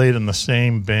Hendrix played in the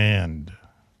same band.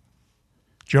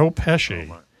 Joe Pesci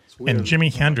and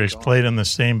Jimi Hendrix played in the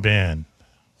same band.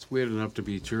 It's weird enough to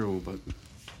be true, but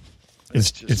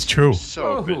it's true.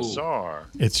 So bizarre.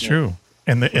 It's true.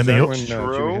 And Was that when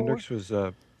Jimi Hendrix was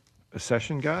a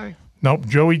session guy? Nope,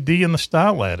 Joey D and the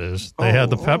Starladders. They had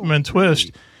the Peppermint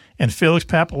Twist, and Felix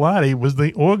Pappalardi was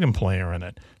the organ player in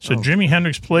it. So Jimi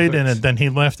Hendrix played in it, then he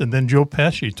left, and then Joe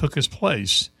Pesci took his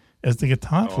place as the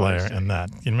guitar player in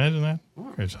that. Can you imagine that?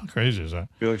 How crazy is that?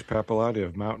 Felix Pappalardi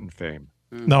of Mountain fame.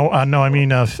 No, I mean,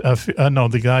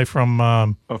 the guy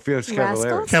from Felix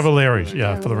Cavallari. Cavallari,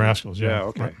 yeah, for the Rascals, yeah. Yeah,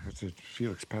 okay. Right. That's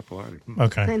Felix Pappalardi.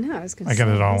 Okay. I know. I was going I to got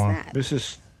say, it all who's on. that?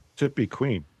 Mississippi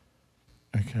Queen.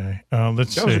 Okay,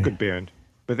 let's see. That was a good band,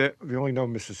 but we only know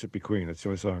Mississippi Queen. That's the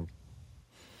only song.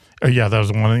 Yeah, that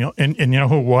was one. And you know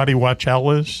who Waddy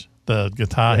Wachell is? The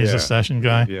guitar. He's Yeah. a session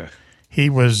guy. Yeah. He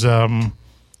was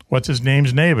what's his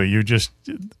name's neighbor?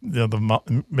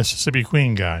 The Mississippi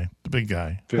Queen guy, the big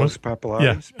guy. Felix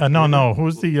Pappalardi? Yeah. No.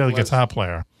 Who's the guitar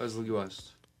player? Leslie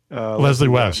West. Leslie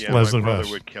West. Yeah, Leslie my brother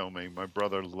West. would kill me. My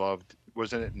brother loved.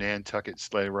 Wasn't it Nantucket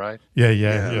Sleigh Ride?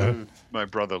 Yeah. My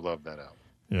brother loved that album.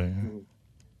 Yeah.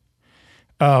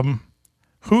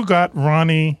 Who got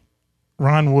Ronnie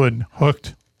Lane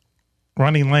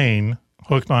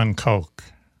hooked on coke?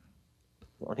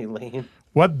 Ronnie Lane.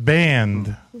 What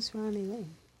band? Who's Ronnie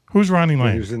Lane? Who's Ronnie When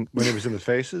Lane? he was in the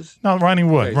Faces? No, Ronnie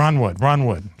Wood. Ron Wood.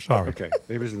 Sorry. Okay.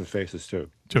 He was in the Faces, too.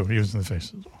 He was in the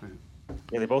Faces.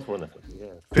 Yeah, they both were in the Faces. Yeah.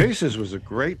 Faces was a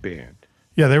great band.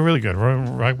 Yeah, they're really good.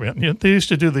 Rock band. Yeah, they used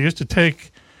to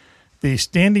take the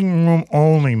standing room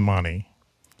only money,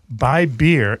 buy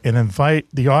beer, and invite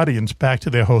the audience back to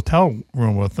their hotel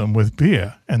room with them with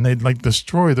beer, and they'd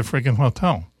destroy the friggin'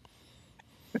 hotel.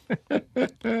 Those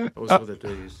were the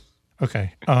days.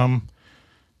 Okay.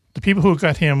 The people who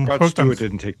got him Rod hooked Stewart on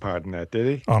didn't take part in that, did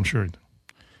he? Oh, I'm sure he did.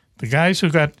 The guys who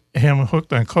got him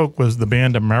hooked on coke was the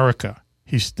band America.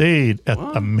 He stayed at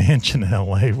a mansion in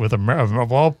L.A. with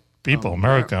of all people,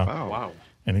 America. Wow.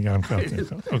 And he got him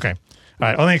coke. Okay. All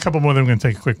right, only a couple more, then we're going to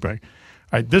take a quick break.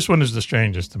 All right, this one is the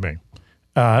strangest to me,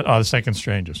 or the second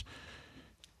strangest.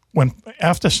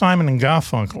 After Simon and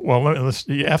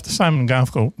Garfunkel, after Simon and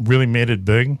Garfunkel really made it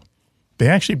big, they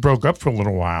actually broke up for a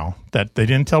little while that they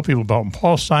didn't tell people about. And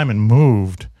Paul Simon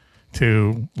moved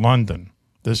to London.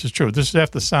 This is true. This is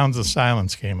after Sounds of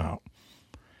Silence came out.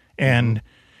 And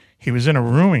he was in a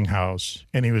rooming house,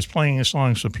 and he was playing his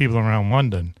songs for people around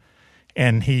London.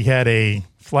 And he had a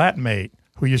flatmate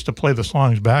who used to play the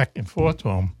songs back and forth to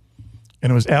him,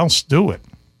 and it was Al Stewart.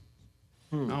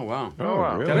 Oh, wow. Oh,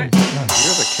 wow. Really? Can You're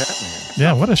the cat man.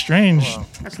 Yeah, what a strange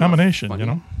combination, funny. you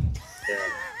know?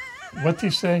 What'd he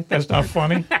say? That's not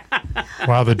funny?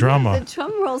 Wow, the drummer. The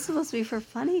drum roll's supposed to be for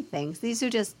funny things. These are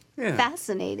just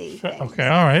fascinating things. Okay,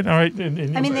 all right. I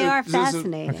mean, they are This is a-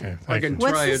 fascinating. Okay, I can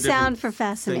What's try the a sound different for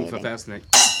fascinating? thing for fascinating.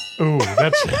 Ooh,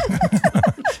 that's...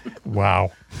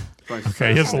 Wow.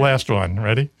 Okay, here's the last one.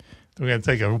 Ready? We're going to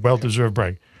take a well-deserved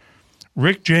break.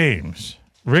 Rick James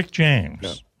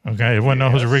Okay, everyone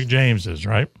knows who Rick James is,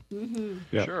 right?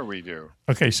 Yeah. Sure we do.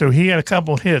 Okay, so he had a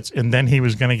couple hits, and then he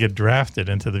was going to get drafted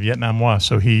into the Vietnam War.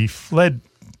 So he fled.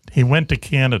 He went to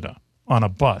Canada on a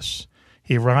bus.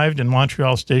 He arrived in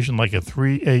Montreal Station like at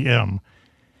 3 a.m.,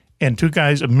 and two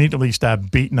guys immediately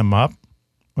started beating him up,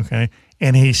 okay?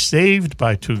 And he's saved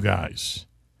by two guys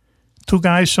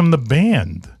from the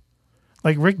band.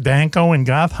 Like Rick Danko and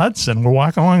Garth Hudson were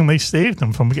walking along, and they saved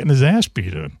him from getting his ass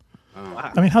beaten.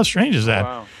 I mean, how strange is that?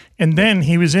 Wow. And then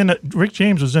Rick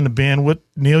James was in a band with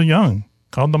Neil Young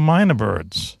called the Minor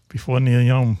Birds before Neil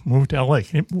Young moved to L.A.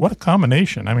 What a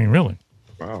combination. I mean, really.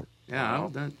 Wow. Yeah,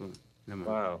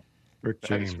 Wow. Rick That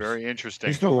James. is very interesting.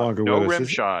 He's no longer no with us, rim is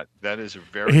he? shot. That is a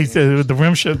very He's the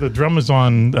rim shot. The drummer's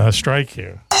on strike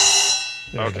here.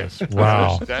 There it okay. is.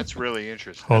 Wow. That's really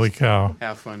interesting. Holy cow.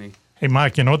 How funny. Hey,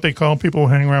 Mike, you know what they call people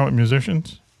who hang around with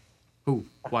musicians? Who?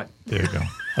 What? There you go.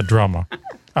 A drummer.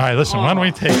 All right, listen, why don't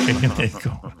we take there you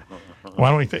go. Why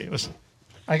don't we take listen.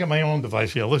 I got my own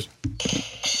device here. Listen.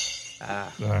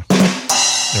 There we go.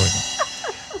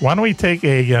 Why don't we take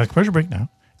a commercial break now?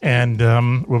 And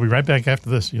we'll be right back after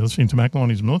this. You're listening to Mac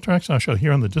Maloney's Military Show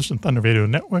here on the Distant Thunder Radio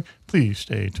Network. Please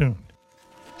stay tuned.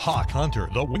 Hawk Hunter,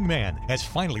 the wingman, has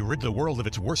finally rid the world of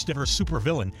its worst-ever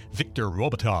supervillain, Viktor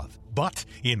Robotov. But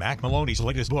in Mac Maloney's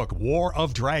latest book, War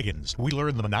of Dragons, we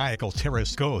learn the maniacal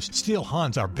terrorist ghost still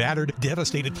haunts our battered,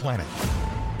 devastated planet.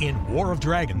 In War of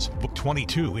Dragons, Book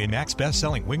 22 in Mac's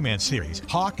best-selling Wingman series,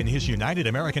 Hawk and his United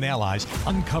American allies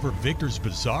uncover Victor's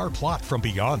bizarre plot from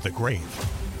beyond the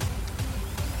grave.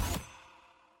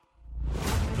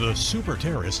 The super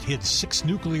terrorist hid 6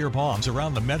 nuclear bombs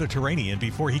around the Mediterranean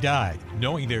before he died,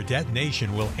 knowing their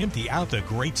detonation will empty out the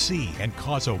Great Sea and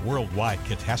cause a worldwide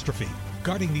catastrophe.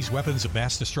 Guarding these weapons of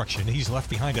mass destruction, he's left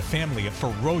behind a family of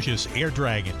ferocious air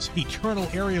dragons, eternal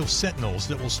aerial sentinels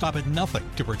that will stop at nothing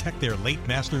to protect their late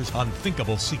master's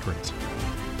unthinkable secrets.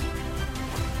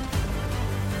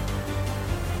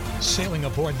 Sailing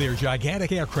aboard their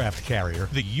gigantic aircraft carrier,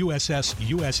 the USS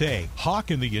USA, Hawk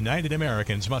and the United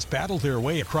Americans must battle their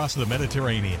way across the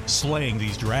Mediterranean, slaying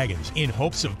these dragons in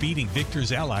hopes of beating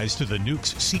Victor's allies to the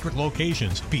nuke's secret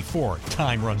locations before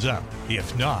time runs out.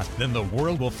 If not, then the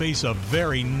world will face a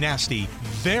very nasty,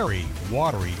 very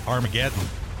watery Armageddon.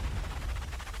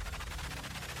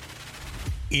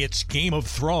 It's Game of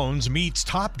Thrones meets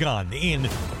Top Gun in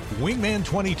Wingman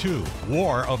 22,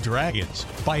 War of Dragons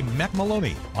by Mac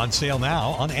Maloney. On sale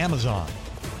now on Amazon.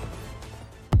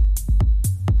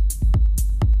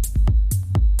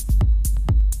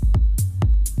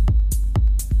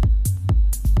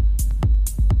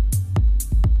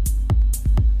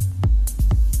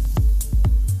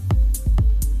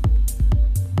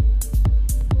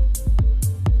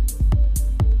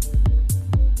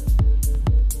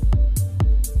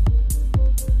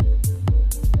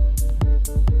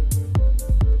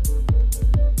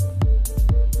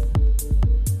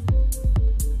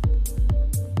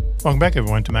 Welcome back,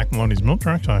 everyone, to Mac Maloney's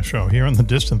Military Talk Show here on the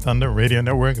Distant Thunder Radio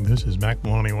Network. And this is Mac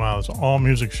Maloney. Wow, it's an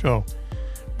all-music show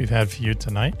we've had for you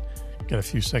tonight. Got a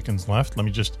few seconds left. Let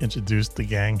me just introduce the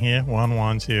gang here.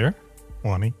 Juan's here.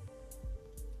 Juanie.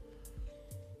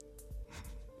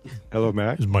 Hello,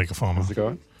 Mac. His microphone. How's it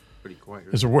going? Pretty quiet.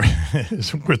 Is it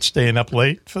worth staying up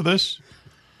late for this?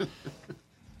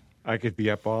 I could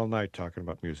be up all night talking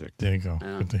about music. There you go.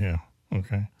 Yeah. Good to hear.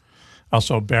 Okay.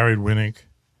 Also, Barry Winnick.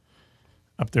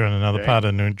 Up there in another part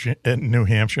of New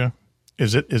Hampshire.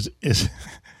 Is it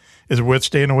worth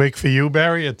staying awake for you,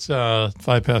 Barry? It's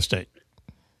 8:05.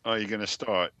 Oh, you're going to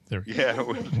start. Yeah,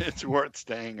 it's worth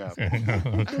staying up.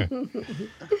 Okay.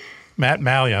 Matt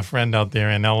Malley, our friend out there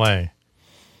in L.A.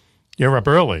 You're up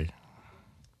early.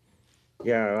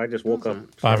 Yeah, I just woke up.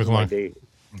 5 o'clock.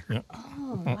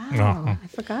 Oh, wow. I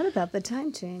forgot about the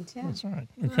time change. Yeah. That's all right.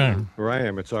 Okay. Where I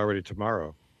am, it's already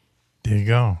tomorrow. There you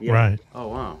go. Yeah. Right. Oh,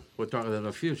 wow. We're talking about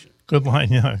the future. Good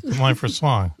line, yeah. Good line for a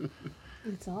song.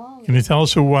 It's all Can you tell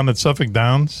us who won at Suffolk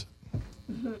Downs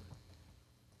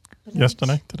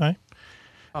today?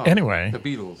 Oh, Anyway. The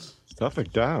Beatles.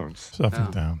 Suffolk Downs.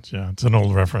 Suffolk Downs, yeah. It's an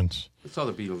old reference. I saw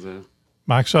the Beatles there.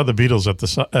 Mark saw the Beatles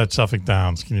at Suffolk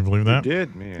Downs. Can you believe that? You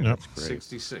did, man. Yep. That's great.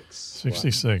 66.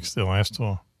 66, the last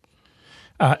tour.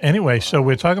 Anyway, so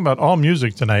we're talking about all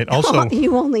music tonight. Also,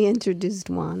 you only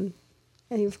introduced one.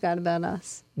 And you forgot about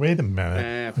us. Wait a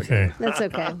minute. Okay. That's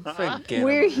okay.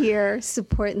 We're here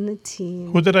supporting the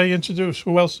team. Who did I introduce?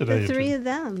 Who else did I The introduce? three of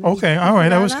them. Okay, all right.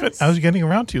 I was getting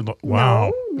around to you.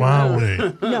 Wow. Wow.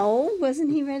 No,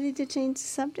 wasn't he ready to change the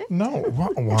subject? No.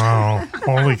 Wow.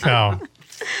 Holy cow.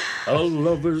 All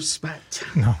lovers spat.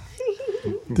 No.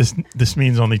 This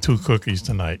means only 2 cookies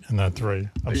tonight and not 3.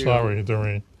 I'm sorry,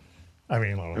 Doreen. I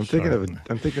mean, Lois, I'm thinking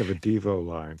of a Devo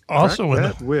line. Also, Crack in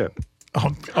that whip.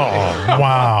 Oh,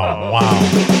 wow.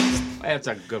 That's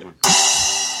a good one.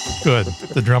 Good.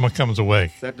 The drummer comes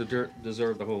awake. That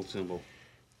deserved the whole symbol.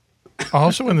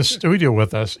 Also in the studio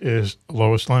with us is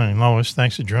Lois Lane. Lois,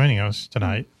 thanks for joining us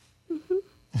tonight.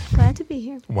 Glad to be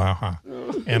here. Wow. Huh?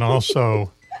 And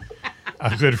also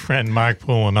a good friend, Mark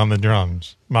Poulin, on the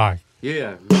drums. Mark.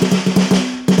 Yeah.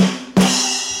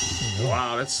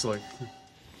 Wow, that's slick.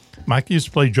 Mike used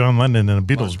to play John Lennon in a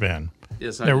Beatles band.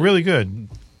 Yes, They're really good.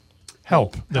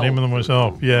 Help. The name of them was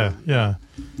Help. Yeah, yeah.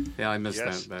 Yeah, I missed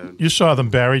that band. You saw them,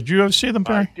 Barry. Did you ever see them,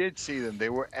 Barry? I did see them. They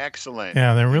were excellent.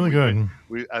 Yeah, they're really good.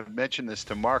 I've mentioned this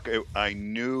to Mark. I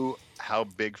knew how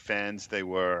big fans they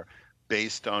were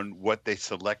based on what they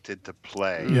selected to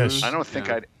play. Yes. I don't think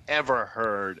I'd ever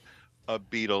heard a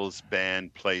Beatles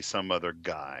band play some other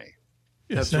guy.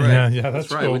 That's right. Yeah,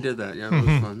 that's right. cool. We did that. Yeah, it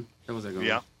was fun. That was a good one.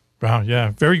 Yeah. Wow,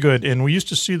 yeah, very good. And we used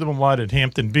to see them a lot at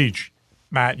Hampton Beach.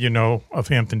 Matt, you know, of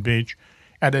Hampton Beach.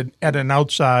 At an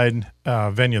outside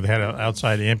venue. They had an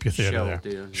outside amphitheater Shell, there.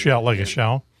 yeah. Shell, like a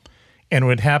shell. And it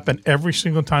would happen every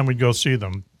single time we'd go see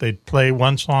them. They'd play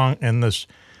one song and this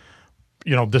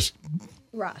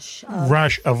Rush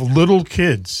of little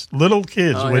kids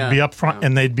would be up front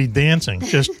and they'd be dancing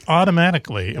just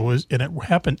automatically. It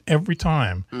happened every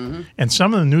time. Mm-hmm. And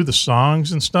some of them knew the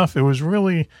songs and stuff. It was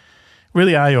really,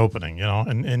 really eye-opening, you know,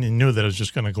 and you knew that it was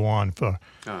just going to go on for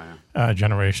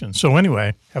generations. So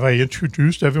anyway, have I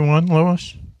introduced everyone,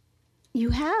 Lois? You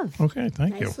have. Okay,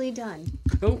 thank you. Nicely done.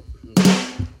 Oh.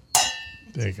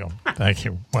 There you go. Thank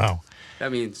you. Wow.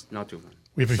 That means not too much.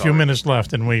 We have a few minutes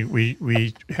left, and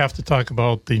we have to talk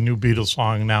about the new Beatles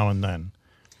song Now and Then.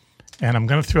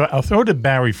 And I'll throw it to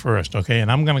Barry first, okay?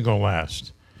 And I'm going to go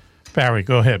last. Barry,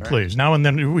 go ahead, please. Now and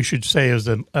Then, we should say, as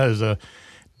a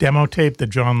demo tape that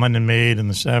John Lennon made in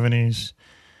the 70s.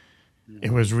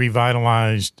 It was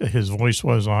revitalized. His voice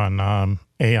was on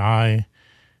AI.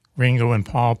 Ringo and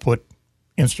Paul put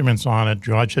instruments on it.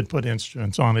 George had put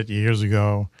instruments on it years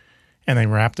ago, and they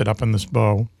wrapped it up in this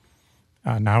bow.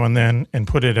 Now and Then, and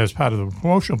put it as part of the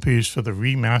promotional piece for the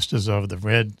remasters of the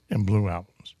Red and Blue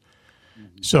albums.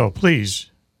 So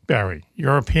please, Barry,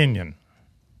 your opinion.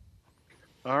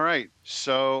 All right.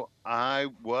 So I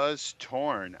was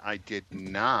torn. I did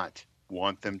not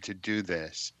want them to do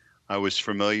this. I was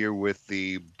familiar with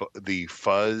the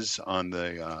fuzz on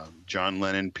the John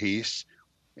Lennon piece,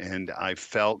 and I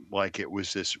felt like it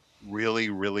was this really,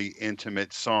 really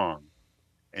intimate song.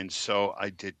 And so I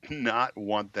did not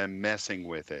want them messing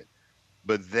with it.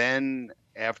 But then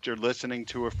after listening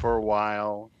to it for a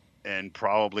while, and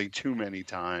probably too many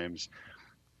times,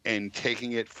 and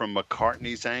taking it from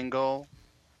McCartney's angle,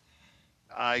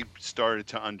 I started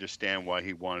to understand why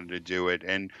he wanted to do it.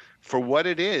 And for what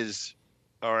it is,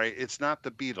 all right, it's not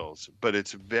the Beatles, but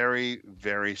it's very,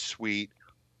 very sweet.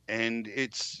 And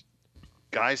it's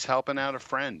guys helping out a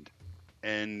friend.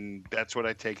 And that's what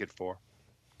I take it for.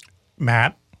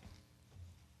 Matt?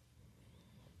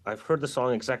 I've heard the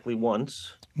song exactly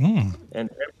once. And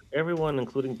everyone,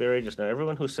 including Barry just now,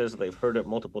 everyone who says they've heard it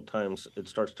multiple times, it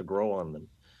starts to grow on them.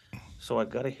 So I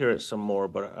got to hear it some more,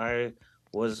 but I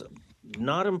was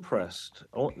not impressed.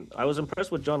 I was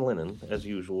impressed with John Lennon, as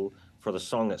usual, for the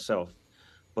song itself.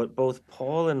 But both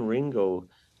Paul and Ringo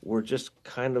were just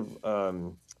kind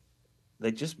of,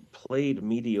 they just played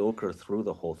mediocre through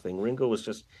the whole thing. Ringo was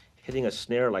just hitting a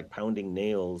snare like pounding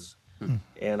nails,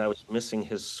 and I was missing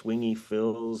his swingy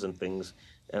fills and things,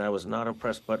 and I was not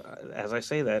impressed. But as I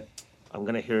say that, I'm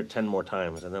going to hear it 10 more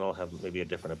times, and then I'll have maybe a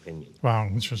different opinion. Wow,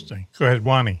 interesting. Go ahead,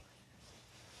 Wani.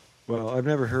 Well, I've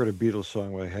never heard a Beatles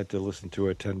song where I had to listen to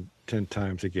it 10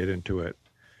 times to get into it.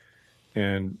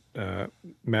 And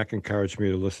Mac encouraged me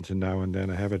to listen to Now and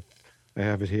Then. I have it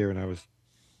here, and I'm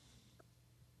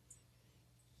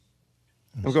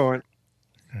going,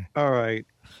 okay. All right,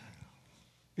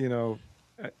 you know,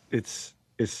 it's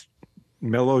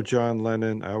mellow John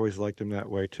Lennon. I always liked him that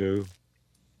way too.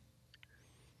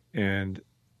 And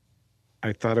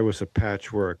I thought it was a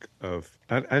patchwork of,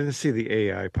 I didn't see the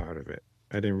AI part of it.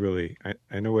 I didn't really,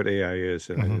 I know what AI is,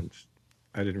 and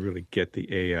I didn't really get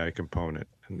the AI component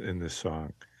in this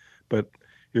song. But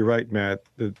you're right, Matt.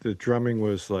 The drumming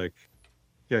was like,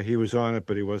 yeah, he was on it,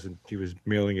 but he wasn't. He was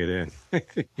mailing it in.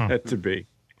 He had to be,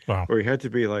 or he had to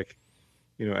be like,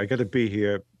 you know, I got to be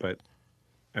here, but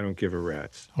I don't give a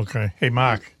rat's. Okay. Hey,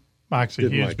 Mark. Mark's a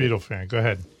huge Beatle fan. Go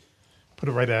ahead. Put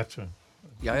it right at you.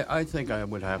 Yeah, I think I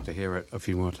would have to hear it a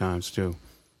few more times too,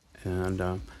 and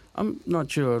I'm not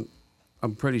sure.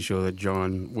 I'm pretty sure that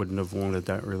John wouldn't have wanted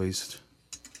that released.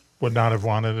 Would not have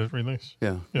wanted it released?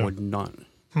 Yeah. Would not.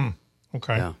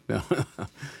 Okay. Yeah.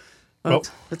 Well,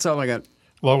 that's all I got.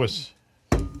 Lois.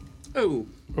 Oh.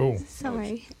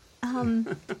 Sorry.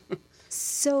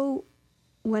 So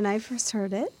when I first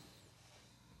heard it,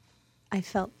 I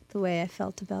felt the way I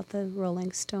felt about the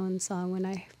Rolling Stones song when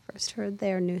I first heard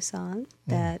their new song,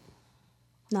 that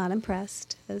not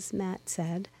impressed, as Matt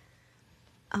said.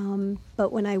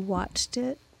 But when I watched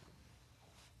it,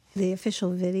 the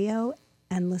official video,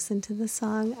 and listened to the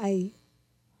song, I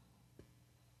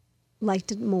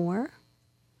liked it more.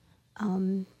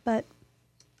 But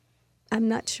I'm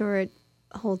not sure it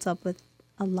holds up with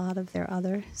a lot of their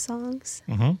other songs.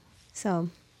 Mm-hmm. So,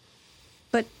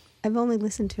 but I've only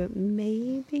listened to it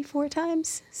maybe 4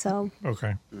 times. So.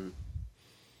 Okay.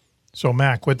 So,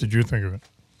 Mac, what did you think of it?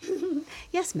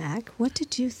 Yes, Mac, what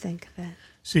did you think of it?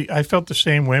 See, I felt the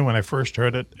same way when I first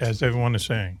heard it, as everyone is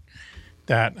saying.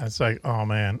 That it's like, oh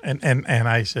man, and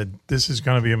I said this is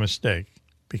going to be a mistake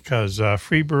because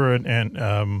Freebird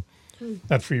and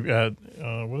not Free, what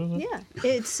is it? Yeah,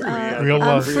 it's Real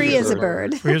Love, Free as a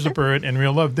Bird. Free as a Bird, and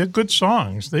Real Love. They're good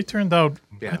songs. They turned out.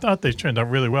 I thought they turned out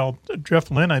really well. Jeff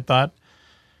Lynne, I thought,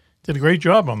 did a great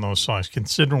job on those songs,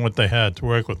 considering what they had to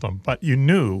work with them. But you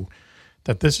knew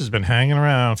that this has been hanging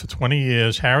around for 20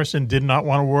 years. Harrison did not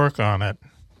want to work on it.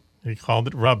 He called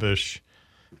it rubbish,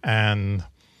 and.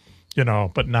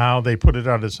 But now they put it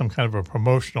out as some kind of a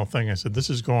promotional thing. I said, this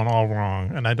is going all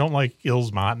wrong. And I don't like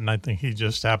Gilles Martin. I think he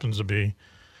just happens to be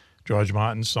George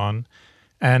Martin's son.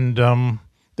 And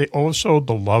they oversold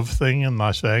the Love thing in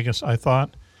Las Vegas, I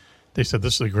thought. They said,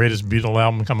 this is the greatest Beatle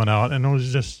album coming out. And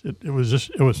it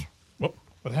was,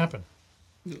 what happened?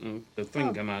 The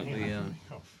thing come out.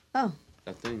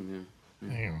 That thing,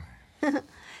 Anyway.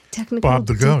 Technical Bob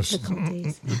the Ghost.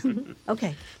 difficulties.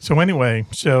 Okay. So anyway,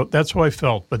 that's how I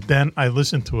felt. But then I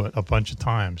listened to it a bunch of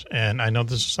times, and I know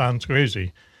this sounds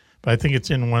crazy, but I think it's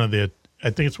in one of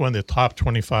the top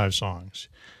 25 songs.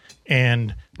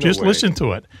 And just listen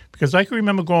to it, because I can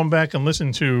remember going back and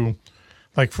listening to,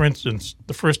 like for instance,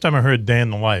 the first time I heard "Day in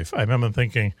the Life," I remember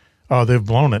thinking, "Oh, they've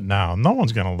blown it now. No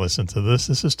one's going to listen to this.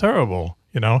 This is terrible."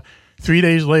 3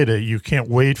 days later, you can't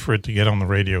wait for it to get on the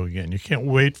radio again. You can't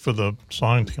wait for the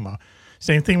song to come out.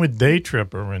 Same thing with Day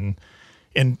Tripper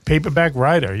and Paperback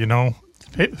Writer.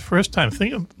 First time,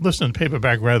 listen to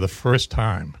Paperback Writer the first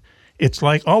time. It's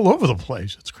like all over the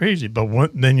place. It's crazy.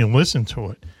 But then you listen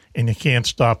to it, and you can't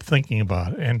stop thinking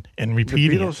about it and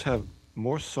repeating it. The Beatles have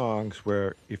more songs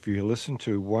where if you listen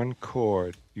to one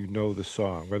chord, you know the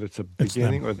song, whether it's the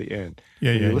beginning or the end.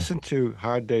 Yeah, when you listen to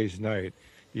Hard Day's Night,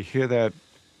 you hear that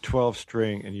 12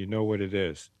 string and you know what it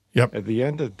is. Yep. At the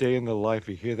end of Day in the Life,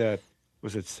 you hear that.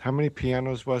 How many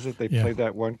pianos was it? They played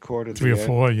that one chord at 3 the or end.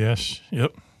 4, yes.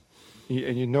 Yep.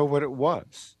 And you know what it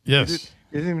was. Yes.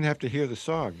 You didn't even have to hear the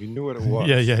song. You knew what it was.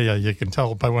 Yeah. You can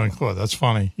tell by one chord. That's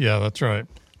funny. Yeah, that's right.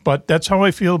 But that's how I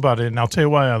feel about it, and I'll tell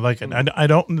you why I like it. I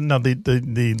don't know.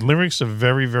 The lyrics are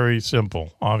very, very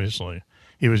simple, obviously.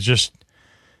 He was just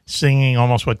singing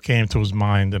almost what came to his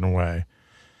mind in a way.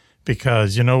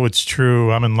 Because, it's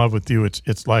true, I'm in love with you.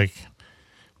 It's like,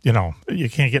 you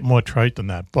can't get more trite than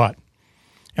that. But,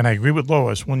 and I agree with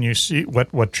Lois, when you see,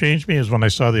 what changed me is when I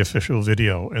saw the official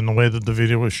video, and the way that the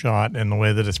video was shot and the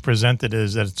way that it's presented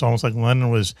is that it's almost like Lennon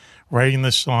was writing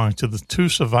this song to the 2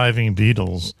 surviving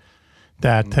Beatles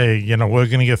that, hey, we're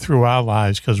going to get through our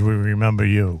lives because we remember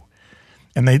you.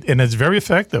 And it's very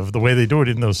effective, the way they do it,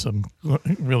 even though some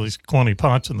really corny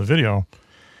parts in the video.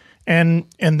 And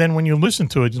then when you listen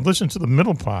to it, you listen to the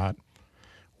middle part,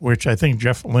 which I think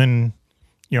Jeff Lynne,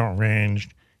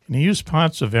 arranged, and he used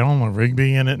parts of Eleanor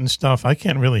Rigby in it and stuff. I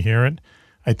can't really hear it.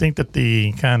 I think that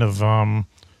the kind of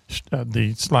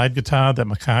the slide guitar that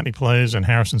McCartney plays in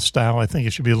Harrison's style, I think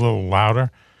it should be a little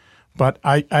louder. But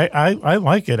I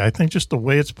like it. I think just the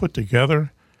way it's put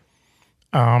together,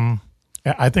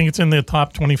 I think it's in the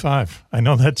top 25. I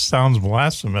know that sounds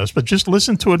blasphemous, but just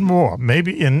listen to it more,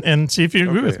 maybe, and see if you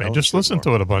agree with me. Just listen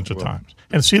to it a bunch of times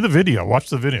and see the video. Watch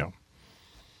the video.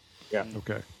 Yeah.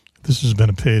 Okay. This has been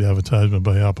a paid advertisement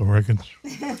by Apple Records.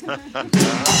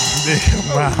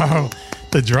 Wow.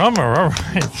 The drummer, all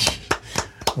right.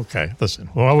 Okay, listen.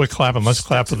 While we're clapping, let's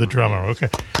clap for the drummer, okay?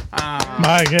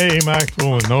 Mike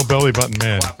Poulin, no belly button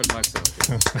man. Clapping myself.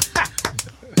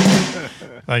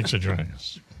 Thanks for joining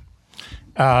us.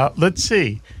 Let's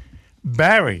see.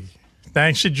 Barry.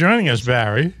 Thanks for joining us,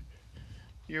 Barry.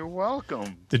 You're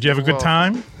welcome. Did you have a good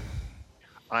time?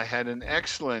 I had an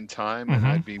excellent time, and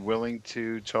I'd be willing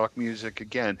to talk music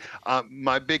again.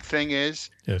 My big thing is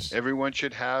everyone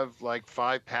should have like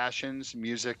 5 passions.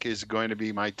 Music is going to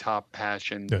be my top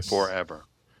passion forever.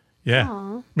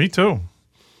 Yeah, me too.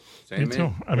 Same me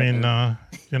too. I mean,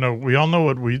 You know, we all know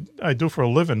what I do for a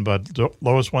living, but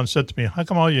Lois once said to me, how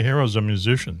come all your heroes are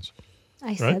musicians?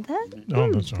 I said that?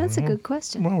 No, That's a good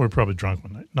question. Well, we're probably drunk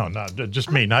one night. No, not just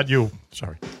me, not you.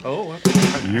 Sorry. Oh,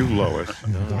 you, Lois.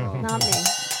 Not me.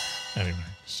 Anyway,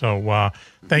 so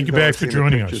thank you, Barry, for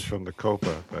joining us. From the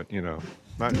Copa, but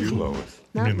not you, Lois.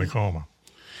 You mean the coma.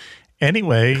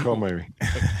 Anyway,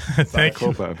 thank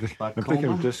you. Copa. I'm thinking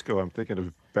of disco. I'm thinking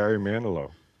of Barry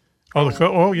Manilow.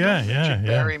 Oh, yeah.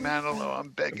 Barry Manilow, I'm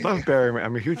begging. I love Barry.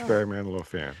 I'm a huge Barry Manilow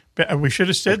fan. We should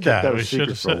have said that. We should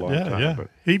have said, yeah.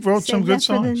 He wrote some good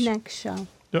songs. For the next show.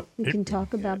 Yep. We can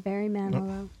talk about Barry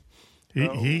Manilow.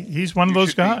 He's one of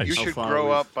those guys. You should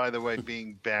grow up, by the way,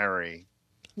 being Barry.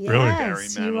 Yes, really? Barry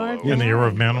Manilow. In the era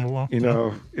of Manilow? You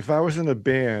know, if I was in a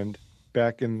band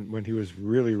back when he was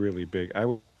really, really big, I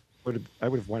would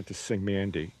have wanted to sing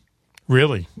Mandy.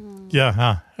 Really? Yeah,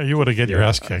 huh? You would have get your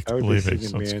ass kicked, I would believe be it. singing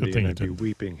So it's a good Mandy thing and you I'd be did.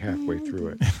 weeping halfway through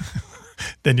it.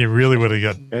 Then you really would have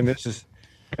got... And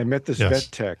I met this vet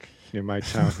tech in my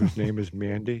town whose name is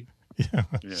Mandy. Yeah.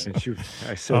 And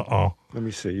I said, let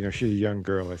me see. She's a young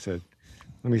girl. I said,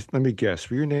 let me guess.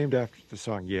 Were you named after the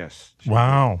song? Yes.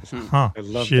 Wow. Huh. I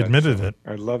love She admitted song. it.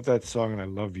 I love that song and I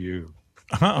love you.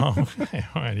 Okay.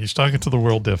 All right. He's talking to the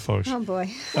world there, folks. Oh, boy.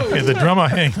 Okay, the drummer,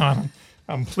 hang on.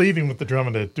 I'm pleading with the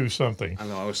drummer to do something. I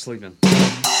know, I was sleeping. There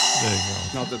you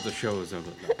go. Not that the show is over.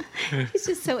 He's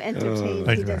just so entertained.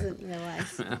 Thank He you. doesn't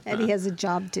realize that he has a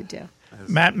job to do.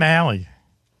 Matt Malley,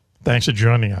 thanks for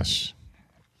joining us.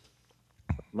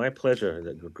 My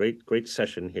pleasure. Great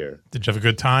session here. Did you have a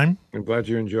good time? I'm glad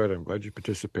you enjoyed it. I'm glad you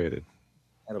participated.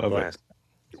 Had a blast.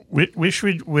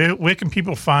 Where can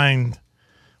people find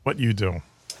what you do?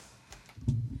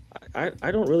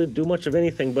 I don't really do much of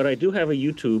anything, but I do have a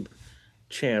YouTube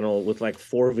channel with like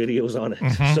 4 videos on it.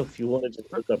 Mhm. So if you wanted to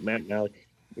look up Matt Malley,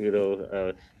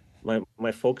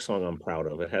 my folk song I'm proud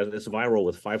of. It's viral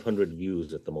with 500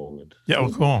 views at the moment. Yeah,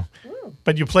 oh, cool.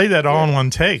 But you play that all in one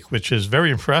take, which is very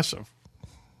impressive.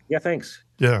 Yeah, thanks.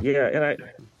 Yeah. Yeah, and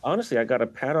I got a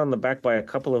pat on the back by a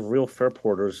couple of real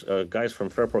Fairporters, guys from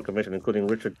Fairport Convention, including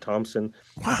Richard Thompson.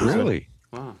 Wow. Really?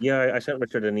 Wow. Yeah, I sent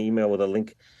Richard an email with a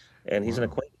link, and he's an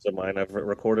acquaintance of mine. I've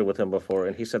recorded with him before,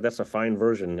 and he said that's a fine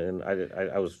version, and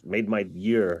I was made my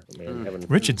year. Man, having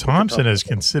Richard Thompson is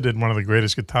considered one of the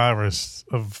greatest guitarists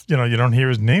of, you don't hear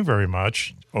his name very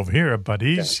much over here, but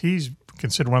he's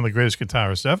considered one of the greatest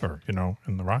guitarists ever,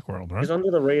 in the rock world, right? He's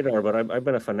under the radar, but I've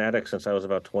been a fanatic since I was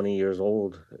about 20 years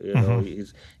old.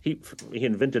 He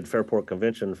invented Fairport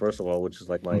Convention, first of all, which is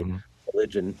like my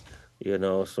religion,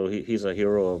 so he's a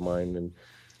hero of mine, and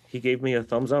he gave me a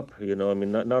thumbs up,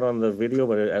 not on the video,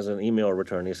 but as an email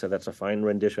return. He said that's a fine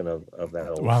rendition of that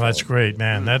old Wow, song. that's great,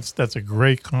 man. That's a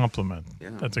great compliment.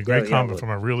 Yeah. That's a great compliment from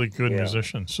a really good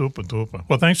musician. Super duper.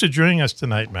 Well, thanks for joining us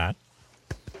tonight, Matt.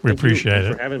 We appreciate it.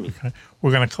 Thanks for having me. Okay.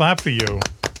 We're going to clap for you.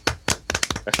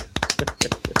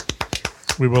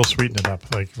 We will sweeten it up.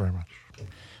 Thank you very much.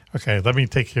 Okay, let me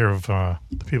take care of the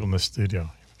people in the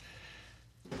studio.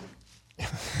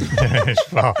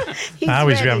 Well, now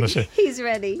he's grabbing the He's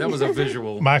ready. That was a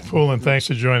visual. Mark Poulin, thanks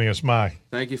for joining us, Mark.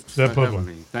 Thank you for Zeb having Poulin.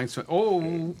 me. Thanks for.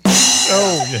 Oh,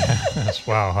 yes.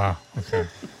 Wow, huh?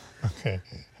 Okay.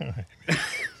 All right.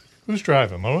 Who's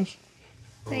driving, Lois?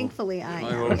 Thankfully, I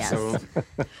am. hope Yes.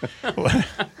 so.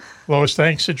 Lois,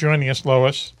 thanks for joining us,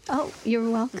 Lois. Oh, you're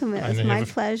welcome. It I was know you my have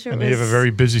a- pleasure. I know you have a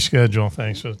very busy schedule.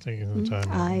 Thanks for taking the time.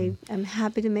 I am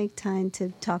happy to make time to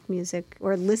talk music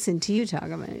or listen to you talk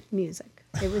about music.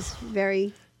 It was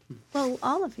very, well,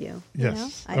 all of you.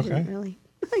 Yes. I didn't really,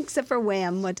 except for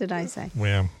Wham. What did I say?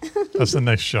 Wham. That's the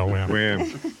next show, Wham.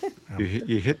 Wham.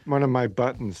 You hit one of my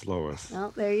buttons, Lois.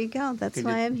 Well, there you go. That's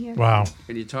why I'm here. Wow.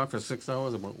 Can you talk for 6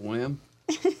 hours about Wham?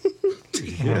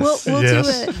 We'll do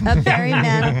a Barry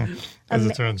Manilow. As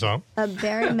it turns out. A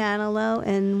Barry Manilow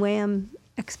and Wham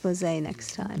expose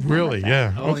next time. How Really? about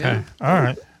Yeah. Oh, Okay. yeah. All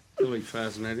right. Really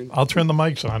fascinating. I'll turn the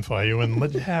mics on for you and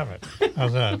let you have it.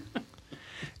 How's that?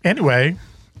 Anyway,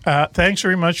 thanks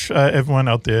very much, everyone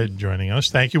out there joining us.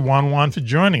 Thank you, Juan, for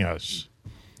joining us.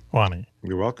 Juani.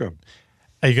 You're welcome.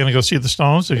 Are you going to go see the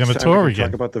Stones? They're going to Next time tour we can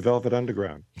again. Talk about the Velvet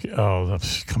Underground. Oh,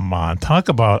 come on. Talk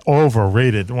about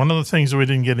overrated. One of the things that we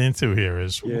didn't get into here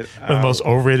is the most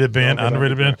overrated band, Velvet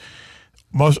underrated band.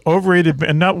 Most overrated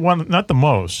band, not the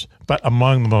most, but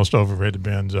among the most overrated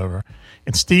bands ever.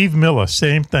 And Steve Miller,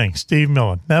 same thing. Steve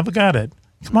Miller. Never got it.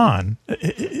 Come on.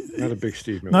 Not a big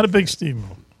Steve Miller. Not a big Steve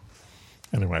Miller.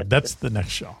 Anyway, that's the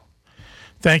next show.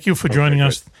 Thank you for joining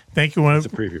us. Thank you. It's a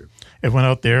preview. Everyone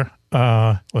out there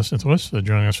listening to us,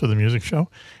 joining us for the music show.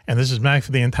 And this is Mac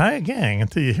for the entire gang.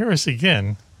 Until you hear us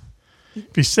again,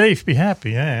 be safe, be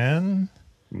happy, and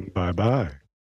bye-bye.